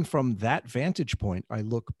speaking from that vantage point, I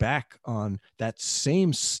look back on that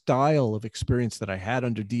same style of experience that I had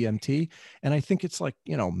under DMT, and I think it's like,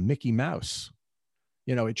 Mickey Mouse.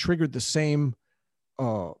 It triggered the same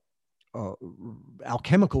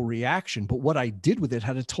alchemical reaction, but what I did with it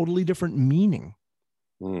had a totally different meaning.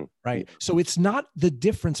 Right. So it's not the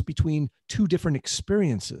difference between two different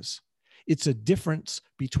experiences. It's a difference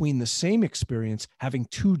between the same experience having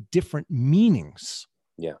two different meanings.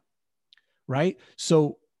 Yeah. Right.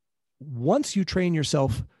 So once you train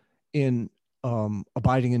yourself in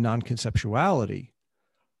abiding in non-conceptuality,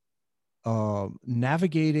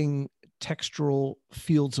 navigating textural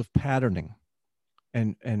fields of patterning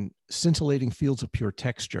and scintillating fields of pure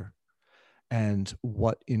texture, and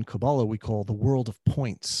what in Kabbalah we call the world of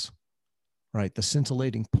points, right? The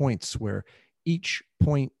scintillating points where each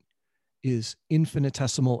point is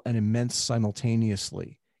infinitesimal and immense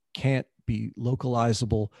simultaneously, can't be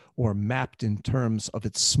localizable or mapped in terms of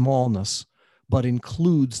its smallness, but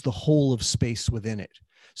includes the whole of space within it.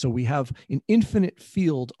 So we have an infinite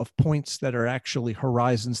field of points that are actually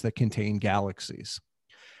horizons that contain galaxies.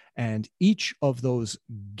 And each of those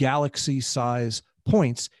galaxy-size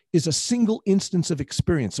points is a single instance of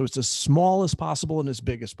experience. So it's as small as possible and as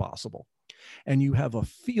big as possible. And you have a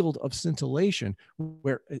field of scintillation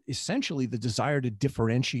where essentially the desire to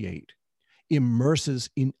differentiate immerses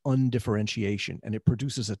in undifferentiation, and it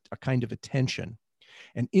produces a kind of a tension.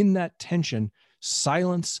 And in that tension,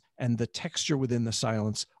 silence and the texture within the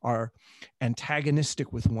silence are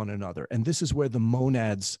antagonistic with one another. And this is where the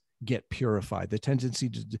monads get purified. The tendency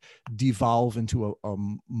to devolve into a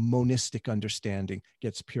monistic understanding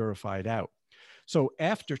gets purified out. So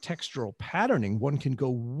after textural patterning, one can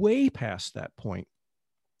go way past that point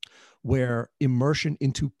where immersion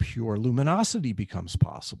into pure luminosity becomes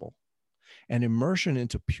possible. And immersion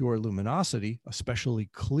into pure luminosity, especially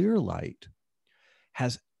clear light,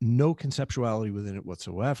 has no conceptuality within it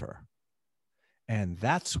whatsoever. And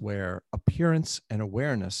that's where appearance and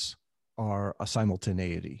awareness are a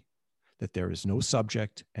simultaneity, that there is no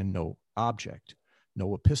subject and no object,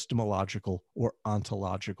 no epistemological or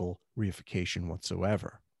ontological reification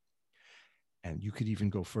whatsoever. And you could even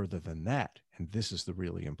go further than that. And this is the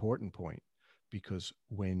really important point, because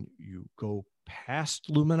when you go past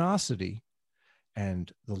luminosity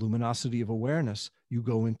and the luminosity of awareness, you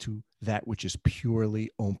go into that which is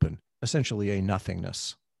purely open, essentially a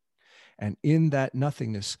nothingness. And in that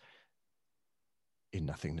nothingness,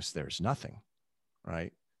 there's nothing,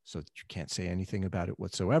 right? So that you can't say anything about it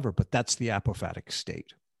whatsoever, but that's the apophatic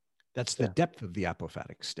state. That's the depth of the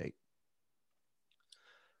apophatic state.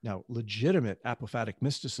 Now, legitimate apophatic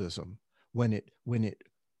mysticism, when it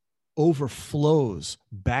overflows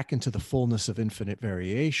back into the fullness of infinite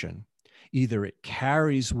variation. Either it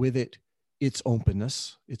carries with it its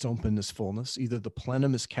openness fullness. Either the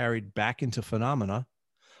plenum is carried back into phenomena,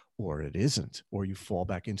 or it isn't, or you fall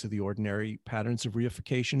back into the ordinary patterns of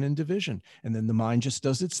reification and division, and then the mind just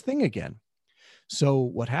does its thing again. So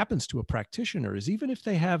what happens to a practitioner is, even if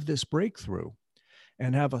they have this breakthrough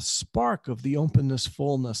and have a spark of the openness,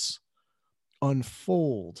 fullness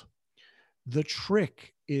unfold, the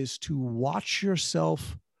trick is to watch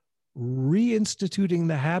yourself reinstituting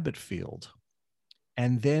the habit field,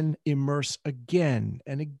 and then immerse again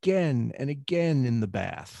and again and again in the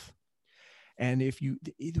bath. And if you,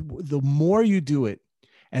 the more you do it,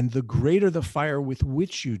 and the greater the fire with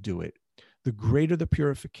which you do it, the greater the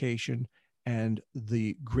purification and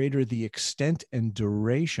the greater the extent and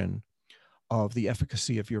duration of the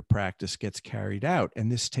efficacy of your practice gets carried out.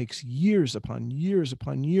 And this takes years upon years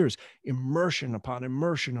upon years, immersion upon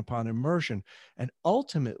immersion upon immersion. And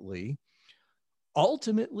ultimately,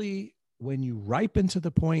 when you ripen to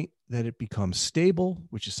the point that it becomes stable,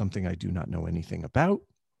 which is something I do not know anything about,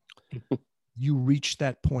 you reach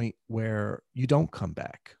that point where you don't come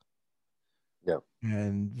back. Yeah.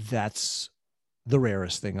 And that's the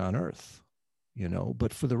rarest thing on earth, you know.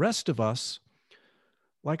 But for the rest of us,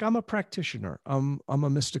 like, I'm a practitioner. I'm a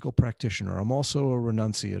mystical practitioner. I'm also a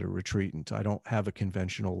renunciate, a retreatant. I don't have a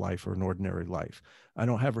conventional life or an ordinary life. I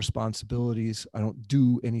don't have responsibilities. I don't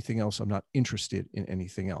do anything else. I'm not interested in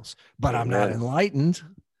anything else. But I'm not enlightened.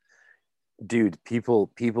 Dude,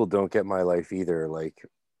 people don't get my life either. Like,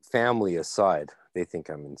 family aside, they think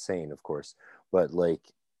I'm insane, of course. But like,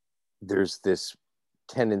 there's this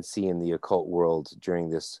tendency in the occult world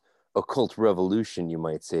during this occult revolution, you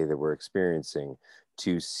might say, that we're experiencing,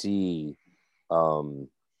 to see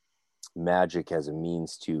magic as a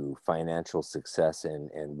means to financial success and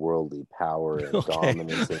worldly power and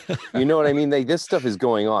dominance. And, you know what I mean? Like, this stuff is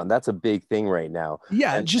going on. That's a big thing right now.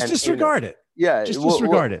 Yeah, and disregard it. Yeah, just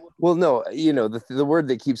disregard it. Well, no, you know, the word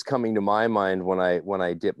that keeps coming to my mind when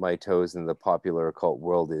I dip my toes in the popular occult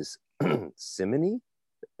world is simony.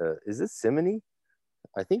 Is it simony?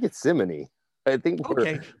 I think it's simony. I think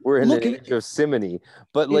we're in the age of simony.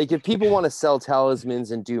 But like, if people want to sell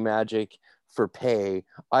talismans and do magic for pay,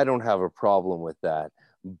 I don't have a problem with that.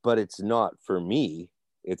 But it's not for me.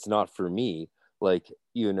 It's not for me. Like,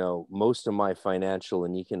 you know, most of my financial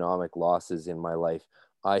and economic losses in my life,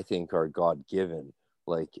 I think, are God-given.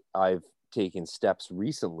 Like, I've taken steps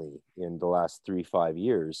recently in the last 3-5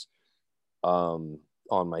 years on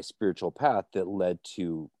my spiritual path that led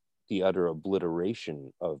to the utter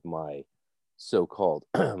obliteration of my so-called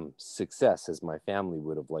success, as my family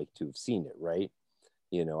would have liked to have seen it, right?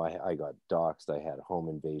 You know, I got doxxed, I had home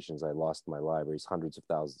invasions, I lost my libraries, hundreds of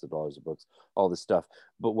thousands of dollars of books, all this stuff.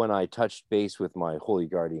 But when I touched base with my holy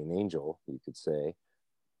guardian angel, you could say,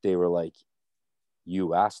 they were like,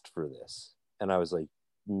 you asked for this. And I was like,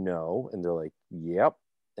 no. And they're like, yep.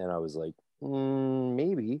 And I was like,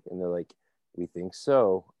 maybe. And they're like, we think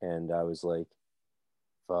so. And I was like,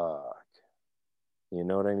 fuck. You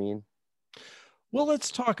know what I mean? Well,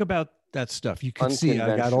 let's talk about that stuff. You can see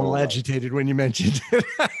I got all agitated when you mentioned it.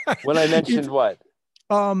 When I mentioned what?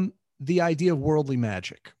 The idea of worldly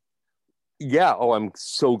magic. Yeah. Oh, I'm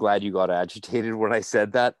so glad you got agitated when I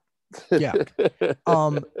said that. Yeah.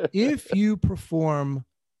 If you perform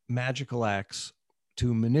magical acts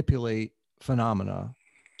to manipulate phenomena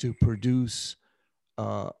to produce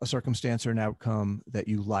a circumstance or an outcome that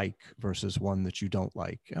you like versus one that you don't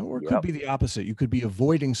like, or it could be the opposite. You could be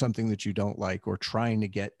avoiding something that you don't like or trying to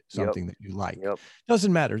get something that you like.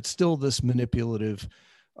 Doesn't matter. It's still this manipulative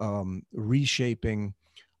reshaping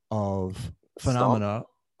of phenomena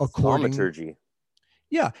according.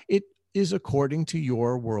 Yeah, it is according to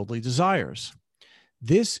your worldly desires.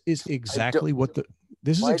 This is exactly what the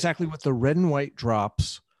red and white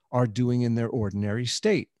drops are doing in their ordinary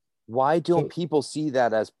state. Why don't people see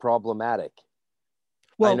that as problematic?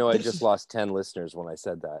 Well, I know I just lost 10 listeners when I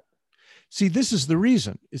said that. See, this is the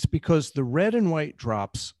reason. It's because the red and white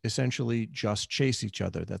drops essentially just chase each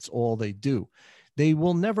other. That's all they do. They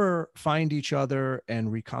will never find each other and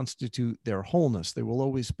reconstitute their wholeness. They will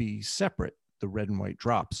always be separate, the red and white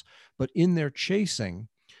drops. But in their chasing,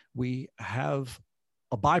 we have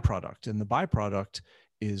a byproduct, and the byproduct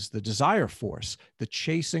is the desire force, the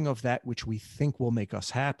chasing of that which we think will make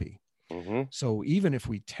us happy. Mm-hmm. So even if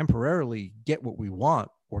we temporarily get what we want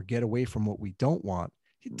or get away from what we don't want,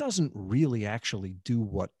 it doesn't really actually do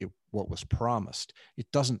what was promised.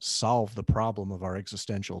 It doesn't solve the problem of our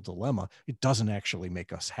existential dilemma. It doesn't actually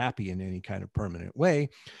make us happy in any kind of permanent way.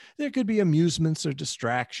 There could be amusements or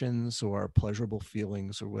distractions or pleasurable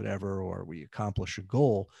feelings or whatever, or we accomplish a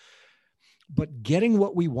goal. But getting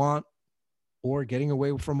what we want or getting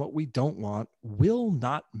away from what we don't want will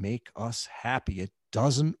not make us happy. It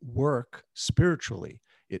doesn't work spiritually.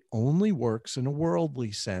 It only works in a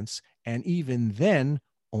worldly sense, and even then,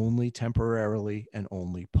 only temporarily and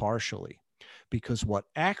only partially. Because what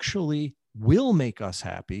actually will make us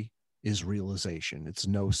happy is realization, it's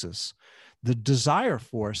gnosis. The desire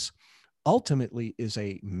force ultimately is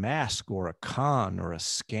a mask or a con or a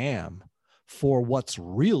scam for what's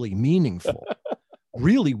really meaningful.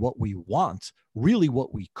 Really what we want, really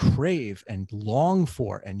what we crave and long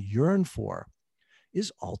for and yearn for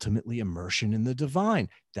is ultimately immersion in the divine.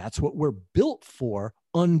 That's what we're built for,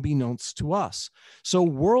 unbeknownst to us. So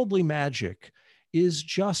worldly magic is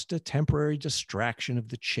just a temporary distraction of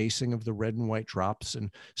the chasing of the red and white drops and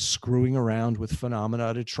screwing around with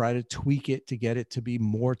phenomena to try to tweak it to get it to be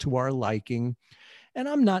more to our liking. And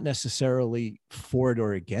I'm not necessarily for it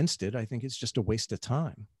or against it. I think it's just a waste of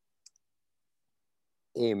time.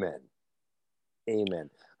 Amen. Amen.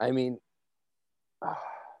 I mean,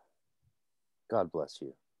 God bless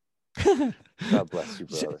you. God bless you,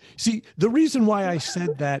 brother. See, the reason why I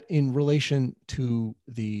said that in relation to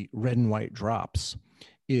the red and white drops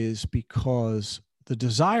is because the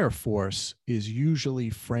desire force is usually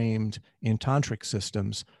framed in tantric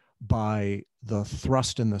systems by the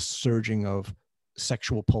thrust and the surging of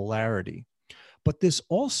sexual polarity. But this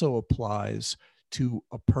also applies to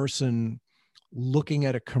a person looking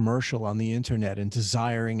at a commercial on the internet and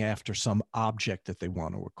desiring after some object that they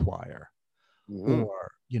want to acquire. Mm-hmm.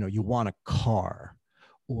 Or, you want a car,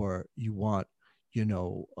 or you want,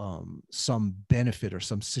 some benefit or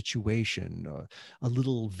some situation, a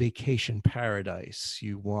little vacation paradise.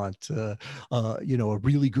 You want, a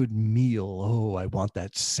really good meal. Oh, I want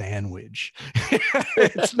that sandwich.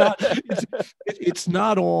 it's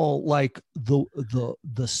not all like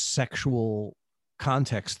the sexual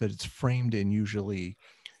context that it's framed in, usually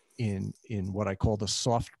in what I call the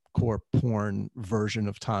softcore porn version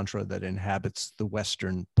of Tantra that inhabits the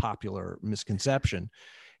Western popular misconception.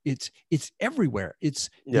 It's everywhere.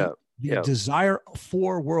 It's the desire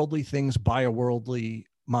for worldly things by a worldly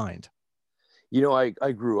mind.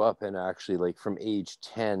 I grew up, and actually, like, from age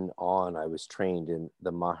 10 on, I was trained in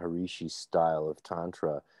the Maharishi style of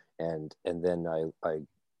Tantra. And then I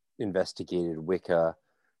investigated Wicca,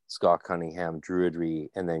 Scott Cunningham, Druidry,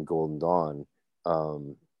 and then Golden Dawn.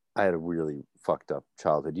 I had a really fucked up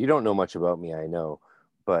childhood. You don't know much about me, I know,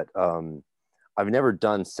 but I've never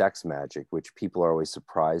done sex magic, which people are always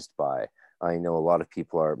surprised by. I know a lot of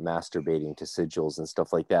people are masturbating to sigils and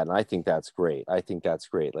stuff like that, and I think that's great.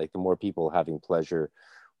 Like, the more people having pleasure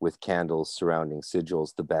with candles surrounding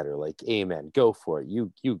sigils, the better. Like, amen, go for it.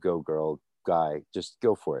 You go, girl, guy, just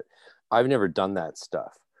go for it. I've never done that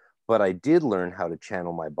stuff. But I did learn how to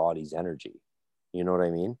channel my body's energy. You know what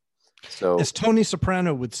I mean? So, as Tony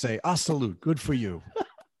Soprano would say, "Ah, salute, good for you."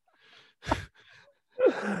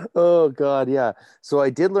 Oh God, yeah. So I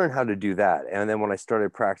did learn how to do that, and then when I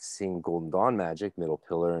started practicing Golden Dawn magic, Middle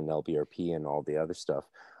Pillar and LBRP and all the other stuff,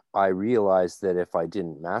 I realized that if I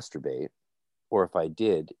didn't masturbate, or if I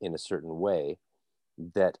did in a certain way,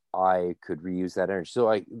 that I could reuse that energy. So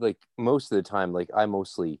I, like, most of the time, like,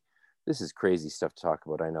 this is crazy stuff to talk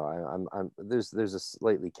about. I know there's a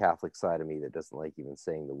slightly Catholic side of me that doesn't like even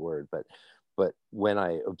saying the word, but when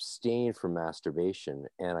I abstain from masturbation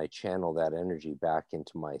and I channel that energy back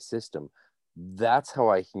into my system, that's how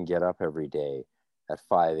I can get up every day at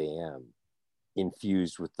 5 a.m.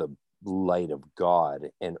 infused with the light of God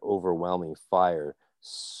and overwhelming fire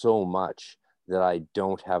so much that I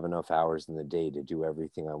don't have enough hours in the day to do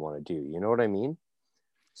everything I want to do. You know what I mean?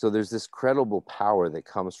 So there's this credible power that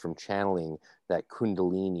comes from channeling that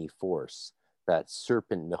Kundalini force, that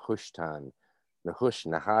serpent Nehushtan,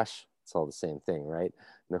 Nahash. It's all the same thing, right?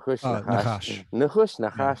 Nahash.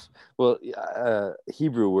 Yeah. Well,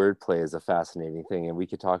 Hebrew wordplay is a fascinating thing, and we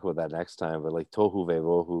could talk about that next time. But like tohu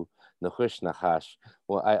vevohu, Nahash.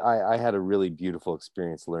 Well, I had a really beautiful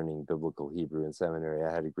experience learning biblical Hebrew in seminary.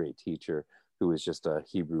 I had a great teacher who was just a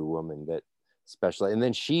Hebrew woman that specialized, and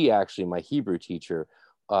then she actually, my Hebrew teacher,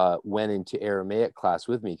 went into Aramaic class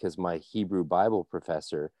with me because my Hebrew Bible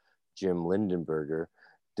professor, Jim Lindenberger,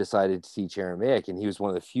 decided to teach Aramaic, and he was one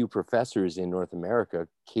of the few professors in North America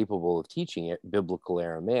capable of teaching biblical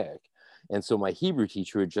Aramaic. And so my Hebrew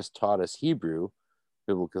teacher, who had just taught us Hebrew,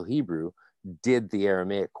 biblical Hebrew, did the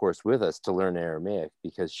Aramaic course with us to learn Aramaic,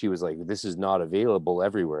 because she was like, this is not available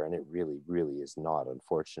everywhere. And it really, really is not,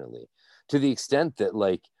 unfortunately, to the extent that,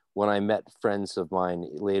 like, when I met friends of mine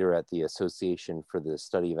later at the Association for the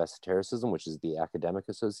Study of Esotericism, which is the academic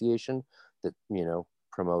association that,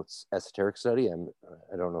 promotes esoteric study.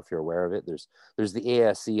 I don't know if you're aware of it. There's the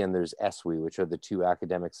ASE and there's ESWI, which are the two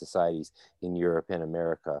academic societies in Europe and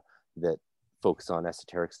America that focus on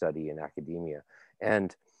esoteric study in academia.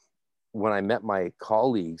 And when I met my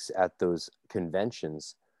colleagues at those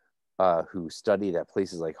conventions who studied at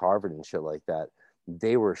places like Harvard and shit like that,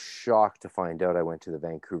 they were shocked to find out I went to the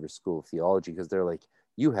Vancouver School of Theology, because they're like,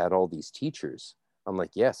 you had all these teachers. I'm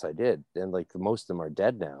like, yes, I did. And like most of them are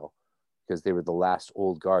dead now, because they were the last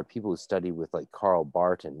old guard, people who studied with like Karl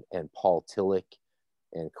Barth and Paul Tillich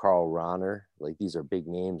and Karl Rahner. Like these are big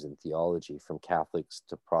names in theology, from Catholics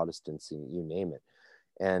to Protestants and you name it.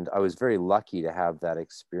 And I was very lucky to have that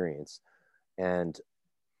experience. And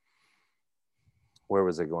where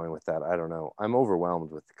was I going with that? I don't know. I'm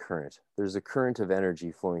overwhelmed with the current. There's a current of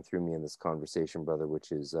energy flowing through me in this conversation, brother,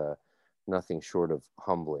 which is nothing short of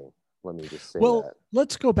humbling. Let me just say that.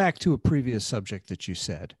 Let's go back to a previous subject that you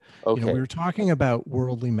said. Okay. We were talking about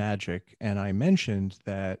worldly magic, and I mentioned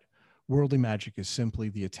that worldly magic is simply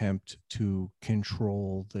the attempt to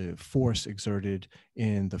control the force exerted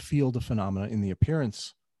in the field of phenomena, in the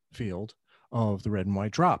appearance field of the red and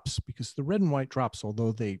white drops, because the red and white drops,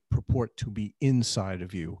 although they purport to be inside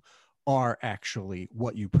of you, are actually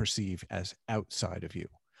what you perceive as outside of you.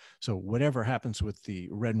 So whatever happens with the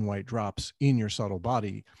red and white drops in your subtle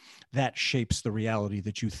body, that shapes the reality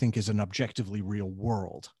that you think is an objectively real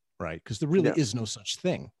world, right? Because there really is no such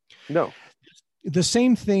thing. No. The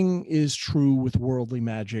same thing is true with worldly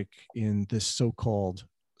magic in this so-called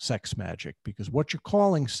sex magic, because what you're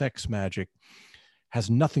calling sex magic has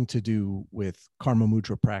nothing to do with karma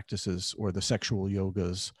mudra practices or the sexual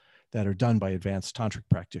yogas that are done by advanced tantric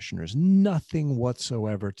practitioners. Nothing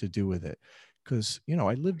whatsoever to do with it. Because,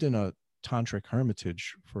 I lived in a tantric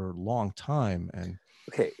hermitage for a long time. And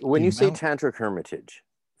okay, when you say tantric hermitage,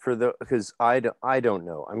 because I don't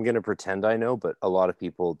know, I'm going to pretend I know, but a lot of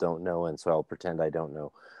people don't know. And so I'll pretend I don't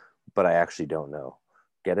know, but I actually don't know.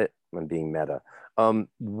 Get it? I'm being meta.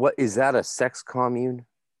 What is that, a sex commune?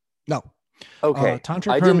 No. Okay.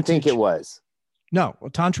 I didn't think it was. No,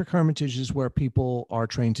 a tantric hermitage is where people are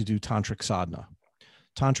trained to do tantric sadhana.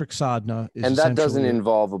 Tantric sadhana is, and that doesn't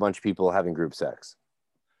involve a bunch of people having group sex.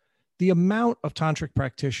 The amount of tantric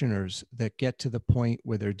practitioners that get to the point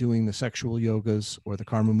where they're doing the sexual yogas or the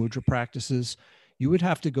karma mudra practices, you would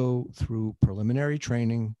have to go through preliminary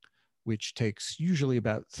training, which takes usually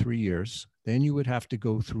about 3 years. Then you would have to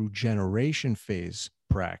go through generation phase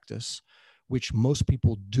practice, which most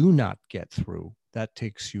people do not get through. That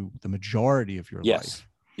takes you the majority of your life.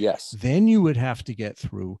 Yes. Then you would have to get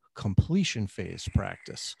through completion phase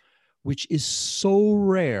practice, which is so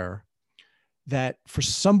rare that for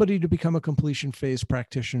somebody to become a completion phase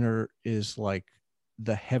practitioner is like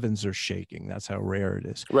the heavens are shaking. That's how rare it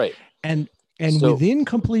is. Right. And within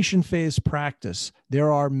completion phase practice,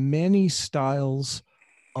 there are many styles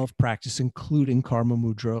of practice, including karma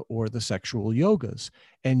mudra or the sexual yogas.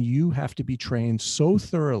 And you have to be trained so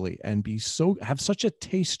thoroughly and have such a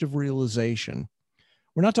taste of realization.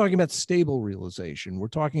 We're not talking about stable realization. We're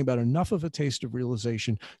talking about enough of a taste of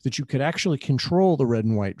realization that you could actually control the red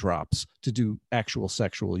and white drops to do actual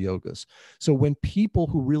sexual yogas. So when people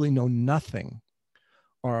who really know nothing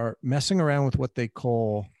are messing around with what they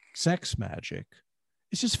call sex magic,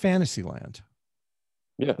 it's just fantasy land.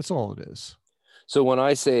 Yeah. That's all it is. So when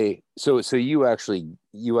I say, so you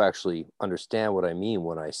actually understand what I mean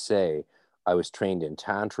when I say I was trained in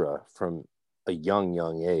Tantra from a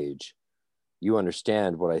young age. You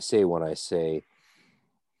understand what I say when I say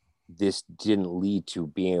this didn't lead to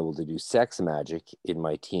being able to do sex magic in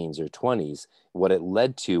my teens or 20s. What it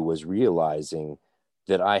led to was realizing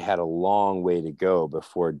that I had a long way to go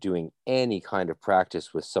before doing any kind of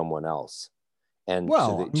practice with someone else. And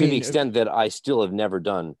to the extent that I still have never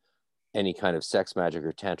done any kind of sex magic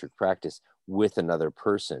or tantric practice with another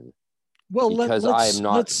person. Because I am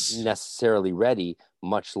not necessarily ready,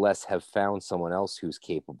 much less have found someone else who's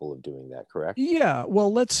capable of doing that, correct? Yeah,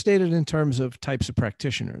 well, let's state it in terms of types of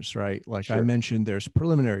practitioners, right? Like sure. I mentioned, there's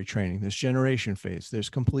preliminary training, there's generation phase, there's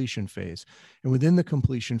completion phase. And within the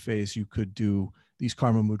completion phase, you could do these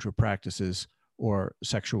karma mudra practices or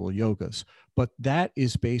sexual yogas. But that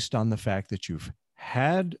is based on the fact that you've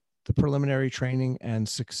had the preliminary training and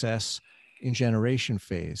success in generation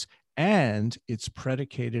phase. And it's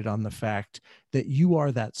predicated on the fact that you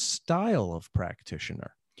are that style of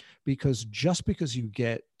practitioner, because just because you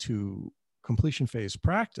get to completion phase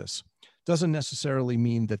practice doesn't necessarily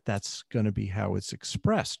mean that that's going to be how it's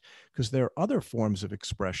expressed, because there are other forms of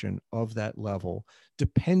expression of that level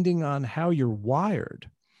depending on how you're wired.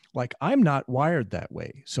 Like I'm not wired that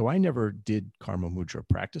way. So I never did karma mudra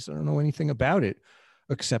practice. I don't know anything about it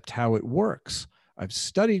except how it works. I've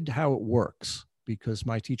studied how it works because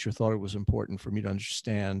my teacher thought it was important for me to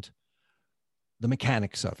understand the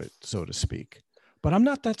mechanics of it, so to speak. But I'm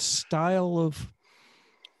not that style of,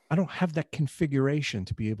 I don't have that configuration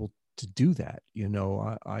to be able to do that. You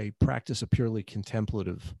know, I practice a purely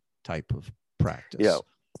contemplative type of practice. Yeah.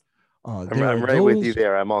 I'm right with you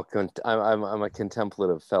there. I'm a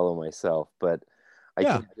contemplative fellow myself, but I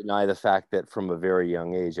can't deny the fact that from a very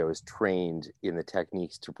young age, I was trained in the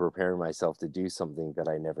techniques to prepare myself to do something that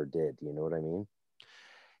I never did. You know what I mean?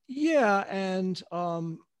 Yeah. And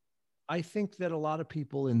I think that a lot of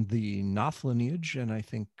people in the Noth lineage, and I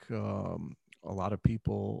think a lot of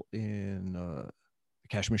people in the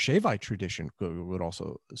Kashmir Shaivite tradition would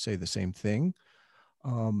also say the same thing.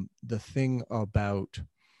 The thing about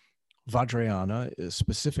Vajrayana is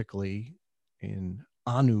specifically in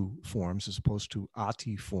Anu forms as opposed to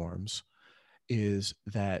Ati forms, is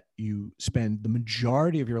that you spend the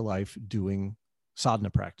majority of your life doing sadhana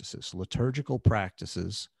practices, liturgical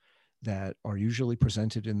practices that are usually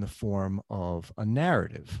presented in the form of a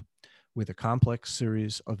narrative with a complex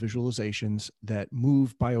series of visualizations that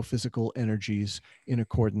move biophysical energies in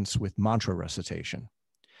accordance with mantra recitation.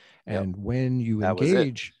 And when you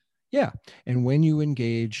engage, and when you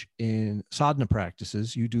engage in sadhana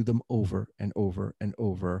practices, you do them over and over and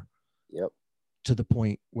over. To the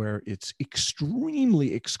point where it's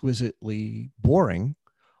extremely exquisitely boring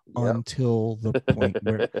until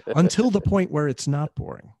the point where it's not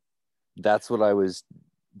boring. That's what I was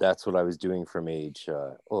doing from age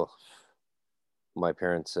my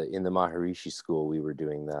parents in the Maharishi school, we were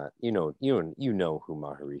doing that. You know who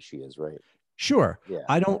Maharishi is, right? Sure. Yeah.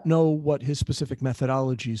 I don't know what his specific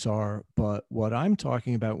methodologies are, but what I'm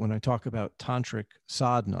talking about when I talk about tantric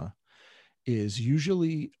sadhana is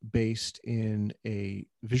usually based in a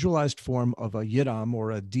visualized form of a yidam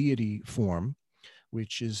or a deity form,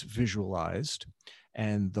 which is visualized,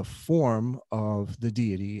 and the form of the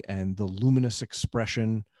deity and the luminous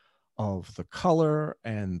expression of the color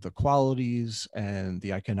and the qualities and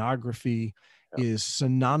the iconography is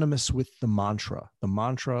synonymous with the mantra. The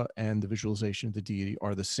mantra and the visualization of the deity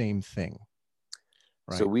are the same thing.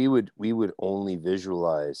 Right? So we would only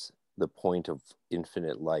visualize the point of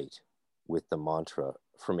infinite light with the mantra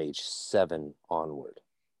from age 7 onward.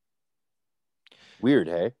 Weird,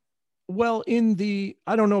 hey? Well,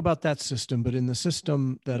 I don't know about that system, but in the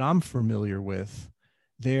system that I'm familiar with,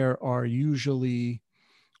 there are usually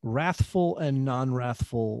wrathful and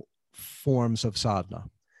non-wrathful forms of sadhana.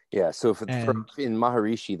 Yeah, so in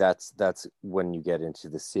Maharishi, that's when you get into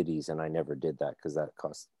the cities, and I never did that because that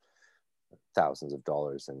costs thousands of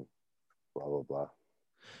dollars and blah blah blah.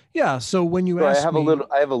 Yeah, so when you ask me,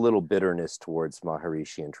 I have a little bitterness towards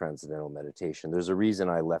Maharishi and transcendental meditation. There's a reason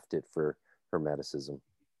I left it for Hermeticism.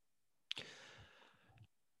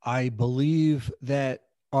 I believe that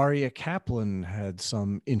Arya Kaplan had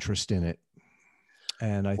some interest in it.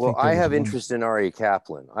 And I have interest in Arya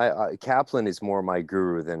Kaplan. Kaplan is more my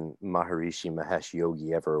guru than Maharishi Mahesh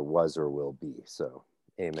Yogi ever was or will be. So,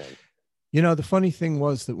 amen. You know, the funny thing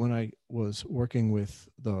was that when I was working with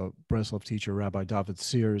the Breslov teacher, Rabbi David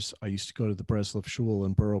Sears, I used to go to the Breslov Shul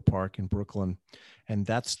in Borough Park in Brooklyn. And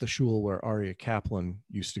that's the shul where Arya Kaplan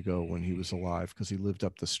used to go when he was alive because he lived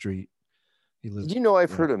up the street.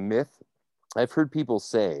 I've heard a myth. I've heard people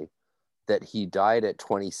say that he died at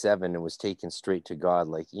 27 and was taken straight to God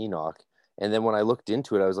like Enoch. And then when I looked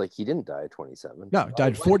into it, I was like, he didn't die at 27. No, he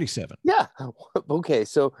died at 47. Yeah. Okay.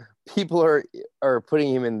 So people are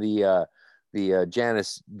putting him in the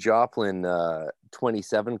Janis Joplin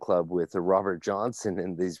 27 club with Robert Johnson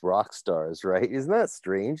and these rock stars, right? Isn't that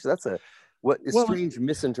strange? That's strange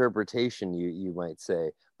misinterpretation, you might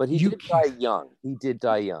say. But he did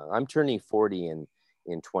die young. I'm turning 40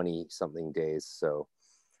 in 20 something days. So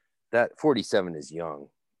that 47 is young.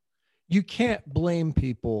 You can't blame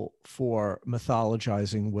people for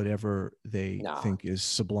mythologizing whatever they think is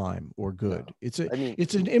sublime or good. No.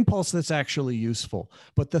 It's an impulse that's actually useful.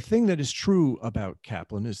 But the thing that is true about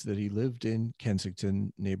Kaplan is that he lived in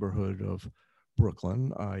Kensington neighborhood of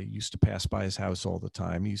Brooklyn. I used to pass by his house all the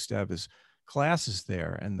time. He used to have his classes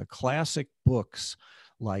there, and the classic books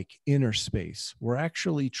like Inner Space were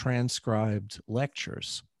actually transcribed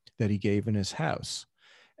lectures that he gave in his house.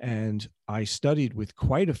 And I studied with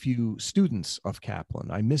quite a few students of Kaplan.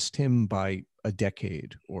 I missed him by a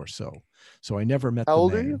decade or so. So I never met the man. How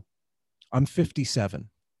old are you? I'm 57.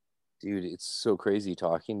 Dude, it's so crazy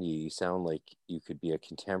talking to you. You sound like you could be a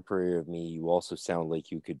contemporary of me. You also sound like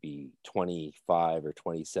you could be 25 or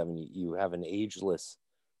 27. You have an ageless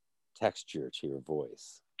texture to your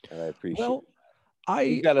voice. And I appreciate it. I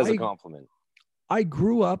take that as a compliment. I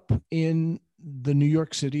grew up in the New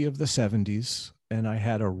York City of the 70s. and I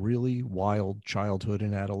had a really wild childhood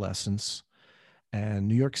and adolescence. And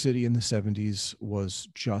New York City in the 70s was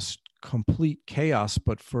just complete chaos.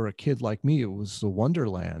 But for a kid like me, it was a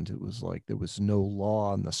wonderland. It was like there was no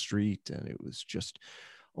law on the street, and it was just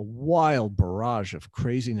a wild barrage of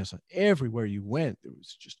craziness. Everywhere you went, there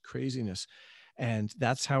was just craziness. And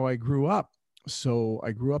that's how I grew up. So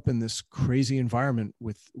I grew up in this crazy environment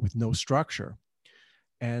with no structure,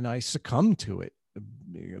 and I succumbed to it.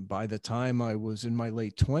 By the time I was in my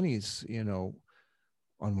late 20s, you know,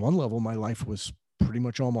 on one level, my life was pretty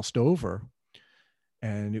much almost over.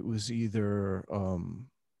 And it was either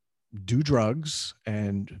do drugs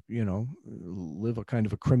and, you know, live a kind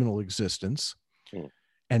of a criminal existence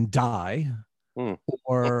and die,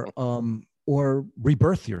 or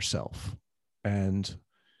rebirth yourself. And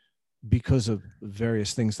because of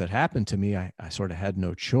various things that happened to me, I sort of had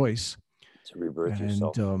no choice to rebirth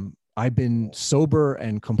yourself. I've been sober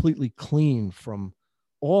and completely clean from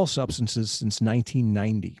all substances since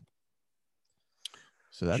 1990.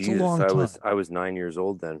 So that's a long time. I was 9 years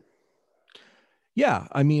old then. Yeah.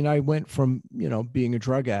 I mean, I went from, you know, being a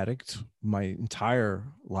drug addict my entire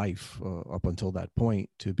life up until that point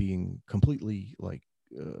to being completely like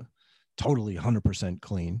totally 100%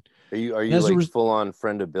 clean. Are you like full on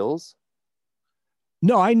friend of Bill's?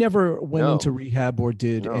 No, I never went into rehab or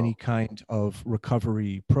did any kind of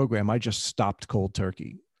recovery program. I just stopped cold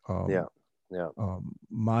turkey.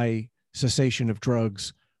 My cessation of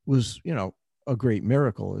drugs was, you know, a great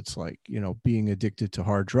miracle. It's like, you know, being addicted to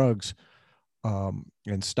hard drugs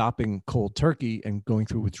and stopping cold turkey and going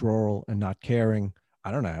through withdrawal and not caring. I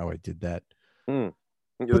don't know how I did that. But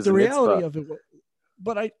the reality of it,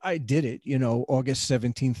 but I did it, you know, August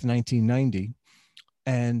 17th, 1990.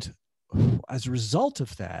 And as a result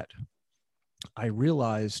of that, I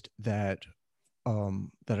realized that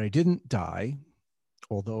that I didn't die,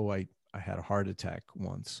 although I had a heart attack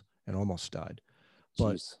once and almost died.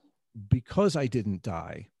 But because I didn't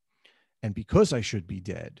die, and because I should be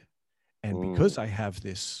dead, and because I have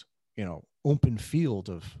this, you know, open field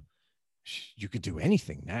of you could do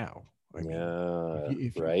anything now. I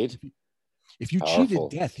mean, right. If you cheated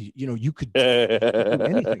death, you know, you could do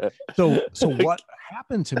anything. So what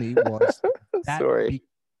happened to me was that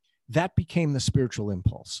that became the spiritual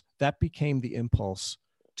impulse. That became the impulse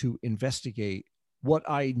to investigate what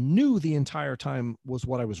I knew the entire time was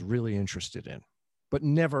what I was really interested in, but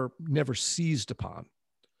never seized upon.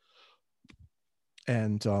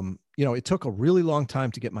 And, you know, it took a really long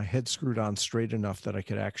time to get my head screwed on straight enough that I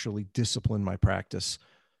could actually discipline my practice,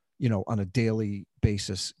 you know, on a daily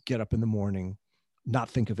basis, get up in the morning, not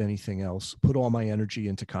think of anything else, put all my energy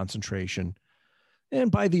into concentration.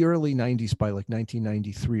 And by the early 90s, by like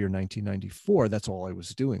 1993 or 1994, that's all I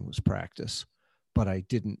was doing was practice. But I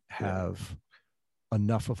didn't have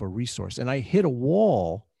enough of a resource. And I hit a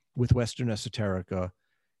wall with Western Esoterica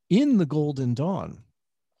in the Golden Dawn.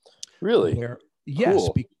 Really? Yes.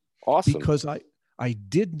 Cool. Awesome. Because I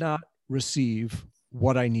did not receive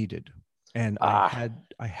what I needed. And I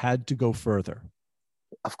had to go further.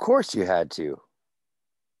 Of course you had to.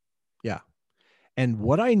 Yeah. And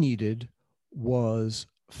what I needed was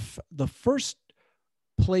the first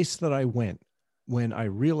place that I went when I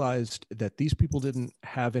realized that these people didn't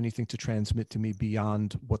have anything to transmit to me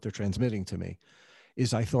beyond what they're transmitting to me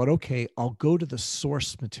is I thought, okay, I'll go to the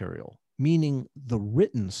source material, meaning the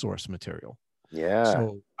written source material. Yeah.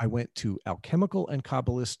 So I went to alchemical and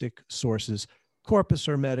Kabbalistic sources, Corpus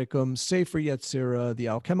Hermeticum, Sefer Yetzirah, the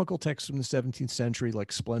alchemical texts from the 17th century,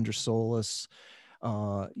 like Splendor Solis,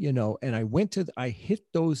 you know, and I hit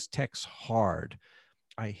those texts hard.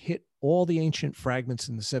 I hit all the ancient fragments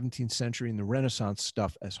in the 17th century and the Renaissance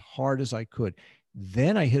stuff as hard as I could.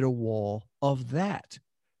 Then I hit a wall of that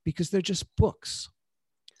because they're just books.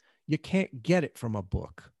 You can't get it from a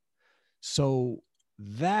book. So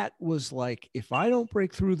that was like, if I don't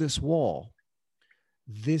break through this wall,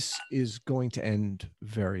 this is going to end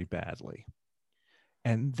very badly.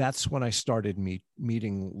 And that's when I started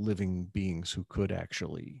meeting living beings who could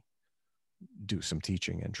actually do some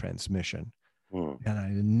teaching and transmission. And I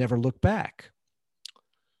never looked back.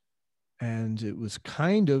 And it was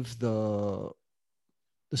kind of the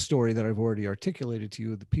story that I've already articulated to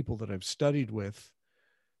you, the people that I've studied with.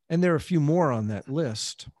 And there are a few more on that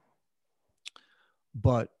list.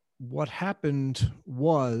 But what happened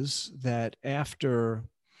was that after,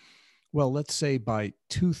 well, let's say by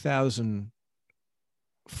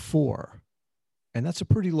 2004, and that's a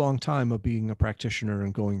pretty long time of being a practitioner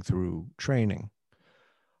and going through training.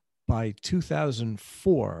 By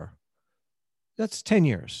 2004, that's 10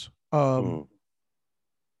 years.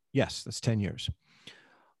 Yes, that's 10 years.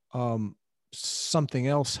 something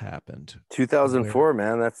else happened. 2004,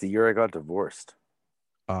 man. That's the year I got divorced.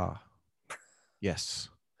 Yes.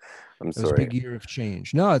 I'm sorry. It was a big year of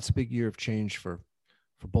change. No, it's a big year of change for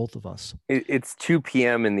both of us. It's 2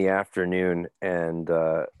 p.m. in the afternoon, and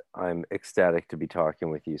I'm ecstatic to be talking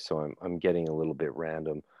with you. So I'm getting a little bit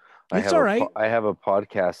random. It's all right. I have a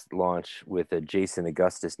podcast launch with Jason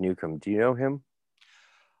Augustus Newcomb. Do you know him?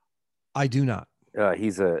 I do not.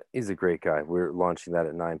 He's a great guy. We're launching that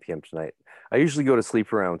at 9 p.m. tonight. I usually go to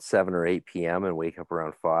sleep around 7 or 8 p.m. and wake up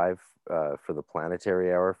around 5 for the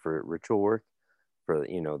planetary hour for ritual work, for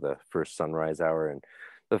the first sunrise hour. And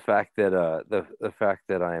the fact that the fact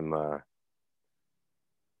that I'm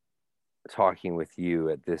talking with you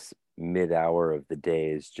at this mid hour of the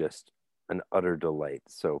day is just an utter delight.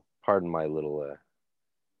 So pardon my little.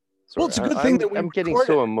 Well, it's a good thing that I'm getting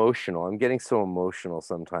so emotional. I'm getting so emotional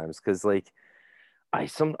sometimes because I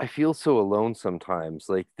feel so alone sometimes.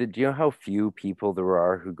 Like, do you know how few people there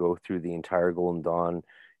are who go through the entire Golden Dawn,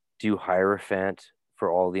 do Hierophant for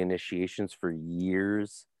all the initiations for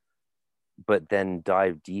years, but then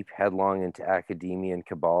dive deep headlong into academia and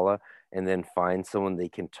Kabbalah, and then find someone they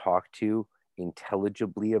can talk to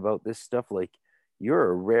intelligibly about this stuff? Like, you're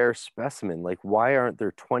a rare specimen. Like, why aren't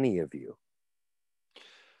there 20 of you?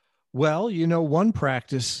 Well, one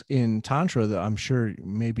practice in Tantra that I'm sure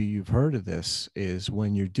maybe you've heard of this is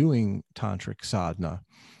when you're doing Tantric sadhana,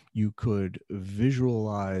 you could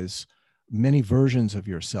visualize many versions of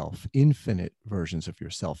yourself, infinite versions of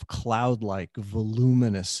yourself, cloud-like,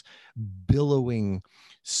 voluminous, billowing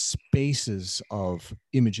spaces of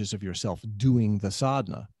images of yourself doing the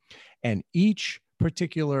sadhana. And each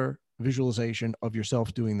particular visualization of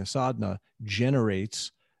yourself doing the sadhana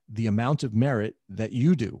generates the amount of merit that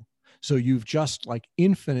you do. So you've just like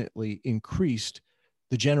infinitely increased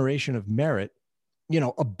the generation of merit,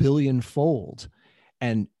 1 billion fold.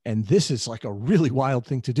 And this is like a really wild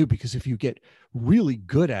thing to do, because if you get really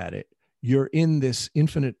good at it, you're in this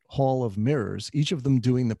infinite hall of mirrors, each of them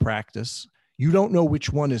doing the practice. You don't know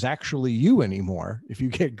which one is actually you anymore if you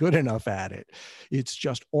get good enough at it. It's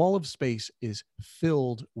just all of space is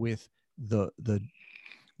filled with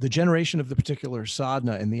the generation of the particular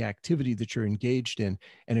sadhana and the activity that you're engaged in.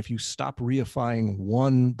 And if you stop reifying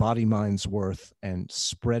one body mind's worth and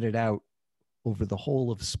spread it out over the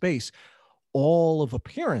whole of space, all of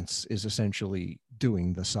appearance is essentially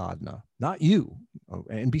doing the sadhana, not you.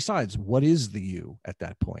 And besides, what is the you at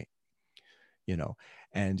that point?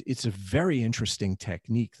 And it's a very interesting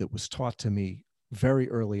technique that was taught to me very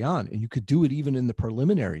early on. And you could do it even in the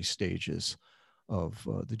preliminary stages of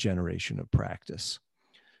the generation of practice.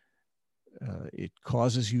 It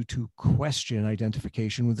causes you to question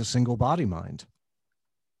identification with a single body mind,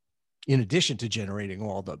 in addition to generating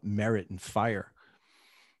all the merit and fire.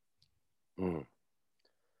 Mm.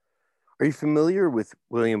 Are you familiar with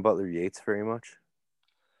William Butler Yeats very much?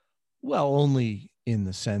 Well, only in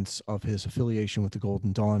the sense of his affiliation with the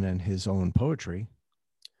Golden Dawn and his own poetry.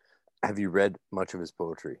 Have you read much of his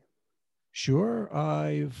poetry? Sure.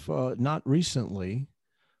 I've not recently,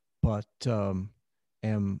 but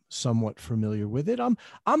am somewhat familiar with it.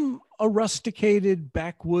 I'm a rusticated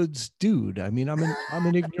backwoods dude. I mean, I'm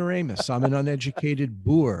an ignoramus. I'm an uneducated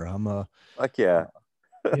boor. I'm a fuck yeah.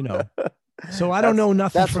 So I don't know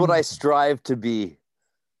nothing. That's what I strive to be.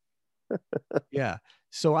 Yeah.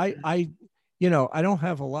 So I don't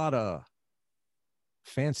have a lot of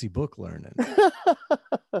fancy book learning.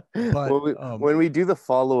 But when we do the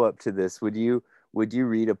follow-up to this, would you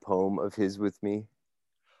read a poem of his with me?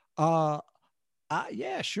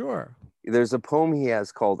 Yeah, sure. There's a poem he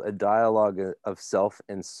has called A Dialogue of Self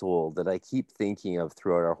and Soul that I keep thinking of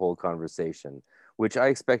throughout our whole conversation, which I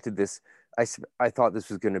expected this. I thought this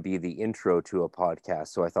was going to be the intro to a podcast.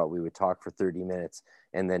 So I thought we would talk for 30 minutes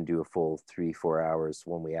and then do a full 3-4 hours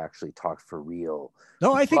when we actually talked for real.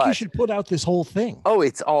 No, I think you should put out this whole thing. Oh,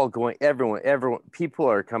 it's all going. Everyone, people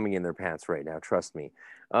are coming in their pants right now. Trust me.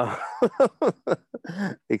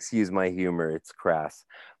 Excuse my humor. It's crass.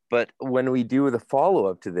 But when we do the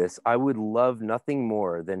follow-up to this, I would love nothing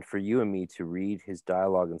more than for you and me to read his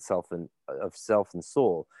dialogue of self and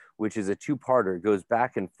soul, which is a 2-parter. It goes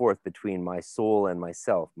back and forth between my soul and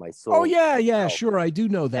myself. My soul. Oh, yeah, sure. I do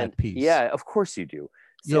know that piece. Yeah, of course you do.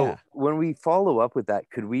 So when we follow up with that,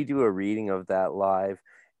 could we do a reading of that live?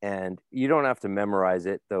 And you don't have to memorize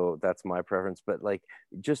it, though that's my preference, but like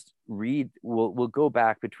just read. We'll go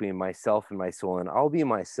back between myself and my soul, and I'll be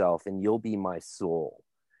myself and you'll be my soul.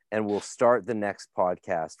 And we'll start the next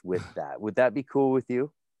podcast with that. Would that be cool with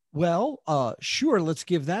you? Well, sure. Let's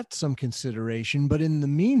give that some consideration. But in the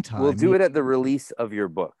meantime, we'll do it at the release of your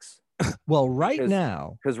books. Well, right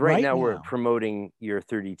now, because right now we're promoting your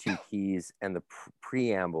 32 keys and the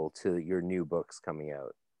preamble to your new books coming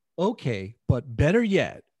out. Okay, but better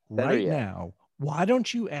yet, now, why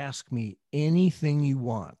don't you ask me anything you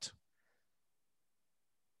want?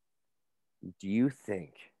 Do you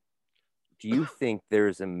think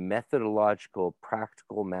there's a methodological,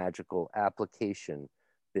 practical, magical application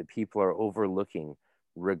that people are overlooking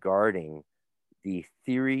regarding the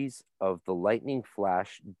theories of the lightning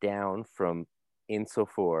flash down from Ein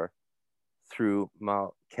Sof through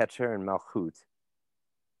Keter and Malchut,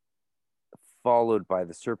 followed by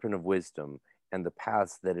the serpent of wisdom and the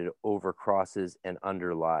paths that it overcrosses and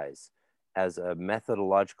underlies, as a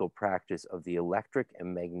methodological practice of the electric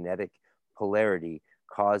and magnetic polarity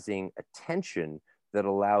causing a tension that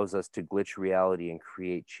allows us to glitch reality and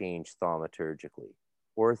create change thaumaturgically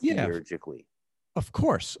or theurgically? Of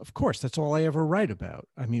course. That's all I ever write about.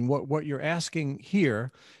 I mean, what you're asking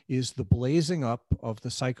here is the blazing up of the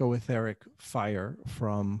psychoetheric fire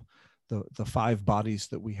from the five bodies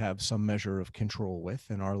that we have some measure of control with,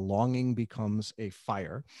 and our longing becomes a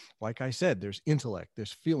fire. Like I said, there's intellect,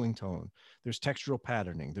 there's feeling tone, there's textural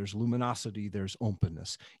patterning, there's luminosity, there's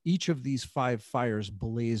openness. Each of these five fires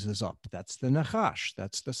blazes up. That's the Nachash,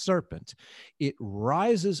 that's the serpent. It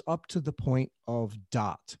rises up to the point of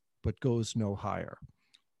dot, but goes no higher.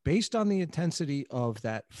 Based on the intensity of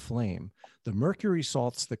that flame, the mercury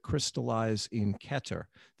salts that crystallize in Keter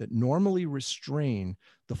that normally restrain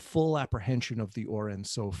the full apprehension of the Or Ein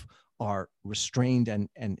Sof are restrained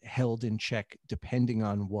and held in check depending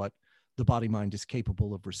on what the body mind is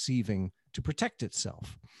capable of receiving to protect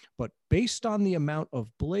itself. But based on the amount of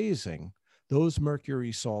blazing, those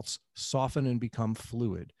mercury salts soften and become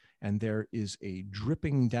fluid, and there is a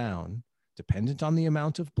dripping down, dependent on the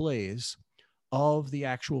amount of blaze, of the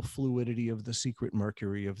actual fluidity of the secret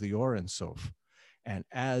mercury of the Or Ein Sof. And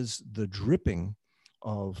as the dripping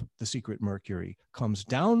of the secret mercury comes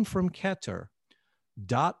down from Keter,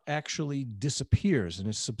 dot actually disappears and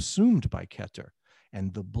is subsumed by Keter.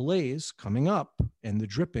 And the blaze coming up and the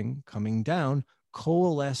dripping coming down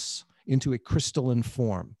coalesce into a crystalline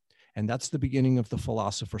form. And that's the beginning of the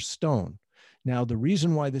Philosopher's Stone. Now, the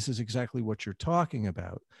reason why this is exactly what you're talking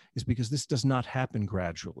about is because this does not happen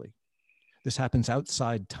gradually. This happens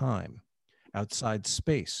outside time, outside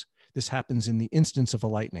space. This happens in the instance of a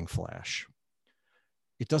lightning flash.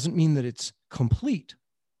 It doesn't mean that it's complete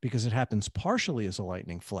because it happens partially as a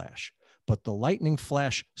lightning flash, but the lightning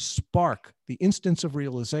flash spark, the instance of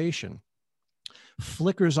realization,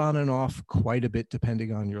 flickers on and off quite a bit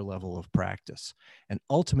depending on your level of practice. And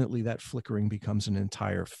ultimately that flickering becomes an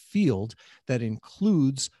entire field that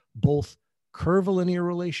includes both curvilinear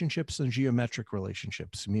relationships and geometric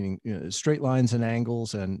relationships, meaning straight lines and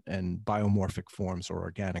angles and biomorphic forms or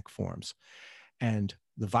organic forms. And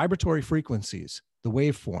the vibratory frequencies, the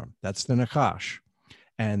waveform, that's the Nachash,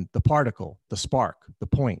 and the particle, the spark, the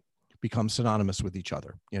point, become synonymous with each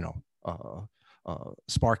other,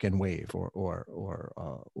 spark and wave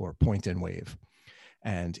or point and wave.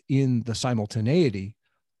 And in the simultaneity,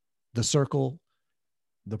 the circle,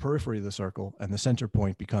 the periphery of the circle, and the center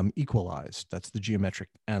point become equalized. That's the geometric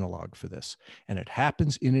analog for this. And it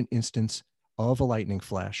happens in an instance of a lightning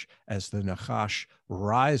flash as the Nachash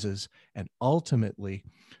rises and ultimately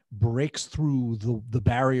breaks through the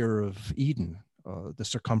barrier of Eden, the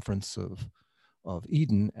circumference of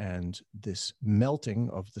Eden, and this melting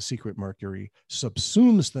of the secret mercury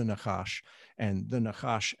subsumes the Nachash, and the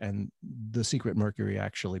Nachash and the secret mercury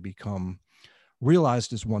actually become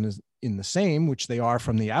realized as one is in the same, which they are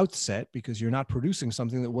from the outset, because you're not producing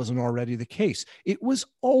something that wasn't already the case. It was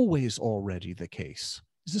always already the case.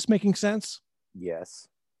 Is this making sense? Yes.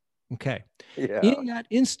 Okay. Yeah. In that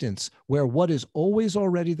instance where what is always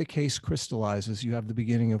already the case crystallizes, you have the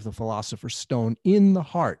beginning of the Philosopher's Stone in the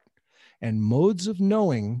heart, and modes of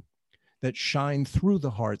knowing that shine through the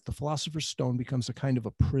heart. The Philosopher's Stone becomes a kind of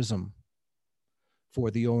a prism for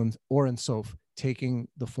the Or Ein Sof, taking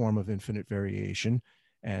the form of infinite variation,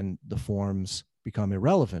 and the forms become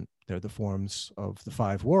irrelevant. They're the forms of the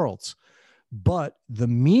five worlds. But the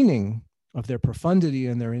meaning of their profundity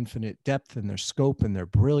and their infinite depth and their scope and their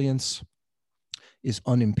brilliance is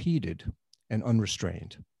unimpeded and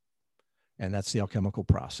unrestrained. And that's the alchemical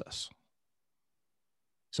process.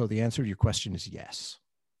 So the answer to your question is yes.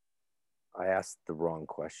 I asked the wrong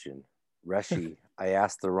question. Reshi, I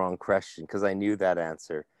asked the wrong question because I knew that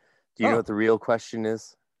answer. Do you know what the real question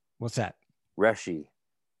is? What's that? Reshi,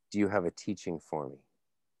 do you have a teaching for me?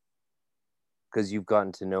 Because you've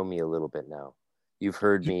gotten to know me a little bit now. You've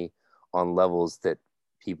heard me on levels that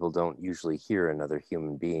people don't usually hear another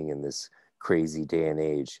human being in this crazy day and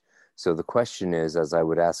age. So the question is, as I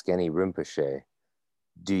would ask any Rinpoche,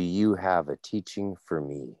 do you have a teaching for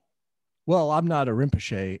me? Well, I'm not a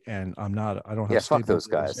Rinpoche, and I don't have fuck stable those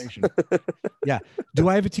guys. realization. Yeah. Do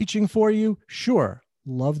I have a teaching for you? Sure.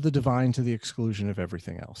 Love the divine to the exclusion of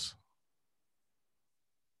everything else.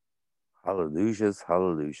 Hallelujahs,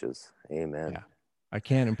 hallelujahs. Amen. Yeah. I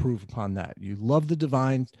can't improve upon that. You love the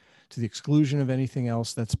divine to the exclusion of anything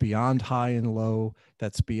else that's beyond high and low,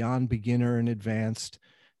 that's beyond beginner and advanced,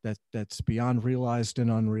 that's beyond realized and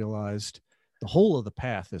unrealized. The whole of the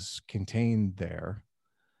path is contained there.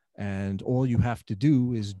 And all you have to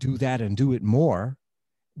do is do that and do it more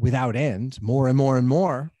without end, more and more and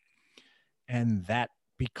more. And that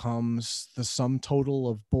becomes the sum total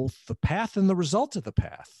of both the path and the result of the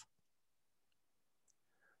path.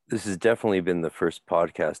 This has definitely been the first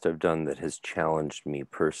podcast I've done that has challenged me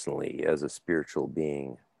personally as a spiritual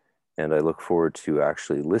being. And I look forward to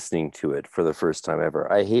actually listening to it for the first time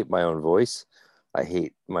ever. I hate my own voice. I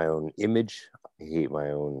hate my own image. I hate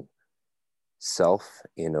my own self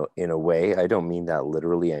in a way. I don't mean that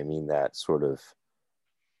literally. I mean that sort of,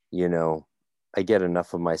 I get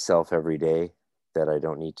enough of myself every day that I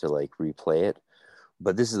don't need to like replay it.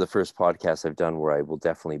 But this is the first podcast I've done where I will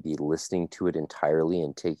definitely be listening to it entirely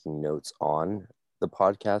and taking notes on the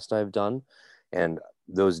podcast I've done. And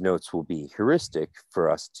those notes will be heuristic for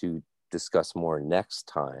us to discuss more next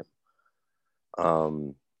time.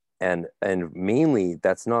 And mainly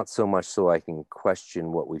that's not so much so I can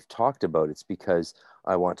question what we've talked about. It's because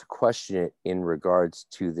I want to question it in regards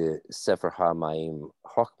to the Sefer HaMaim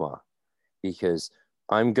Chochmah, because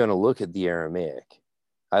I'm going to look at the Aramaic.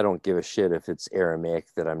 I don't give a shit if it's Aramaic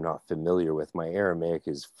that I'm not familiar with. My Aramaic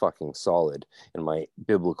is fucking solid, and my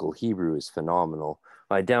biblical Hebrew is phenomenal.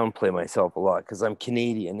 I downplay myself a lot because I'm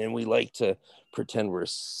Canadian, and we like to pretend we're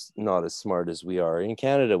not as smart as we are. In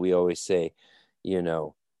Canada, we always say,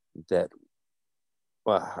 that,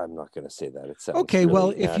 well, I'm not going to say that. It sounds okay. Really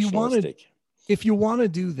well, if you want to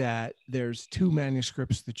do that, there's two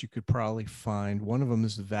manuscripts that you could probably find. One of them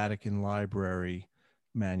is the Vatican Library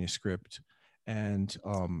manuscript. And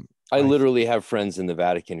I literally have friends in the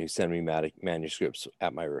Vatican who send me manuscripts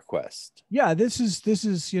at my request. Yeah, this is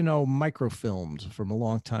microfilmed from a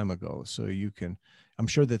long time ago, so I'm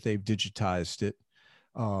sure that they've digitized it.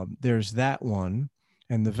 There's that one,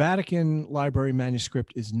 and the Vatican Library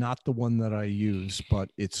manuscript is not the one that I use,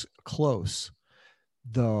 but it's close.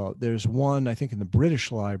 There's one, I think, in the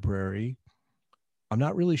British Library. I'm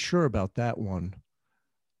not really sure about that one.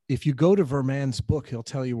 If you go to Verman's book, he'll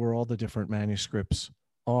tell you where all the different manuscripts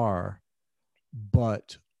are.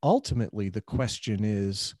 But ultimately, the question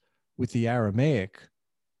is, with the Aramaic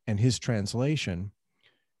and his translation,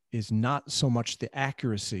 is not so much the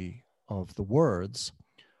accuracy of the words,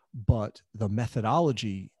 but the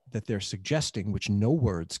methodology that they're suggesting, which no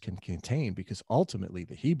words can contain, because ultimately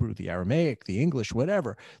the Hebrew, the Aramaic, the English,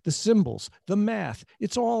 whatever, the symbols, the math,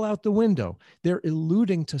 it's all out the window. They're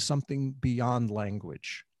alluding to something beyond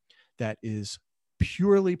language that is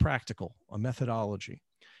purely practical, a methodology.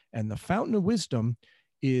 And the Fountain of Wisdom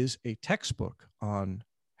is a textbook on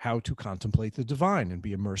how to contemplate the divine and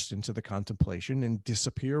be immersed into the contemplation and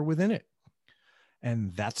disappear within it.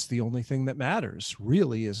 And that's the only thing that matters,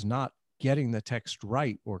 really, is not getting the text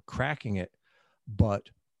right or cracking it, but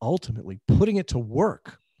ultimately putting it to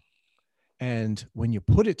work. And when you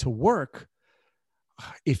put it to work,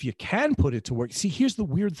 if you can put it to work, see, here's the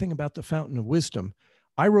weird thing about the Fountain of Wisdom.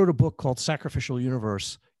 I wrote a book called Sacrificial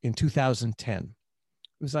Universe in 2010.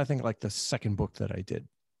 It was, I think, like the second book that I did.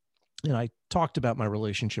 And I talked about my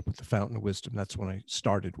relationship with the Fountain of Wisdom. That's when I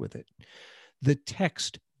started with it. The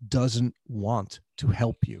text doesn't want to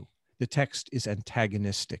help you. The text is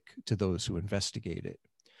antagonistic to those who investigate it.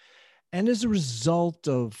 And as a result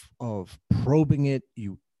of probing it,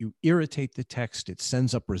 you irritate the text. It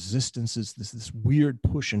sends up resistances. This weird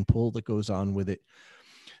push and pull that goes on with it.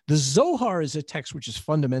 The Zohar is a text which is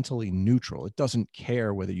fundamentally neutral. It doesn't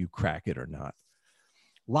care whether you crack it or not.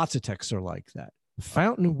 Lots of texts are like that.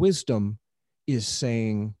 Fountain of Wisdom is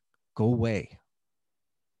saying, go away.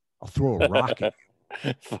 I'll throw a rock at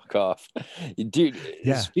you. Fuck off. Dude,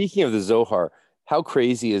 Yeah. Speaking of the Zohar, how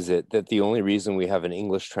crazy is it that the only reason we have an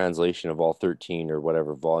English translation of all 13 or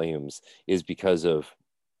whatever volumes is because of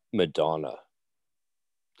Madonna?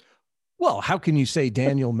 Well, how can you say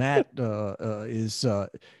Daniel Matt was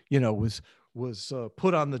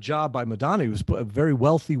put on the job by Madonna? He was a very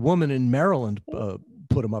wealthy woman in Maryland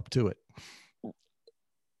put him up to it.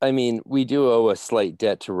 I mean, we do owe a slight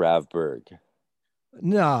debt to Ravberg.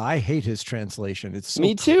 No, I hate his translation. It's so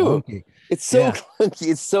Me too. clunky. It's so clunky.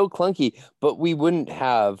 It's so clunky. But we wouldn't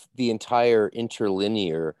have the entire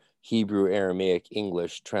interlinear Hebrew, Aramaic,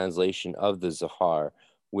 English translation of the Zohar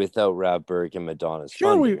without Rav Berg and Madonna's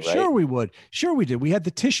Sure, funding, right? Sure we would. Sure we did. We had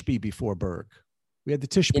the Tishby before Berg. We had the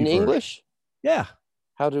Tishby in version. English. Yeah.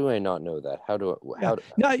 How do I not know that?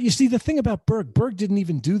 Now, you see, the thing about Berg didn't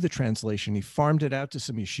even do the translation. He farmed it out to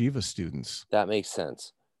some yeshiva students. That makes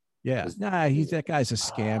sense. Yeah. That guy's a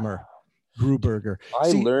scammer. Gruberger.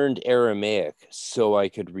 I learned Aramaic so I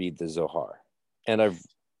could read the Zohar. And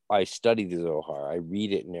I studied the Zohar. I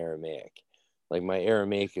read it in Aramaic. Like, my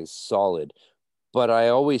Aramaic is solid. But I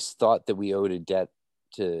always thought that we owed a debt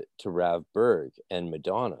to Rav Berg and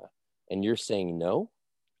Madonna. And you're saying no?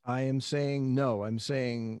 I am saying no. I'm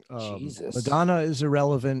saying Jesus. Madonna is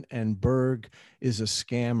irrelevant and Berg is a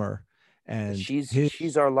scammer. And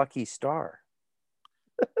she's our lucky star.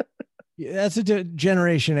 Yeah, that's a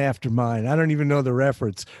generation after mine. I don't even know the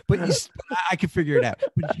reference, but I can figure it out.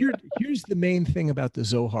 But here's the main thing about the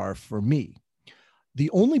Zohar for me. The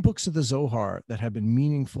only books of the Zohar that have been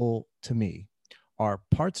meaningful to me are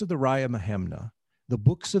parts of the Raya Mahemna, the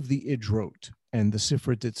books of the Idrot, and the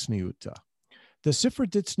Sifra Ditzniuta. The Sifra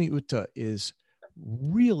Ditzniuta is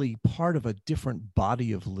really part of a different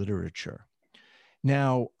body of literature.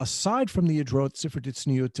 Now, aside from the Idrot, Sifra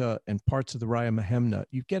Ditzniuta, and parts of the Raya Mahemna,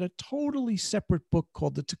 you get a totally separate book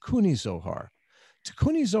called the Tikkuni Zohar.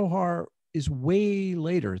 Tikkuni Zohar is way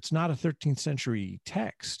later. It's not a 13th century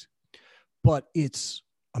text, but it's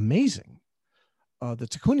amazing. The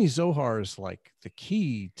Tikkuni Zohar is like the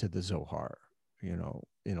key to the Zohar, in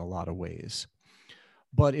a lot of ways.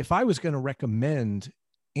 But if I was going to recommend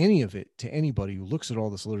any of it to anybody who looks at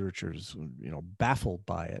all this literature, is, baffled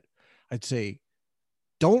by it, I'd say,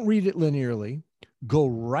 don't read it linearly. Go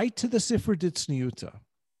right to the Sifra Ditzniuta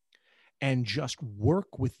and just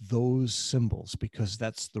work with those symbols, because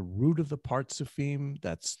that's the root of the Partsufim.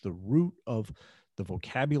 That's the root of the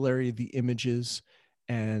vocabulary of the images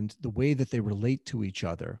and the way that they relate to each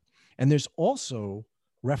other. And there's also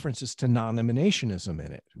references to non-emanationism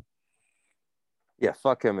in it. Yeah,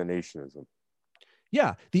 fuck emanationism.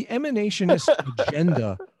 Yeah, the emanationist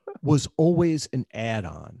agenda was always an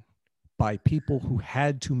add-on by people who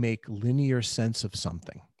had to make linear sense of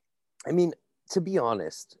something. I mean, to be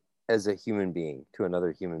honest, as a human being to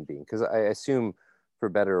another human being, because I assume, for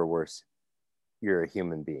better or worse, you're a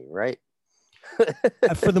human being, right?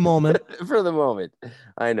 For the moment. For the moment,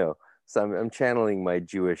 I know. So I'm channeling my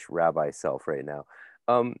Jewish rabbi self right now.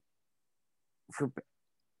 I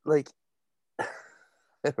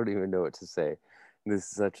don't even know what to say. This is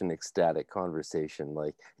such an ecstatic conversation.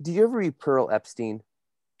 Like, did you ever read Pearl Epstein?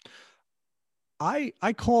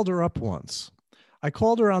 I called her up once. I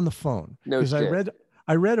called her on the phone because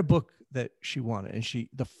I read a book that she wanted, and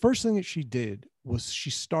the first thing that she did was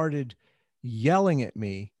she started yelling at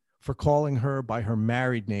me for calling her by her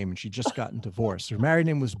married name, and she'd just gotten divorced. Her married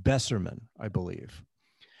name was Besserman, I believe.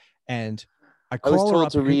 And I was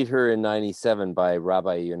told to read her in '97 by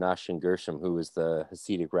Rabbi Yonashan Gershom, who was the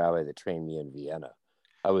Hasidic rabbi that trained me in Vienna.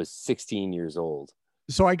 I was 16 years old.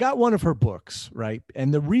 So I got one of her books, right?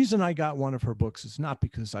 And the reason I got one of her books is not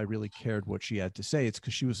because I really cared what she had to say. It's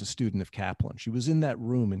because she was a student of Kaplan. She was in that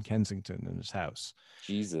room in Kensington in his house.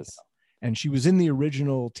 Jesus. And she was in the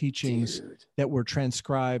original teachings that were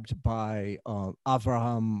transcribed by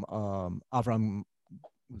Avram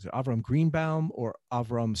Greenbaum or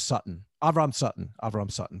Avram Sutton.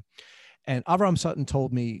 And Avram Sutton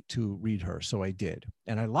told me to read her, so I did.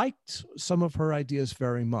 And I liked some of her ideas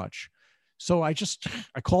very much. So I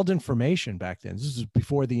called information back then. This is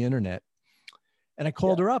before the internet. And I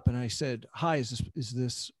called her up and I said, "Hi, is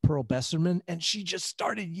this Pearl Besserman?" And she just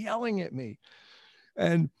started yelling at me.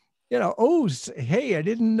 And, "Oh, hey, I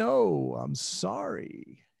didn't know. I'm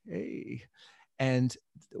sorry. Hey." And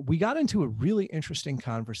we got into a really interesting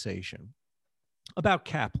conversation about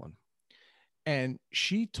Kaplan. And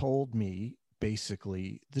she told me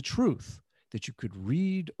basically the truth, that you could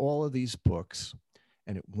read all of these books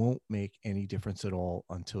and it won't make any difference at all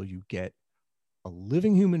until you get a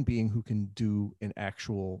living human being who can do an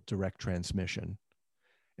actual direct transmission.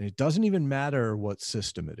 And it doesn't even matter what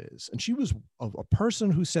system it is. And she was a person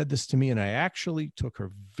who said this to me, and I actually took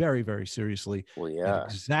her very, very seriously at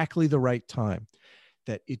exactly the right time,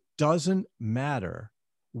 that it doesn't matter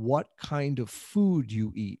what kind of food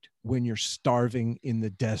you eat when you're starving in the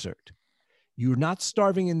desert. You're not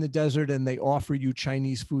starving in the desert and they offer you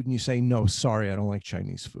Chinese food and you say, "No, sorry, I don't like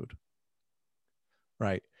Chinese food."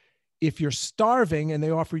 Right? If you're starving and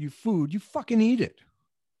they offer you food, you fucking eat it.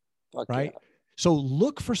 Right? Yeah. So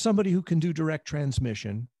look for somebody who can do direct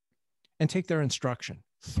transmission and take their instruction.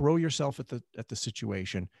 Throw yourself at the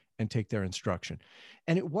situation and take their instruction.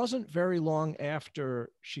 And it wasn't very long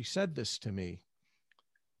after she said this to me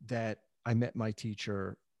that I met my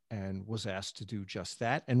teacher and was asked to do just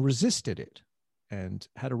that and resisted it and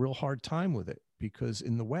had a real hard time with it, because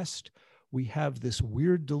in the West, we have this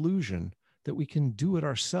weird delusion that we can do it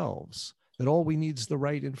ourselves, that all we need is the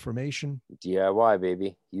right information. DIY,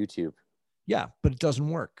 baby. YouTube. Yeah, but it doesn't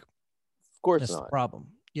work. Of course That's not. the problem.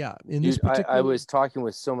 Yeah. Dude, I was talking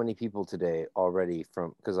with so many people today already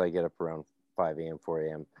because I get up around 5 a.m., 4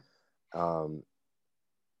 a.m.,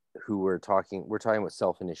 we're talking about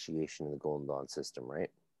self-initiation in the Golden Dawn system, right?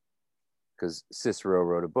 Because Cicero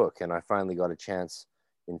wrote a book, and I finally got a chance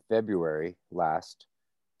in February last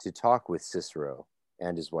to talk with Cicero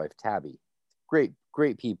and his wife, Tabby.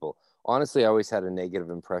 Great people. Honestly, I always had a negative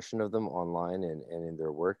impression of them online and in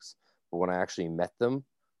their works. But when I actually met them,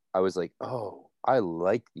 I was like, oh, I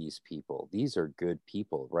like these people. These are good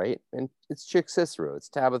people, right? And it's Chick Cicero. It's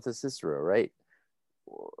Tabitha Cicero, right?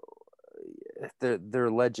 They're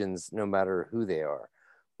legends no matter who they are.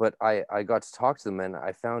 But I got to talk to them, and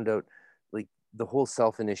I found out like the whole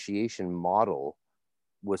self-initiation model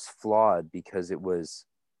was flawed because it was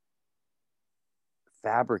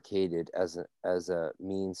fabricated as a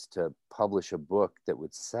means to publish a book that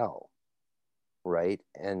would sell, right?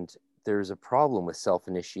 And there's a problem with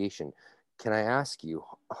self-initiation. Can I ask you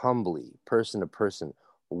humbly, person to person,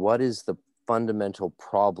 what is the fundamental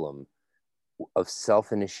problem of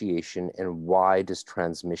self-initiation, and why does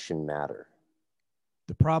transmission matter?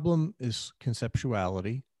 The problem is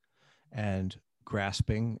conceptuality and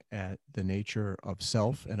grasping at the nature of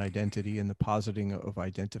self and identity and the positing of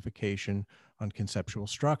identification on conceptual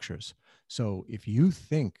structures. So if you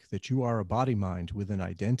think that you are a body mind with an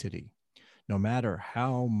identity, no matter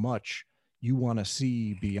how much you want to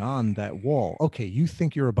see beyond that wall, okay, you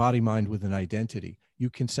think you're a body mind with an identity, you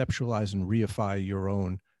conceptualize and reify your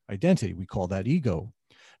own identity. We call that ego.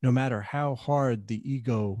 No matter how hard the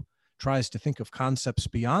ego tries to think of concepts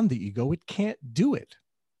beyond the ego, it can't do it.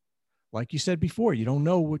 Like you said before, you don't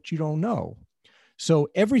know what you don't know. So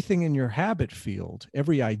everything in your habit field,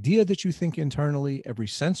 every idea that you think internally, every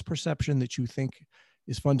sense perception that you think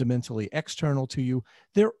is fundamentally external to you,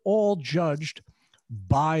 they're all judged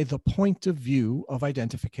by the point of view of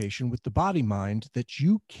identification with the body mind that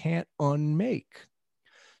you can't unmake.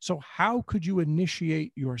 So how could you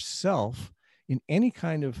initiate yourself in any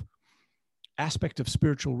kind of aspect of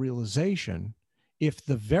spiritual realization if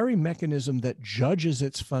the very mechanism that judges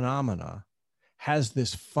its phenomena has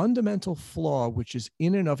this fundamental flaw, which is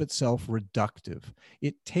in and of itself reductive?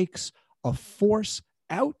 It takes a force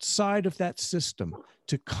outside of that system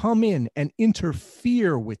to come in and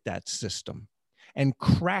interfere with that system and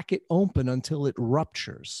crack it open until it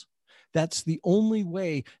ruptures. That's the only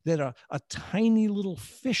way that a tiny little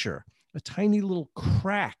fissure, a tiny little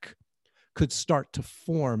crack could start to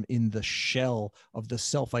form in the shell of the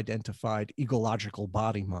self-identified egological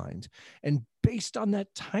body mind. And based on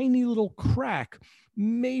that tiny little crack,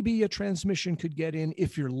 maybe a transmission could get in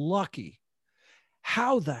if you're lucky.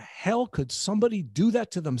 How the hell could somebody do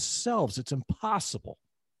that to themselves? It's impossible.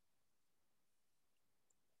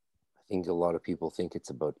 I think a lot of people think it's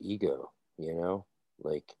about ego, you know,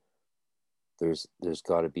 like there's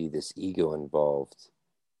got to be this ego involved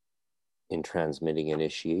in transmitting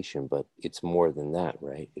initiation, but it's more than that,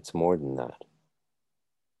 right? It's more than that.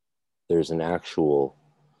 There's an actual,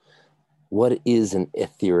 what is an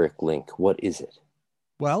etheric link? What is it?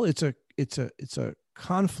 Well, it's a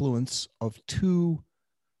confluence of two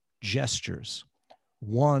gestures.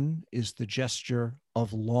 One is the gesture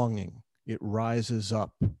of longing. It rises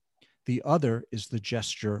up. The other is the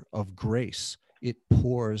gesture of grace. It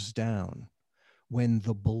pours down. When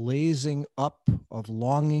the blazing up of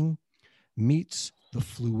longing meets the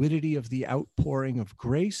fluidity of the outpouring of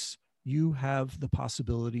grace, you have the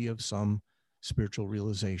possibility of some spiritual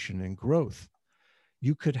realization and growth.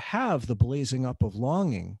 You could have the blazing up of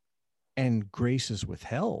longing and grace is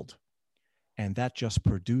withheld, and that just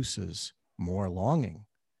produces more longing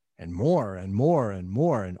and more and more and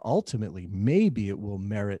more, and ultimately maybe it will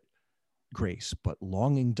merit grace, but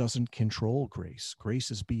longing doesn't control grace.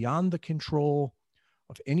 Grace is beyond the control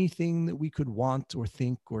of anything that we could want or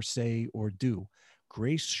think or say or do.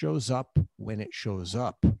 Grace shows up when it shows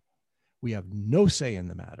up. We have no say in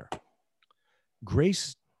the matter.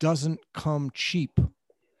 Grace doesn't come cheap.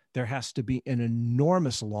 There has to be an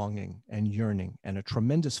enormous longing and yearning and a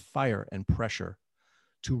tremendous fire and pressure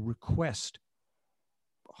to request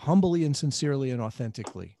humbly and sincerely and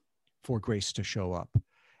authentically for grace to show up.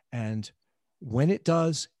 And when it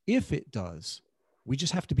does, if it does, we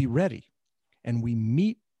just have to be ready. And we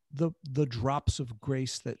meet the drops of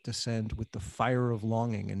grace that descend with the fire of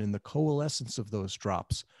longing. And in the coalescence of those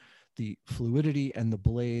drops, the fluidity and the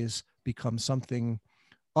blaze become something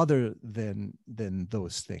other than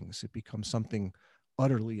those things. It becomes something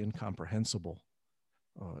utterly incomprehensible.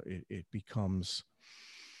 It becomes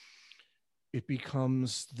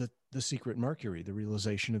the secret Mercury, the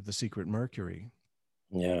realization of the secret Mercury.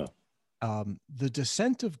 Yeah. The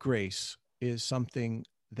descent of grace is something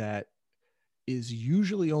that is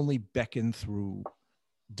usually only beckoned through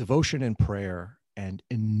devotion and prayer and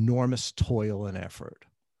enormous toil and effort.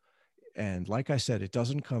 And like I said, it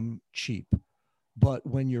doesn't come cheap. But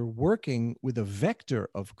when you're working with a vector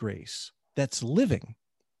of grace that's living,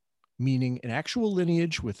 meaning an actual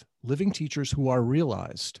lineage with living teachers who are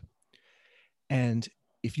realized, and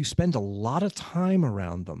if you spend a lot of time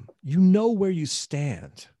around them, you know where you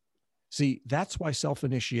stand. See, that's why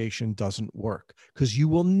self-initiation doesn't work, because you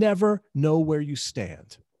will never know where you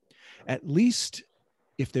stand. At least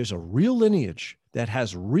if there's a real lineage that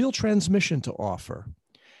has real transmission to offer,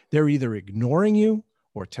 they're either ignoring you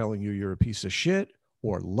or telling you you're a piece of shit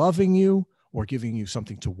or loving you or giving you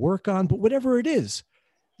something to work on. But whatever it is,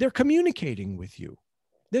 they're communicating with you.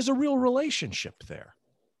 There's a real relationship there.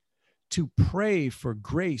 To pray for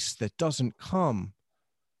grace that doesn't come,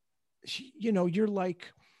 you know, you're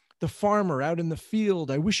like the farmer out in the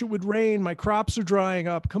field. I wish it would rain. My crops are drying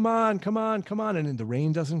up. Come on, come on, come on. And then the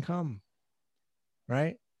rain doesn't come,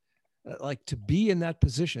 right? Like, to be in that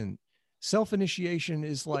position, self-initiation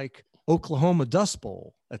is like Oklahoma Dust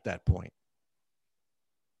Bowl at that point.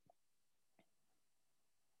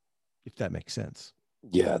 If that makes sense.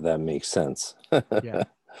 Yeah, that makes sense. Yeah.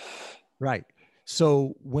 Right.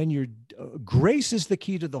 So when you're, grace is the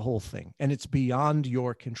key to the whole thing, and it's beyond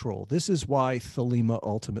your control. This is why Thelema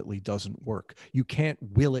ultimately doesn't work. You can't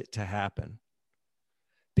will it to happen.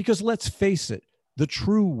 Because let's face it, the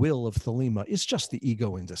true will of Thelema is just the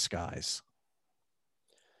ego in disguise.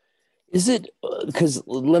 Is it, because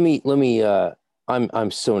let me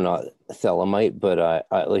I'm so not Thelemite, but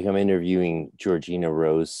I'm interviewing Georgina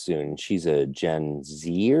Rose soon. She's a Gen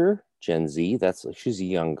Z. She's a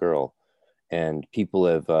young girl, and people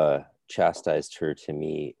have chastised her to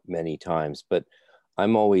me many times, but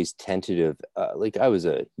I'm always tentative. Like, I was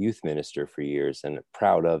a youth minister for years and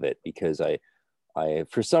proud of it, because I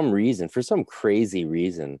for some crazy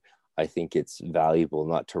reason, I think it's valuable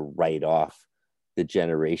not to write off the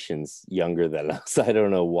generations younger than us. I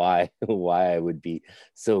don't know why I would be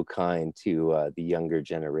so kind to the younger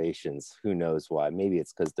generations. Who knows why? Maybe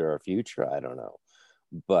it's because they're our future. I don't know.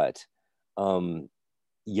 But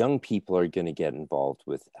young people are going to get involved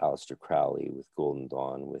with Aleister Crowley, with Golden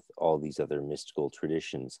Dawn, with all these other mystical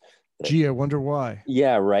traditions. Gee, I wonder why.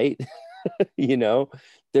 Yeah, right. You know,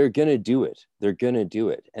 they're going to do it. They're going to do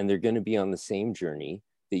it. And they're going to be on the same journey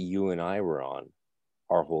that you and I were on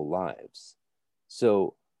our whole lives.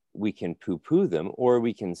 So we can poo-poo them, or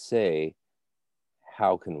we can say,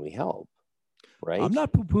 how can we help? Right? I'm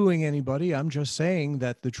not poo-pooing anybody. I'm just saying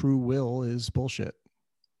that the true will is bullshit.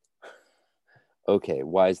 Okay,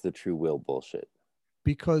 why is the true will bullshit?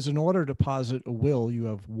 Because in order to posit a will, you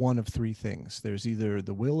have one of three things. There's either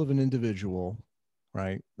the will of an individual,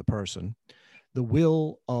 right, the person, the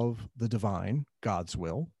will of the divine, God's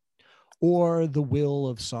will, or the will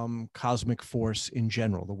of some cosmic force in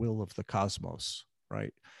general, the will of the cosmos,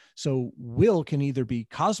 right? So will can either be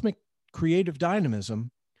cosmic creative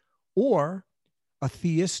dynamism or a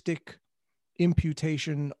theistic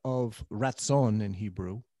imputation of ratzon in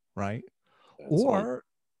Hebrew, right? Or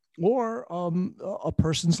a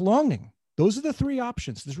person's longing. Those are the three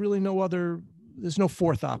options. There's really there's no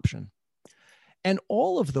fourth option. And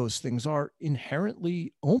all of those things are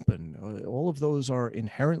inherently open. All of those are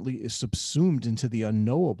inherently subsumed into the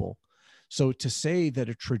unknowable. So to say that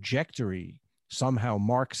a trajectory somehow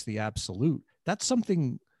marks the absolute, that's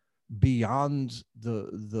something beyond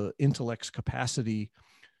the intellect's capacity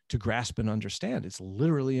to grasp and understand. It's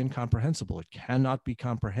literally incomprehensible. It cannot be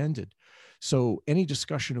comprehended. So any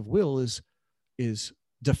discussion of will is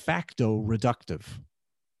de facto reductive.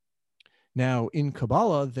 Now, in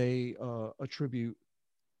Kabbalah, they attribute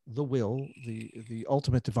the will, the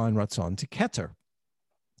ultimate divine Ratzon, to Keter.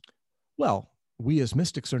 Well, we as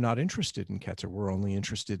mystics are not interested in Keter. We're only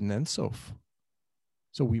interested in Ein Sof.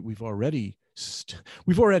 So we've already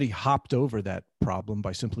hopped over that problem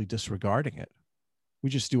by simply disregarding it. We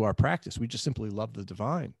just do our practice. We just simply love the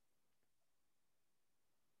divine.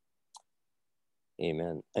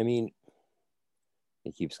 Amen. I mean,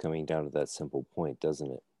 it keeps coming down to that simple point, doesn't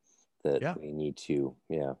it? That we need to,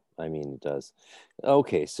 I mean, it does.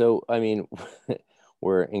 Okay, so, I mean,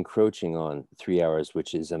 we're encroaching on 3 hours,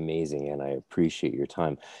 which is amazing, and I appreciate your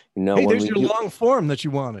time. Hey, there's your long form that you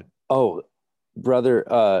wanted. Oh,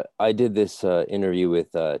 brother, I did this interview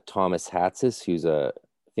with Thomas Hatsis, who's a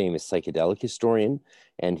famous psychedelic historian,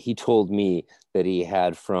 and he told me that he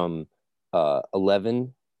had from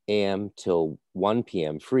 11 a.m. till 1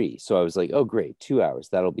 p.m. free. So I was like, oh, great, 2 hours,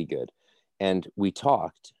 that'll be good. And we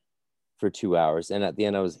talked for 2 hours. And at the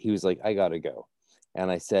end, he was like, I gotta go. And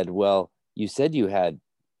I said, well, you said you had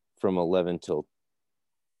from 11 till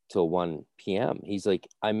 1 p.m. He's like,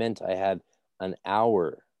 I meant I had an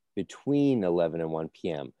hour between 11 and 1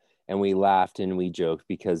 p.m. And we laughed and we joked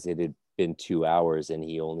because it had been 2 hours and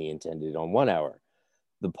he only intended on 1 hour.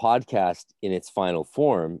 The podcast in its final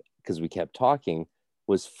form, because we kept talking,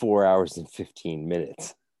 was 4 hours and 15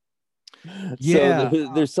 minutes. Yeah.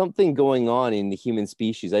 So there's something going on in the human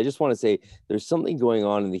species. I just want to say there's something going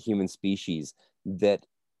on in the human species that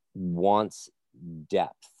wants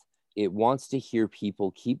depth. It wants to hear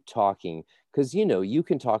people keep talking, because, you know, you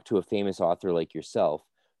can talk to a famous author like yourself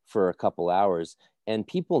for a couple hours and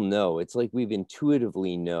people know, it's like we've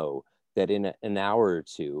intuitively know that in an hour or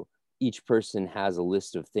two, each person has a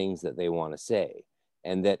list of things that they want to say.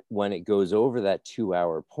 And that when it goes over that 2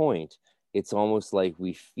 hour point, it's almost like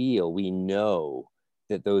we know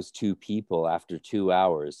that those two people after 2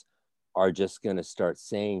 hours are just going to start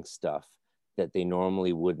saying stuff that they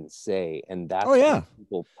normally wouldn't say. And that's when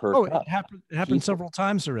people perk up. It happened several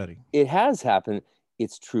times already. It has happened.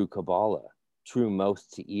 It's true Kabbalah, true mouth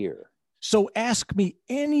to ear. So ask me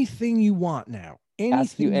anything you want now.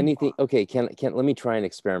 Ask you anything. Okay, can let me try an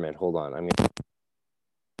experiment. Hold on.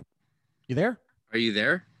 You there? Are you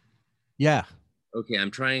there? Yeah. Okay,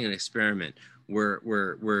 I'm trying an experiment.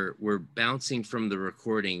 We're bouncing from the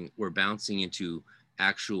recording. We're bouncing into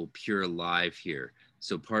actual pure live here.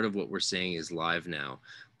 So part of what we're saying is live now.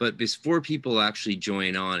 But before people actually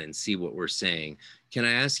join on and see what we're saying, can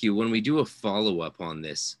I ask you, when we do a follow-up on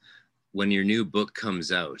this, when your new book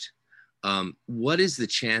comes out, what is the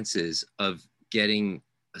chances of getting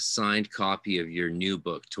a signed copy of your new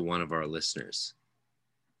book to one of our listeners?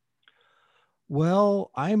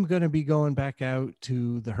 Well, I'm going to be going back out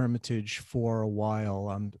to the Hermitage for a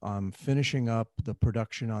while. I'm finishing up the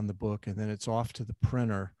production on the book, and then it's off to the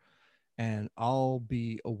printer, and I'll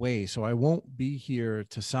be away. So I won't be here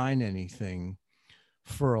to sign anything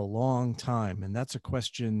for a long time. And that's a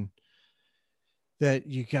question that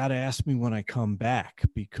you got to ask me when I come back,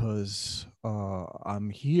 because I'm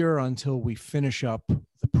here until we finish up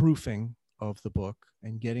the proofing of the book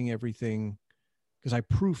and getting everything, because I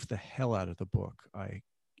proof the hell out of the book. I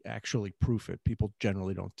actually proof it. People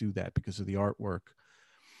generally don't do that because of the artwork.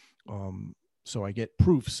 So I get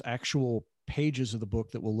proofs, actual pages of the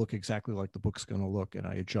book that will look exactly like the book's going to look, and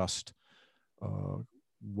I adjust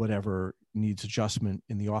whatever needs adjustment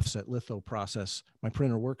in the offset litho process. My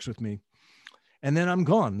printer works with me. And then I'm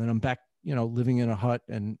gone. Then I'm back, you know, living in a hut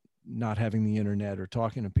and not having the internet or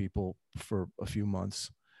talking to people for a few months.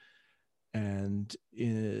 And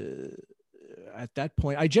at that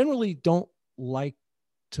point, I generally don't like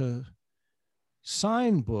to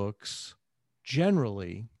sign books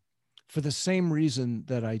generally for the same reason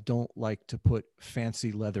that I don't like to put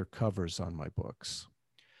fancy leather covers on my books,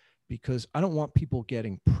 because I don't want people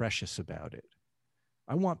getting precious about it.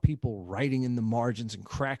 I want people writing in the margins and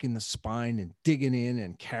cracking the spine and digging in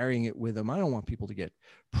and carrying it with them. I don't want people to get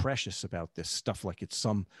precious about this stuff like it's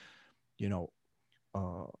some, you know,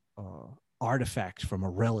 artifact from a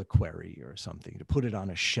reliquary or something, to put it on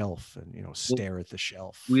a shelf and, you know, stare at the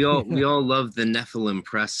shelf. We all love the Nephilim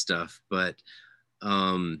press stuff, but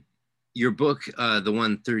your book, the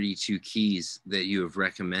 132 Keys that you have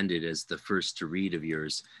recommended as the first to read of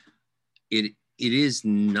yours, it is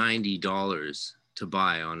 $90 to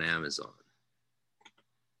buy on Amazon.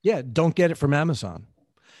 Yeah, don't get it from Amazon.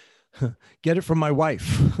 Get it from my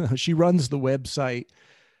wife. She runs the website.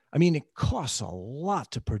 I mean, it costs a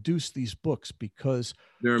lot to produce these books because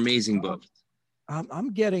they're amazing books.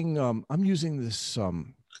 I'm using this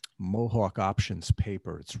Mohawk Options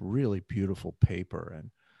paper. It's really beautiful paper.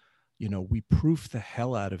 And, you know, we proof the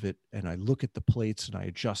hell out of it. And I look at the plates and I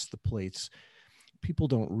adjust the plates. People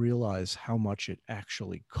don't realize how much it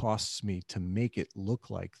actually costs me to make it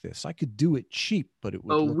look like this. I could do it cheap, but it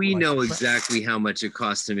would look we like know crap. Exactly how much it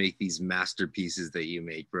costs to make these masterpieces that you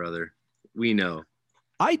make, brother. We know.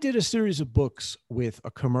 I did a series of books with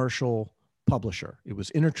a commercial publisher. It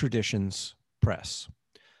was Inner Traditions Press.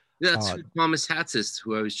 That's who Thomas Hatzis,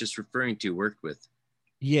 who I was just referring to, worked with.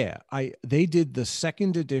 Yeah, they did the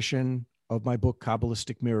second edition of my book,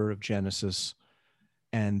 Kabbalistic Mirror of Genesis,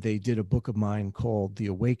 and they did a book of mine called The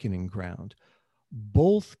Awakening Ground.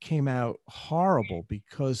 Both came out horrible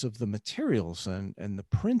because of the materials and the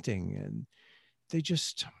printing, and it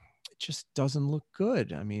just doesn't look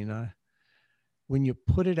good. I mean, when you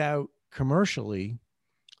put it out commercially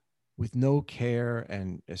with no care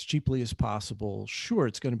and as cheaply as possible. Sure,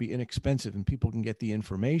 it's going to be inexpensive and people can get the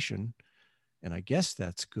information, and I guess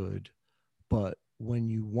that's good. But when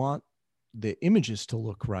you want the images to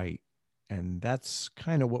look right, and that's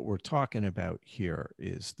kind of what we're talking about here,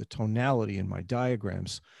 is the tonality in my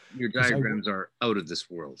diagrams. Your diagrams are out of this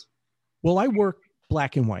world. Well, I work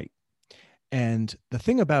black and white. And the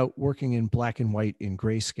thing about working in black and white in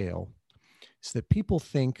grayscale is that people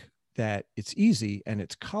think that it's easy and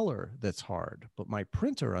it's color that's hard. But my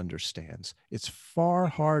printer understands it's far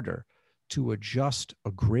harder to adjust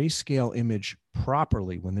a grayscale image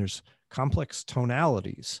properly when there's complex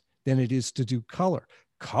tonalities than it is to do color.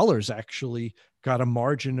 Color's actually got a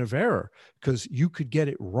margin of error because you could get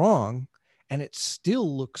it wrong and it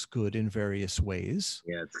still looks good in various ways.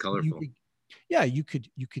 Yeah, it's colorful. You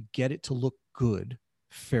could get it to look good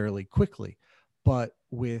fairly quickly. But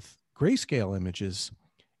with grayscale images,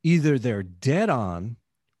 either they're dead on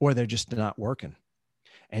or they're just not working.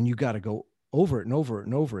 And you got to go over it and over it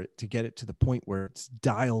and over it to get it to the point where it's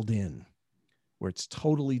dialed in, where it's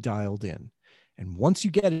totally dialed in. And once you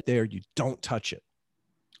get it there, you don't touch it.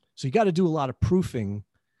 So you got to do a lot of proofing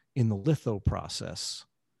in the litho process.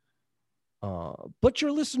 But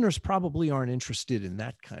your listeners probably aren't interested in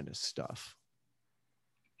that kind of stuff.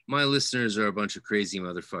 My listeners are a bunch of crazy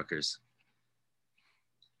motherfuckers.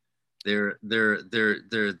 They're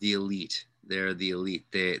the elite. They're the elite.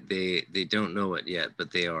 They don't know it yet,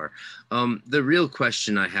 but they are. The real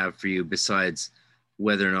question I have for you, besides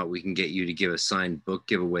whether or not we can get you to give a signed book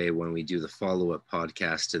giveaway when we do the follow-up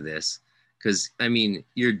podcast to this, because I mean,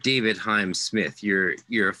 you're David Hyam Smith.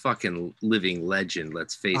 You're a fucking living legend.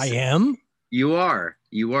 Let's face it. I am. You are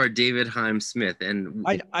David Hyam Smith, and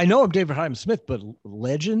I know I'm David Hyam Smith, but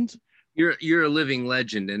legend. You're a living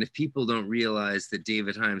legend, and if people don't realize that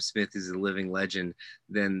David Hyam Smith is a living legend,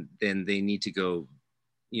 then they need to go,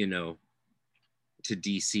 to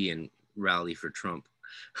DC and rally for Trump.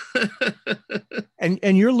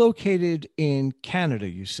 And you're located in Canada,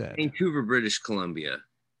 you said. Vancouver, British Columbia.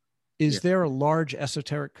 Is there a large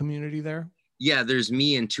esoteric community there? Yeah, there's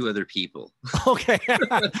me and two other people. Okay.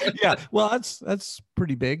 Yeah. Well, that's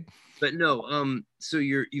pretty big. But no, so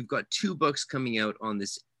you've got two books coming out on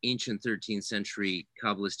this ancient 13th century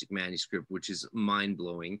Kabbalistic manuscript, which is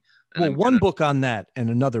mind-blowing. Well, one book on that and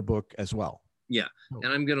another book as well. Yeah.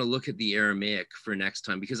 And I'm going to look at the Aramaic for next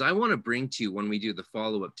time, because I want to bring to you, when we do the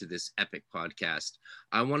follow-up to this epic podcast,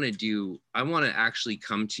 I want to actually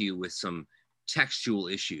come to you with some textual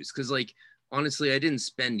issues. Because honestly, I didn't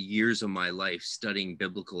spend years of my life studying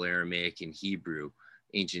biblical Aramaic and Hebrew,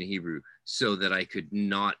 ancient Hebrew, so that I could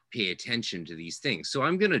not pay attention to these things. So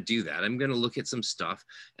I'm going to do that. I'm going to look at some stuff,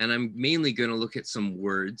 and I'm mainly going to look at some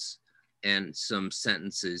words and some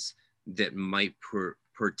sentences that might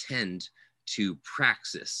portend to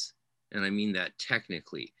praxis. And I mean that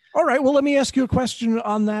technically. All right. Well, let me ask you a question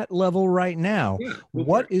on that level right now. Yeah,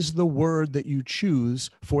 what is the word that you choose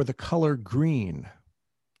for the color green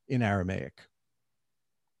in Aramaic?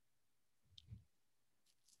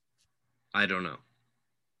 I don't know.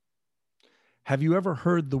 Have you ever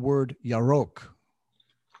heard the word yarok?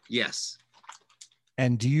 Yes.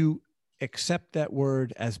 And do you accept that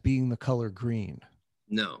word as being the color green?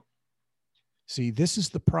 No. See, this is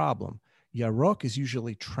the problem. Yarok is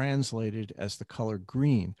usually translated as the color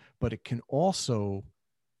green, but it can also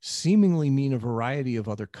seemingly mean a variety of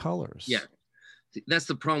other colors. Yeah. That's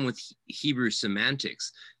the problem with Hebrew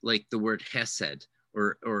semantics, like the word hesed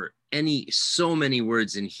or so many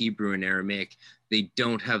words in Hebrew and Aramaic, they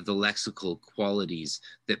don't have the lexical qualities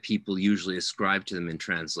that people usually ascribe to them in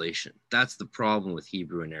translation. That's the problem with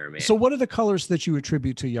Hebrew and Aramaic. So what are the colors that you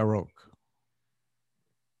attribute to yarok?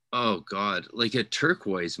 Oh God, like a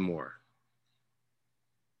turquoise more.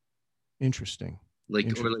 Interesting. Or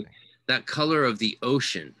like that color of the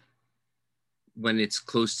ocean when it's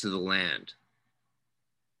close to the land.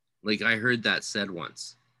 Like I heard that said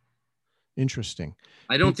once. Interesting.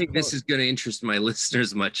 I don't think this is going to interest my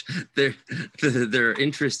listeners much. Their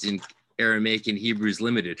interest in Aramaic and Hebrew is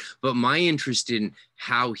limited, but my interest in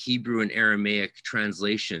how Hebrew and Aramaic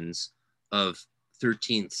translations of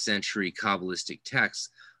 13th century Kabbalistic texts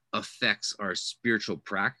affects our spiritual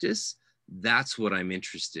practice, that's what I'm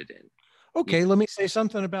interested in. Okay, let me say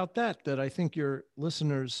something about that I think your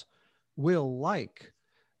listeners will like.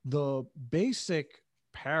 The basic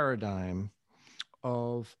paradigm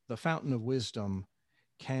of the Fountain of Wisdom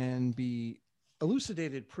can be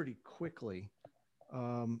elucidated pretty quickly.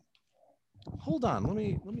 Hold on, let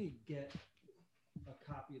me get a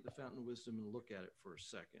copy of the Fountain of Wisdom and look at it for a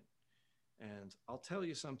second. And I'll tell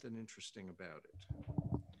you something interesting about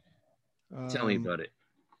it. Tell me about it.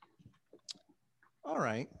 All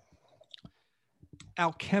right.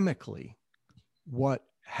 alchemically, what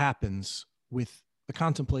happens with the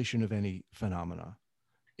contemplation of any phenomena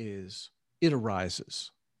is it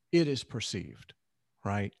arises, it is perceived,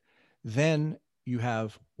 right? Then you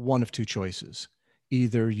have one of two choices.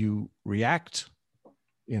 Either you react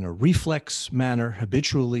in a reflex manner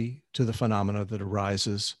habitually to the phenomena that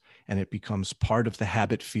arises, and it becomes part of the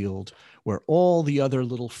habit field where all the other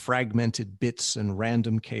little fragmented bits and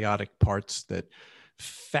random chaotic parts that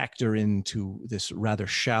factor into this rather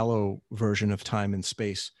shallow version of time and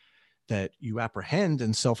space that you apprehend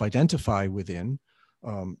and self-identify within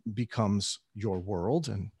becomes your world,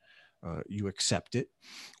 and you accept it,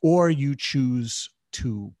 or you choose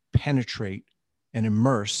to penetrate and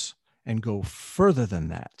immerse and go further than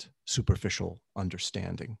that superficial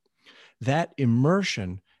understanding. That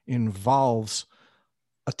immersion involves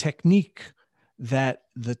a technique that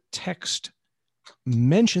the text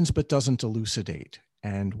mentions but doesn't elucidate.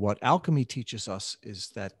 And what alchemy teaches us is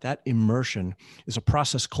that that immersion is a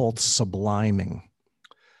process called subliming.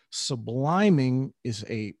 Subliming is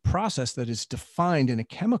a process that is defined in a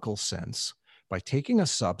chemical sense by taking a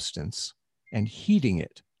substance and heating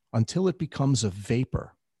it until it becomes a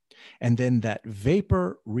vapor. And then that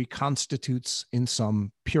vapor reconstitutes in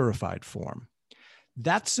some purified form.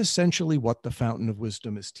 That's essentially what the Fountain of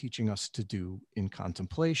Wisdom is teaching us to do in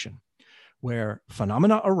contemplation, where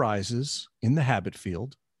phenomena arises in the habit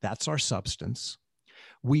field. That's our substance.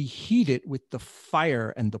 We heat it with the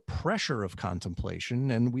fire and the pressure of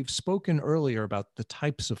contemplation. And we've spoken earlier about the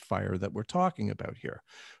types of fire that we're talking about here.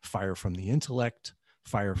 Fire from the intellect,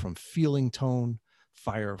 fire from feeling tone,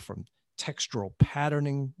 fire from textural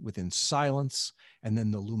patterning within silence, and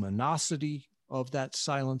then the luminosity of that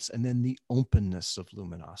silence, and then the openness of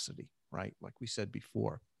luminosity, right? Like we said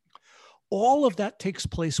before. All of that takes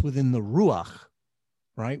place within the Ruach,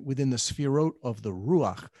 right? Within the Sefirot of the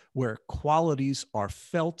Ruach, where qualities are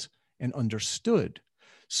felt and understood.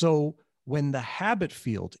 So when the habit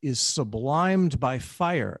field is sublimed by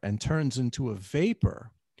fire and turns into a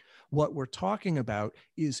vapor, what we're talking about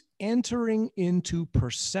is entering into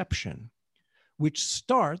perception, which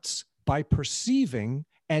starts by perceiving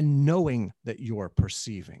and knowing that you're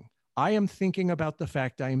perceiving. I am thinking about the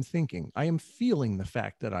fact I am thinking. I am feeling the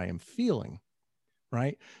fact that I am feeling,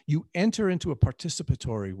 right? You enter into a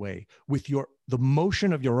participatory way with the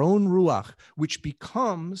motion of your own ruach, which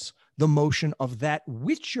becomes the motion of that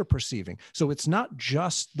which you're perceiving. So it's not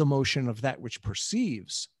just the motion of that which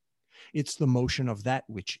perceives, it's the motion of that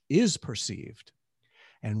which is perceived.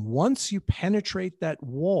 And once you penetrate that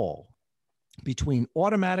wall between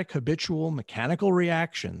automatic, habitual, mechanical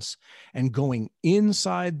reactions and going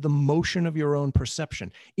inside the motion of your own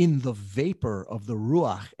perception in the vapor of the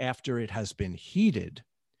ruach after it has been heated,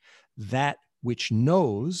 that which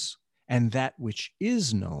knows and that which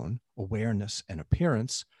is known, awareness and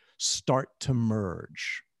appearance, start to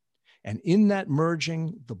merge. And in that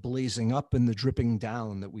merging, the blazing up and the dripping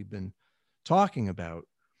down that we've been talking about,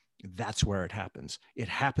 that's where it happens. It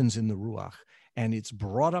happens in the ruach. And it's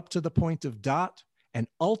brought up to the point of dot, and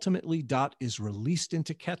ultimately dot is released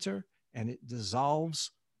into Keter, and it dissolves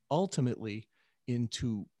ultimately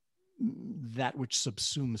into that which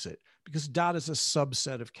subsumes it, because dot is a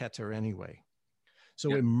subset of Keter anyway.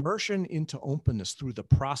 So immersion into openness through the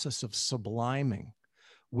process of subliming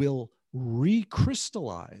will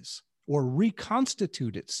recrystallize or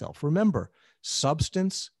reconstitute itself. Remember,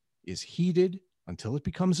 substance is heated until it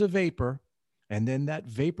becomes a vapor, and then that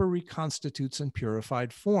vapor reconstitutes in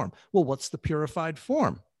purified form. Well, what's the purified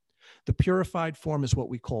form? The purified form is what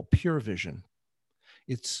we call pure vision.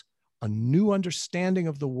 It's a new understanding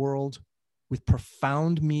of the world with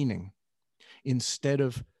profound meaning instead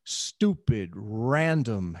of stupid,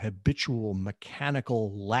 random, habitual,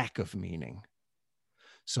 mechanical lack of meaning.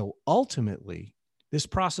 So ultimately, this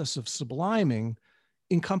process of subliming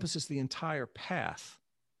encompasses the entire path.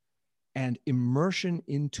 And immersion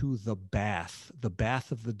into the bath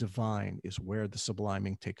of the divine, is where the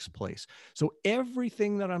subliming takes place. So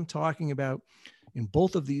everything that I'm talking about in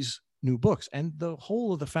both of these new books and the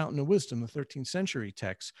whole of the Fountain of Wisdom, the 13th century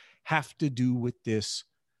texts, have to do with this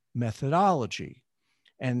methodology.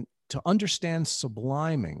 And to understand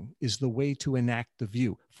subliming is the way to enact the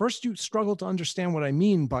view. First, you struggle to understand what I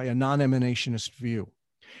mean by a non-emanationist view.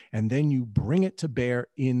 And then you bring it to bear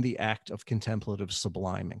in the act of contemplative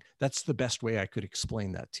subliming. That's the best way I could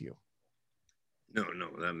explain that to you. No,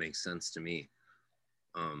 that makes sense to me.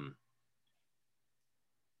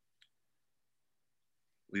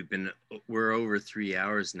 We're over 3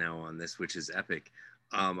 hours now on this, which is epic.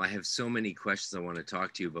 I have so many questions I want to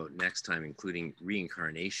talk to you about next time, including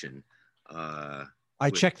reincarnation. I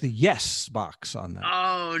checked the yes box on that.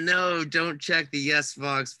 Oh, no, don't check the yes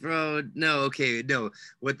box, bro. No, okay, no.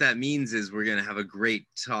 What that means is we're going to have a great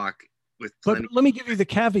talk with plenty. But let me give you the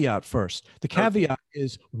caveat first. The caveat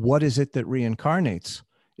is, what is it that reincarnates?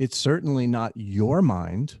 It's certainly not your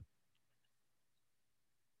mind,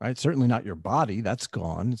 right? It's certainly not your body. That's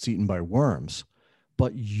gone. It's eaten by worms.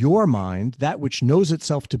 But your mind, that which knows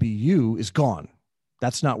itself to be you, is gone.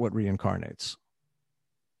 That's not what reincarnates.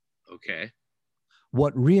 Okay.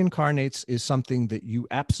 What reincarnates is something that you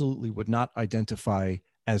absolutely would not identify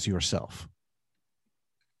as yourself.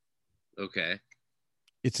 Okay.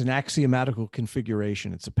 It's an axiomatical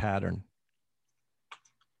configuration. It's a pattern.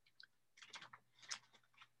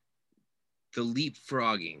 The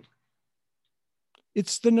leapfrogging.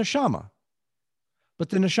 It's the neshama. But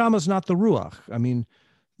the neshama is not the ruach. I mean,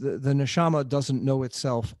 the neshama doesn't know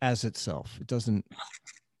itself as itself. It doesn't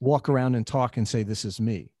walk around and talk and say, this is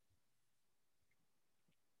me.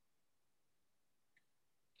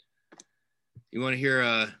 You want to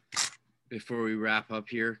hear, before we wrap up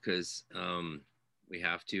here, because we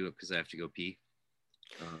have to, because I have to go pee.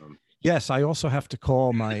 Yes, I also have to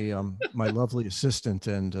call my my lovely assistant,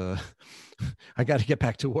 and I got to get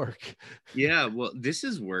back to work. Yeah, well, this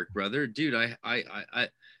is work, brother. Dude, I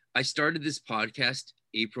started this podcast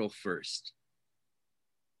April 1st.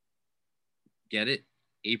 Get it?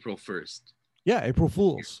 April 1st. Yeah, April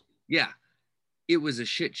Fools. Yeah. It was a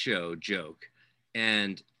shit show joke.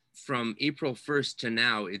 And from April 1st to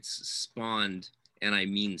now, it's spawned, and I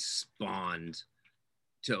mean spawned,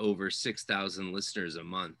 to over 6,000 listeners a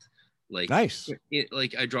month. Like, nice.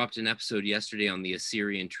 Like I dropped an episode yesterday on the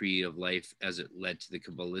Assyrian tree of life as it led to the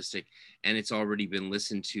Kabbalistic, and it's already been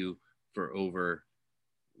listened to for over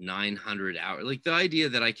 900 hours. Like, the idea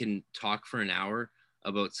that I can talk for an hour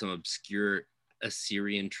about some obscure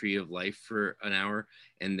Assyrian tree of life for an hour,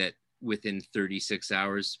 and that within 36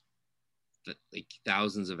 hours, like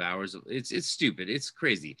thousands of hours, it's stupid. It's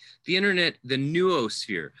crazy. The internet, the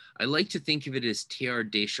noosphere. I like to think of it as Teilhard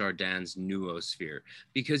de Chardin's noosphere,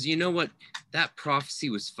 because you know what? That prophecy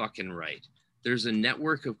was fucking right. There's a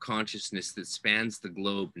network of consciousness that spans the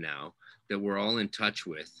globe now that we're all in touch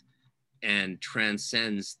with and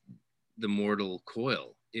transcends the mortal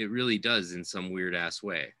coil. It really does, in some weird ass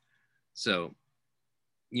way. So,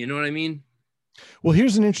 you know what I mean? Well,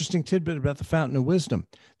 here's an interesting tidbit about the Fountain of Wisdom.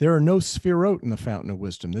 There are no sphirot in the Fountain of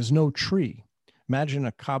Wisdom. There's no tree. Imagine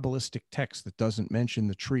a Kabbalistic text that doesn't mention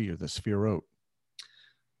the tree or the sphirot.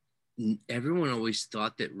 Everyone always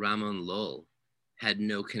thought that Ramon Lull had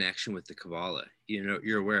no connection with the Kabbalah. You know,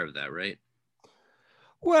 you're aware of that, right?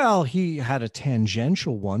 Well, he had a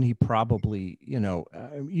tangential one. He probably,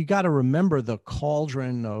 you got to remember the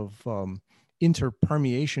cauldron of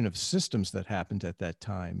interpermeation of systems that happened at that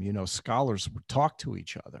time. Scholars would talk to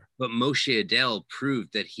each other. But Moshe Adel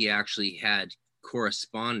proved that he actually had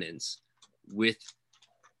correspondence with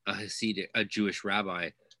a Hasidic, a Jewish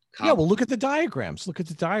rabbi. Yeah, well, look at the diagrams. Look at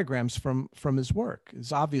the diagrams from his work.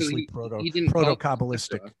 It's obviously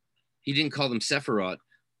proto-Kabbalistic. He didn't call them Sephirot,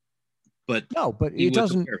 but no, but it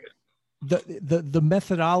doesn't. The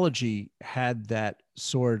methodology had that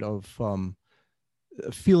sort of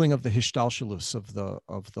feeling of the Hishtalshelus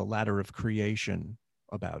of the ladder of creation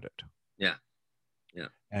about it. Yeah.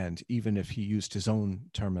 And even if he used his own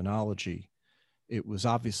terminology, it was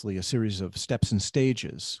obviously a series of steps and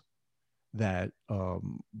stages that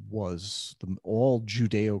was all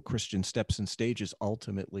Judeo-Christian steps and stages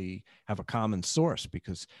ultimately have a common source,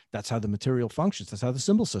 because that's how the material functions. That's how the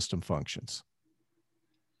symbol system functions.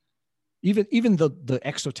 Even the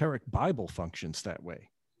exoteric Bible functions that way.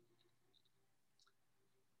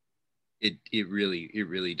 It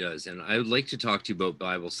really does. And I would like to talk to you about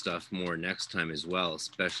Bible stuff more next time as well,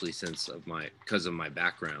 especially because of my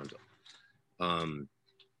background.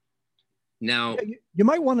 Now, you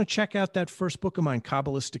might want to check out that first book of mine,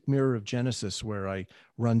 Kabbalistic Mirror of Genesis, where I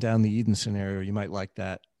run down the Eden scenario. You might like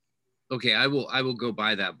that. Okay, I will go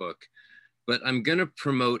buy that book. But I'm going to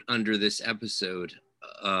promote under this episode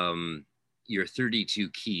your 32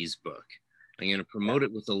 Keys book. I'm going to promote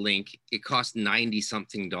it with a link. It costs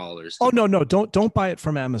 $90-something. Oh, no, don't buy it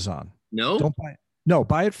from Amazon. No? Don't buy it. No,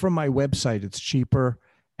 buy it from my website. It's cheaper,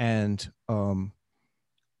 and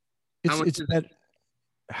it's better.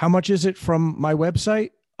 How much is it from my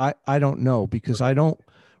website? I don't know, because I don't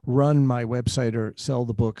run my website or sell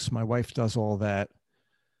the books. My wife does all that.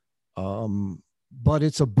 But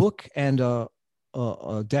it's a book and a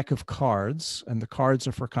deck of cards, and the cards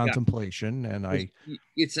are for contemplation. And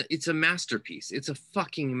it's a masterpiece. It's a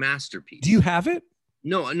fucking masterpiece. Do you have it?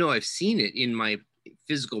 No, I've seen it in my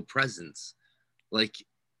physical presence. Like,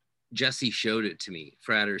 Jesse showed it to me.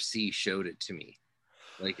 Frater C showed it to me.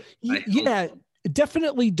 Like, yeah,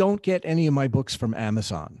 definitely don't get any of my books from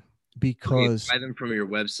Amazon because buy them from your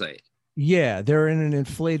website. Yeah, they're in an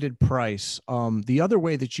inflated price. The other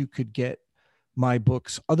way that you could get my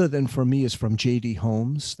books, other than from me, is from JD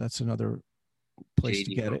Homes. That's another place JD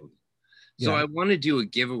to get Homes. it. So Yeah. I want to do a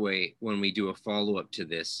giveaway when we do a follow-up to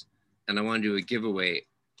this, and I want to do a giveaway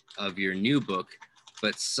of your new book,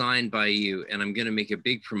 but signed by you, and I'm going to make a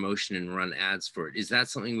big promotion and run ads for it. Is that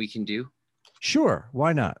something we can do? Sure,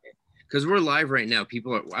 why not? Because we're live right now.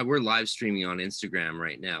 We're live streaming on Instagram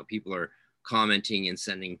right now. People are commenting and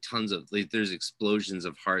sending tons of, like, there's explosions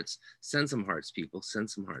of hearts. Send some hearts, people. Send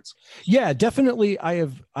some hearts. Yeah, definitely. I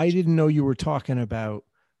didn't know you were talking about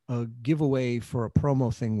a giveaway for a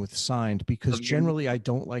promo thing with signed, because generally I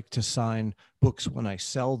don't like to sign books when I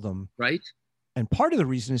sell them. Right. And part of the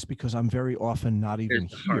reason is because I'm very often not even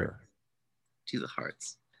here. Heart. To the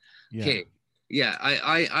hearts. Yeah. Okay. Yeah,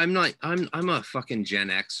 I'm a fucking Gen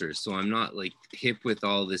Xer, so I'm not like hip with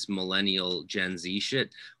all this millennial Gen Z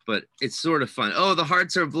shit, but it's sort of fun. Oh, the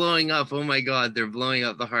hearts are blowing up. Oh my God, they're blowing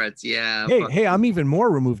up the hearts. Yeah. Hey, I'm even more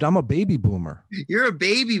removed. I'm a baby boomer. You're a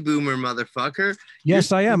baby boomer, motherfucker.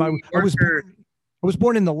 Yes, I am. I was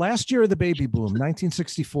born in the last year of the baby boom,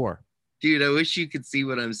 1964. Dude, I wish you could see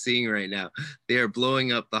what I'm seeing right now. They are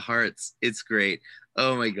blowing up the hearts. It's great.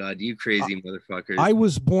 Oh my God, you crazy motherfuckers. I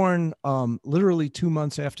was born literally 2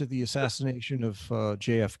 months after the assassination of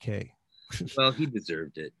JFK. Well, he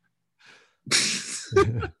deserved it.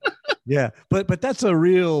 Yeah, but that's a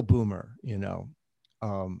real boomer,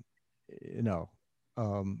 I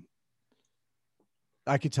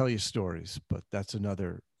could tell you stories, but that's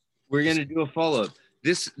another. We're going to do a follow-up.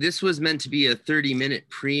 This was meant to be a 30-minute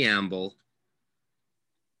preamble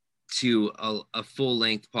to a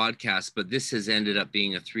full-length podcast, but this has ended up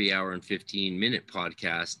being a 3-hour and 15-minute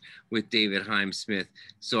podcast with David Heim-Smith.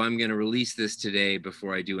 So I'm going to release this today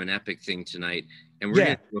before I do an epic thing tonight, and we're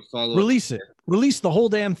going to do a follow-up. Release it. Release the whole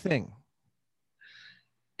damn thing.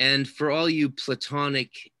 And for all you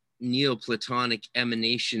platonic, neoplatonic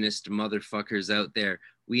emanationist motherfuckers out there,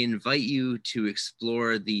 we invite you to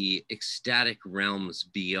explore the ecstatic realms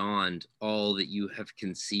beyond all that you have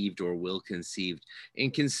conceived or will conceive,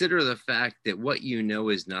 and consider the fact that what you know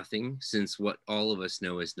is nothing, since what all of us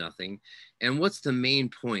know is nothing. And what's the main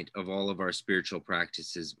point of all of our spiritual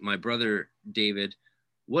practices? My brother David,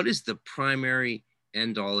 what is the primary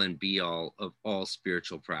end all and be all of all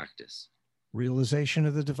spiritual practice? Realization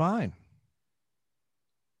of the divine.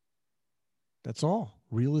 That's all.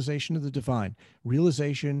 Realization of the divine.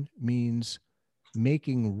 Realization means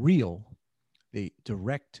making real the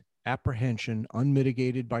direct apprehension,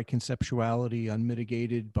 unmitigated by conceptuality,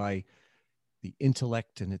 unmitigated by the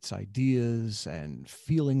intellect and its ideas and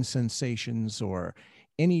feeling sensations, or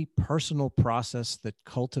any personal process that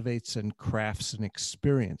cultivates and crafts an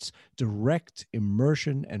experience. Direct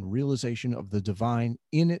immersion and realization of the divine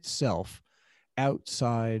in itself,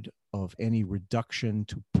 outside of any reduction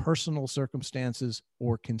to personal circumstances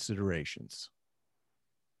or considerations.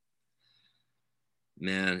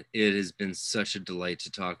 Man, it has been such a delight to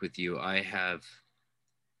talk with you. I have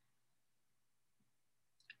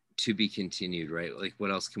to be continued, right? Like, what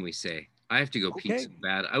else can we say? I have to go pee so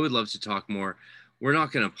bad. I would love to talk more. We're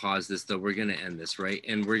not going to pause this, though. We're going to end this, right?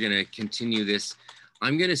 And we're going to continue this.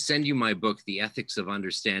 I'm going to send you my book, The Ethics of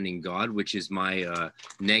Understanding God, which is my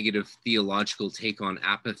negative theological take on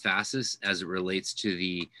apophasis as it relates to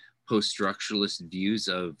the post-structuralist views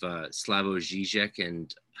of Slavoj Žižek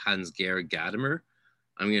and Hans-Georg Gadamer.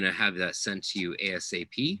 I'm going to have that sent to you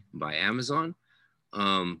ASAP by Amazon.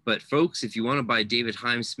 But folks, if you want to buy David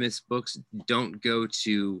Heim-Smith's books, don't go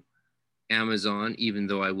to Amazon, even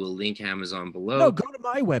though I will link Amazon below. No, go to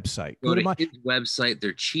my website. Go to his website.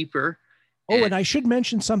 They're cheaper. Oh, and I should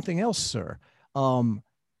mention something else, sir.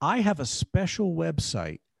 I have a special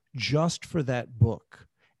website just for that book.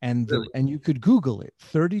 And you could Google it,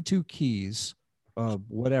 32keys,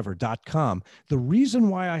 whatever.com. The reason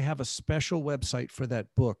why I have a special website for that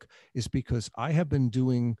book is because I have been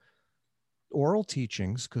doing oral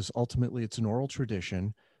teachings, because ultimately it's an oral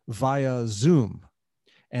tradition, via Zoom.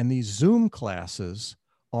 And these Zoom classes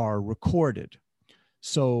are recorded.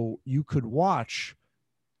 So you could watch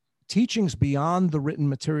teachings beyond the written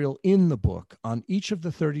material in the book on each of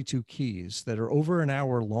the 32 keys that are over an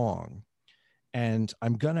hour long. And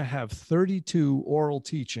I'm going to have 32 oral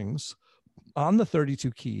teachings on the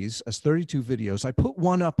 32 keys as 32 videos. I put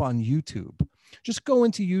one up on YouTube. Just go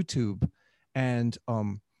into YouTube and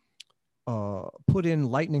put in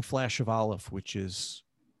Lightning Flash of Aleph, which is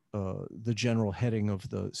the general heading of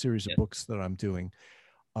the series of books that I'm doing.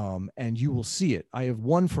 And you will see it. I have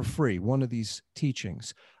one for free, one of these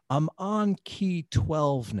teachings. I'm on key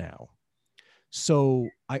 12 now. So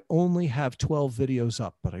I only have 12 videos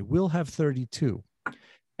up, but I will have 32.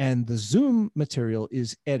 And the Zoom material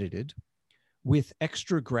is edited with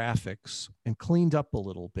extra graphics and cleaned up a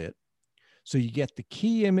little bit. So you get the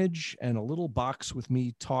key image and a little box with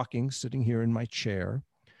me talking, sitting here in my chair,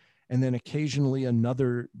 and then occasionally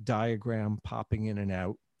another diagram popping in and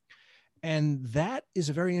out. And that is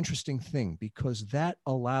a very interesting thing because that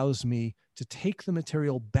allows me to take the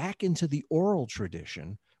material back into the oral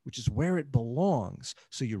tradition, which is where it belongs.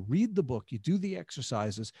 So you read the book, you do the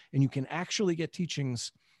exercises, and you can actually get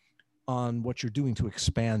teachings on what you're doing to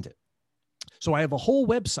expand it. So I have a whole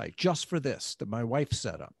website just for this that my wife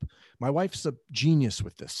set up. My wife's a genius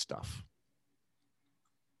with this stuff.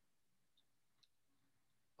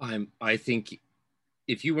 I think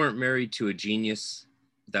if you weren't married to a genius,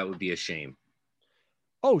 that would be a shame.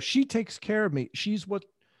 Oh, she takes care of me. She's what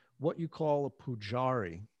you call a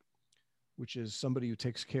pujari, which is somebody who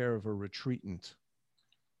takes care of a retreatant.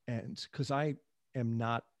 And because I am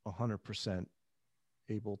not 100%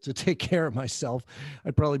 able to take care of myself,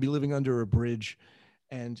 I'd probably be living under a bridge.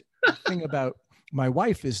 And the thing about my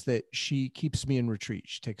wife is that she keeps me in retreat.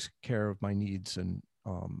 She takes care of my needs and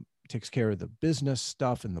takes care of the business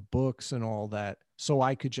stuff and the books and all that. So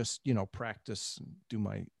I could just, practice and do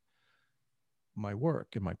my work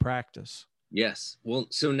and my practice. Yes. Well,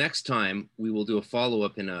 so next time we will do a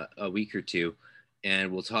follow-up in a week or two,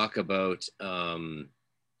 and we'll talk about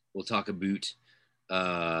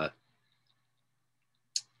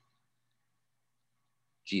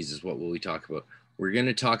Jesus, what will we talk about? We're going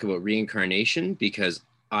to talk about reincarnation because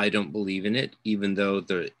I don't believe in it, even though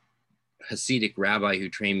the Hasidic rabbi who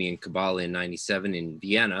trained me in Kabbalah in 97 in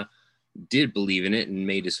Vienna did believe in it and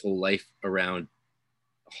made his whole life around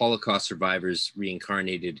Holocaust survivors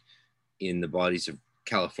reincarnated in the bodies of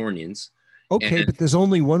Californians. Okay, but there's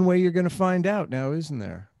only one way you're going to find out now, isn't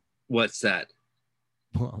there? What's that?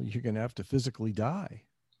 Well, you're going to have to physically die.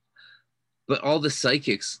 But all the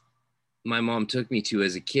psychics my mom took me to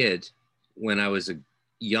as a kid when I was a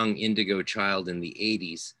young indigo child in the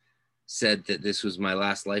 80s said that this was my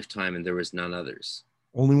last lifetime and there was none others.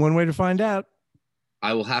 Only one way to find out.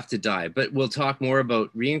 I will have to die, but we'll talk more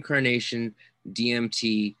about reincarnation,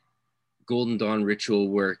 DMT, Golden Dawn ritual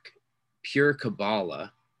work, pure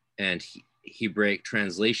Kabbalah, and Hebraic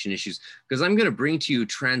translation issues, because I'm going to bring to you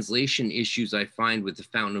translation issues I find with the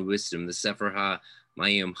Fountain of Wisdom, the Sefer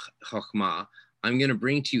HaMayim Chokhmah. I'm going to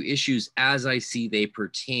bring to you issues as I see they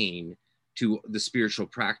pertain to the spiritual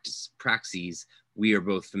praxis we are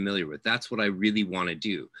both familiar with. That's what I really want to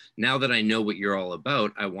do. Now that I know what you're all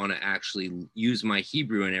about, I want to actually use my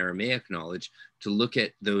Hebrew and Aramaic knowledge to look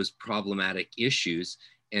at those problematic issues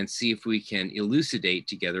and see if we can elucidate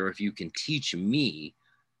together, or if you can teach me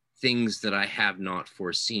things that I have not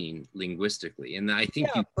foreseen linguistically. And I think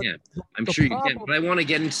you can. I'm sure you can, but I want to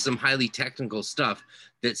get into some highly technical stuff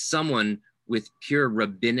that someone with pure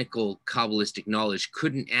rabbinical Kabbalistic knowledge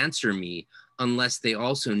couldn't answer me unless they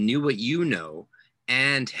also knew what you know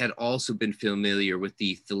and had also been familiar with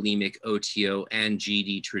the Thelemic, OTO, and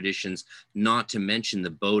GD traditions, not to mention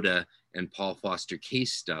the Boda and Paul Foster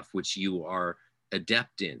Case stuff, which you are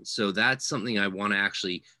adept in. So that's something I want to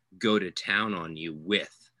actually go to town on you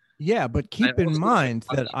with. Yeah, but keep in mind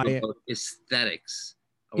that aesthetics.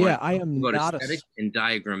 I am not aesthetics and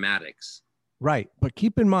diagrammatics. Right, but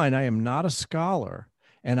keep in mind I am not a scholar,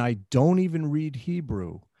 and I don't even read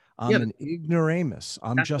Hebrew. I'm an ignoramus.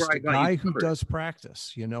 I'm just a guy who does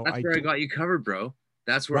practice. That's where I got you covered, bro.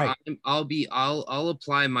 That's where I'll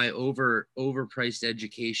apply my overpriced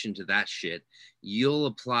education to that shit. You'll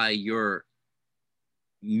apply your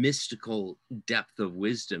mystical depth of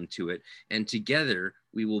wisdom to it, and together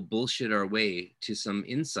we will bullshit our way to some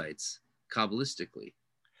insights Kabbalistically.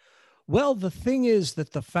 Well, the thing is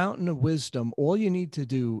that the Fountain of Wisdom, all you need to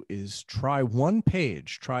do is try one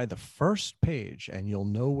page, try the first page, and you'll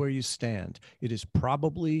know where you stand. It is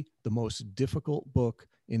probably the most difficult book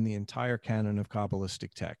in the entire canon of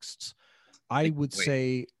Kabbalistic texts. I would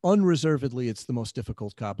say unreservedly, it's the most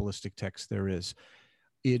difficult Kabbalistic text there is.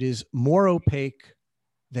 It is more opaque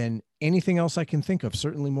than anything else I can think of,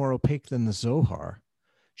 certainly more opaque than the Zohar.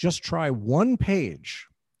 Just try one page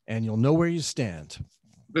and you'll know where you stand.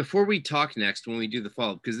 Before we talk next, when we do the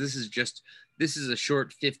follow-up, because this is a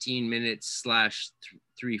short 15-minute /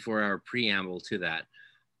 3-4 hour preamble to that,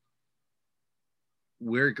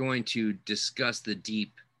 we're going to discuss the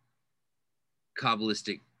deep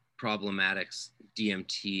Kabbalistic problematics,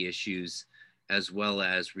 DMT issues, as well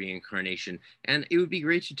as reincarnation. And it would be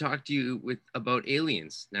great to talk to you about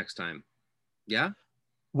aliens next time. Yeah?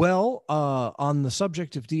 Well, on the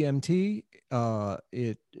subject of DMT,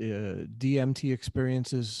 DMT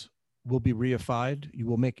experiences will be reified. You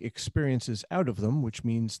will make experiences out of them, which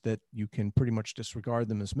means that you can pretty much disregard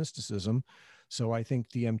them as mysticism. So I think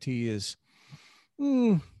DMT is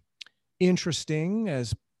interesting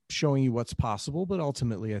as showing you what's possible, but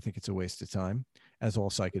ultimately I think it's a waste of time, as all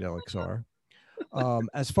psychedelics are.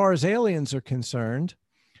 As far as aliens are concerned,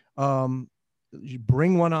 you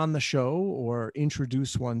bring one on the show or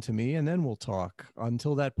introduce one to me, and then we'll talk.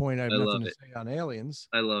 Until that point, I have nothing to say on aliens.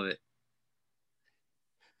 I love it.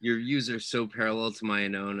 Your views are so parallel to my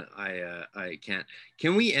own. I can't.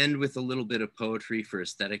 Can we end with a little bit of poetry for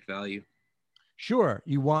aesthetic value? Sure.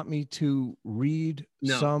 You want me to read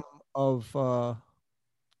some of,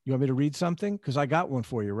 you want me to read something? Because I got one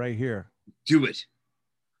for you right here. Do it.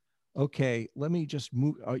 Okay. Let me just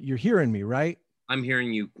move. You're hearing me, right? I'm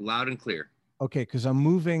hearing you loud and clear. Okay. Because I'm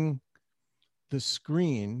moving the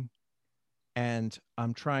screen and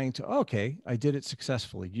I'm trying to, okay, I did it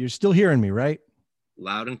successfully. You're still hearing me, right?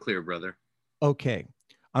 Loud and clear, brother. Okay.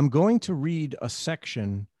 I'm going to read a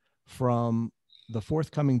section from the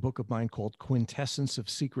forthcoming book of mine called Quintessence of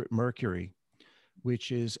Secret Mercury,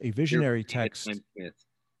 which is a visionary text.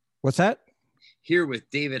 What's that? Here with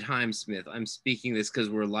David Heimsmith. I'm speaking this because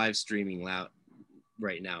we're live streaming loud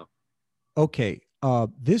right now. Okay.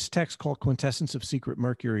 This text called Quintessence of Secret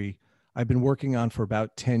Mercury, I've been working on for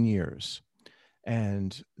about 10 years.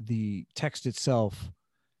 And the text itself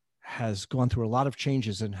has gone through a lot of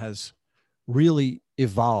changes and has really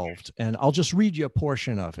evolved. And I'll just read you a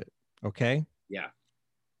portion of it. Okay? Yeah.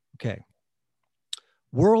 Okay.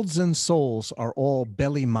 Worlds and souls are all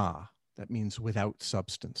belima. That means without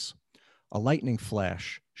substance. A lightning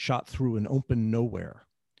flash shot through an open nowhere.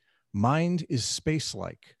 Mind is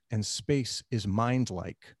space-like, and space is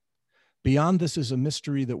mind-like. Beyond this is a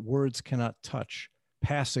mystery that words cannot touch,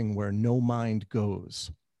 passing where no mind goes.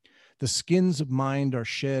 The skins of mind are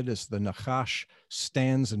shed as the Nachash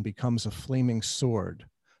stands and becomes a flaming sword.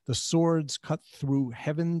 The swords cut through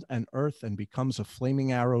heaven and earth and becomes a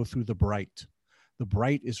flaming arrow through the bright. The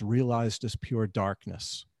bright is realized as pure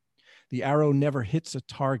darkness. The arrow never hits a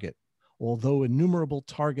target. Although innumerable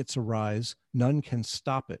targets arise, none can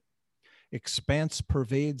stop it. Expanse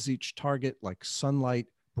pervades each target like sunlight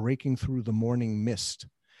breaking through the morning mist.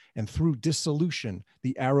 And through dissolution,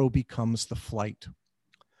 the arrow becomes the flight.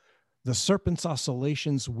 The serpent's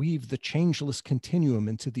oscillations weave the changeless continuum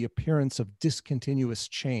into the appearance of discontinuous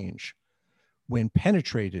change. When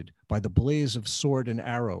penetrated by the blaze of sword and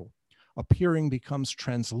arrow, appearing becomes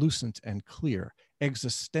translucent and clear,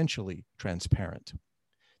 existentially transparent.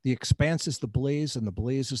 The expanse is the blaze, and the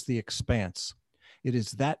blaze is the expanse. It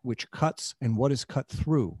is that which cuts and what is cut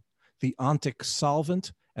through, the ontic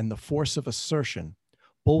solvent and the force of assertion,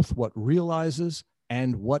 both what realizes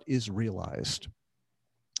and what is realized.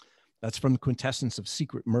 That's from the Quintessence of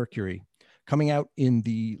Secret Mercury, coming out in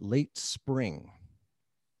the late spring.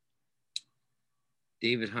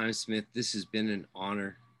 David Heimsmith, this has been an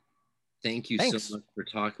honor. Thank you Thanks. so much for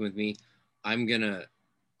talking with me. I'm going to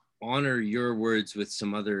honor your words with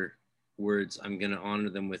some other words. I'm going to honor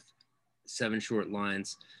them with 7 short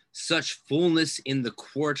lines. Such fullness in the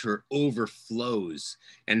quarter overflows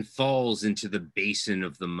and falls into the basin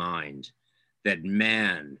of the mind, that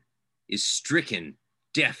man is stricken,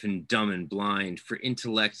 deaf and dumb and blind, for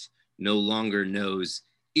intellect no longer knows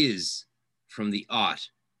is from the ought,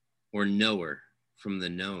 or knower from the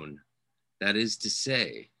known. That is to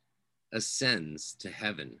say, ascends to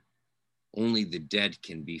heaven. Only the dead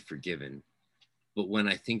can be forgiven. But when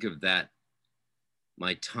I think of that,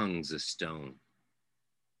 my tongue's a stone.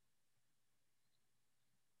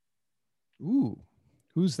 Ooh,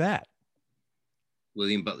 who's that?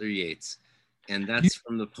 William Butler Yeats. And that's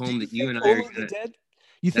from the poem that you and I are gonna... Dead?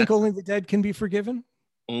 You think only the dead can be forgiven?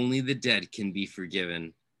 Only the dead can be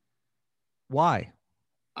forgiven. Why?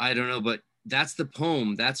 I don't know, but that's the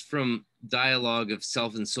poem. That's from Dialogue of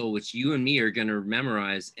Self and Soul, which you and me are going to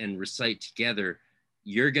memorize and recite together.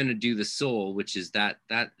 You're going to do the soul, which is that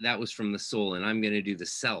was from the soul, and I'm going to do the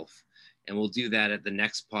self. And we'll do that at the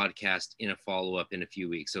next podcast in a follow-up in a few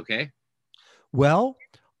weeks, okay? Well,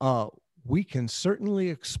 we can certainly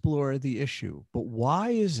explore the issue, but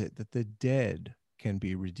why is it that the dead can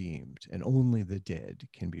be redeemed and only the dead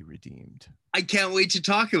can be redeemed? I can't wait to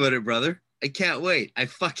talk about it, brother. I can't wait. I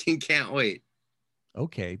fucking can't wait.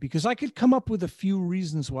 Okay, because I could come up with a few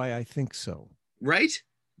reasons why I think so. Right?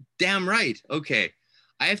 Damn right. Okay.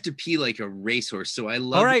 I have to pee like a racehorse, so I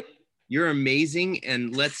love All right. it. You're amazing,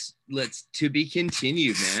 and let's to be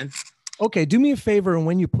continued, man. Okay, do me a favor, and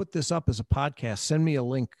when you put this up as a podcast, send me a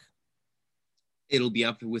link. It'll be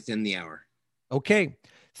up within the hour. Okay.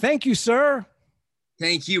 Thank you, sir.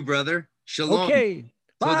 Thank you, brother. Shalom. Okay.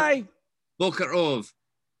 Bye. Boker Ov.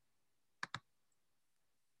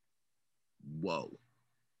 Whoa.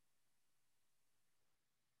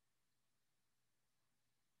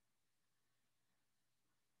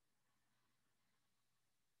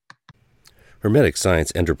 Hermetic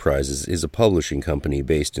Science Enterprises is a publishing company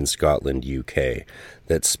based in Scotland, UK,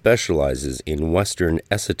 that specializes in Western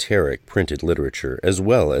esoteric printed literature as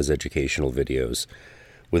well as educational videos.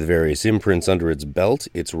 With various imprints under its belt,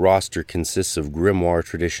 its roster consists of grimoire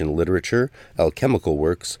tradition literature, alchemical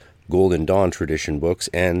works, Golden Dawn tradition books,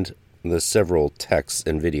 and the several texts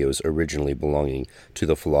and videos originally belonging to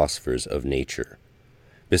the philosophers of nature.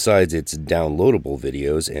 Besides its downloadable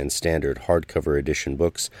videos and standard hardcover edition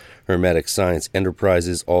books, Hermetic Science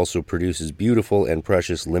Enterprises also produces beautiful and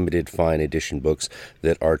precious limited fine edition books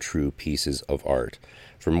that are true pieces of art.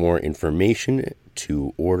 For more information,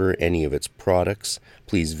 to order any of its products,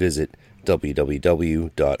 please visit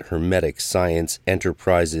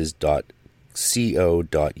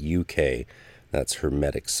www.hermeticscienceenterprises.co.uk. That's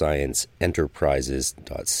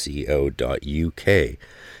hermeticscienceenterprises.co.uk.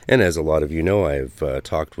 And as a lot of you know, I've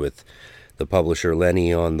talked with the publisher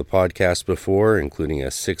Lenny on the podcast before, including a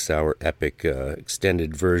 6-hour epic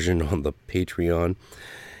extended version on the Patreon,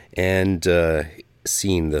 and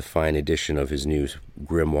seen the fine edition of his new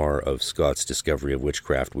grimoire of Scott's Discovery of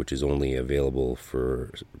Witchcraft, which is only available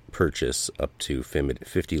for purchase up to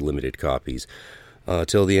 50 limited copies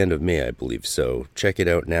till the end of May, I believe. So check it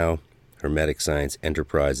out now,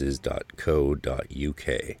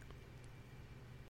 hermeticscienceenterprises.co.uk.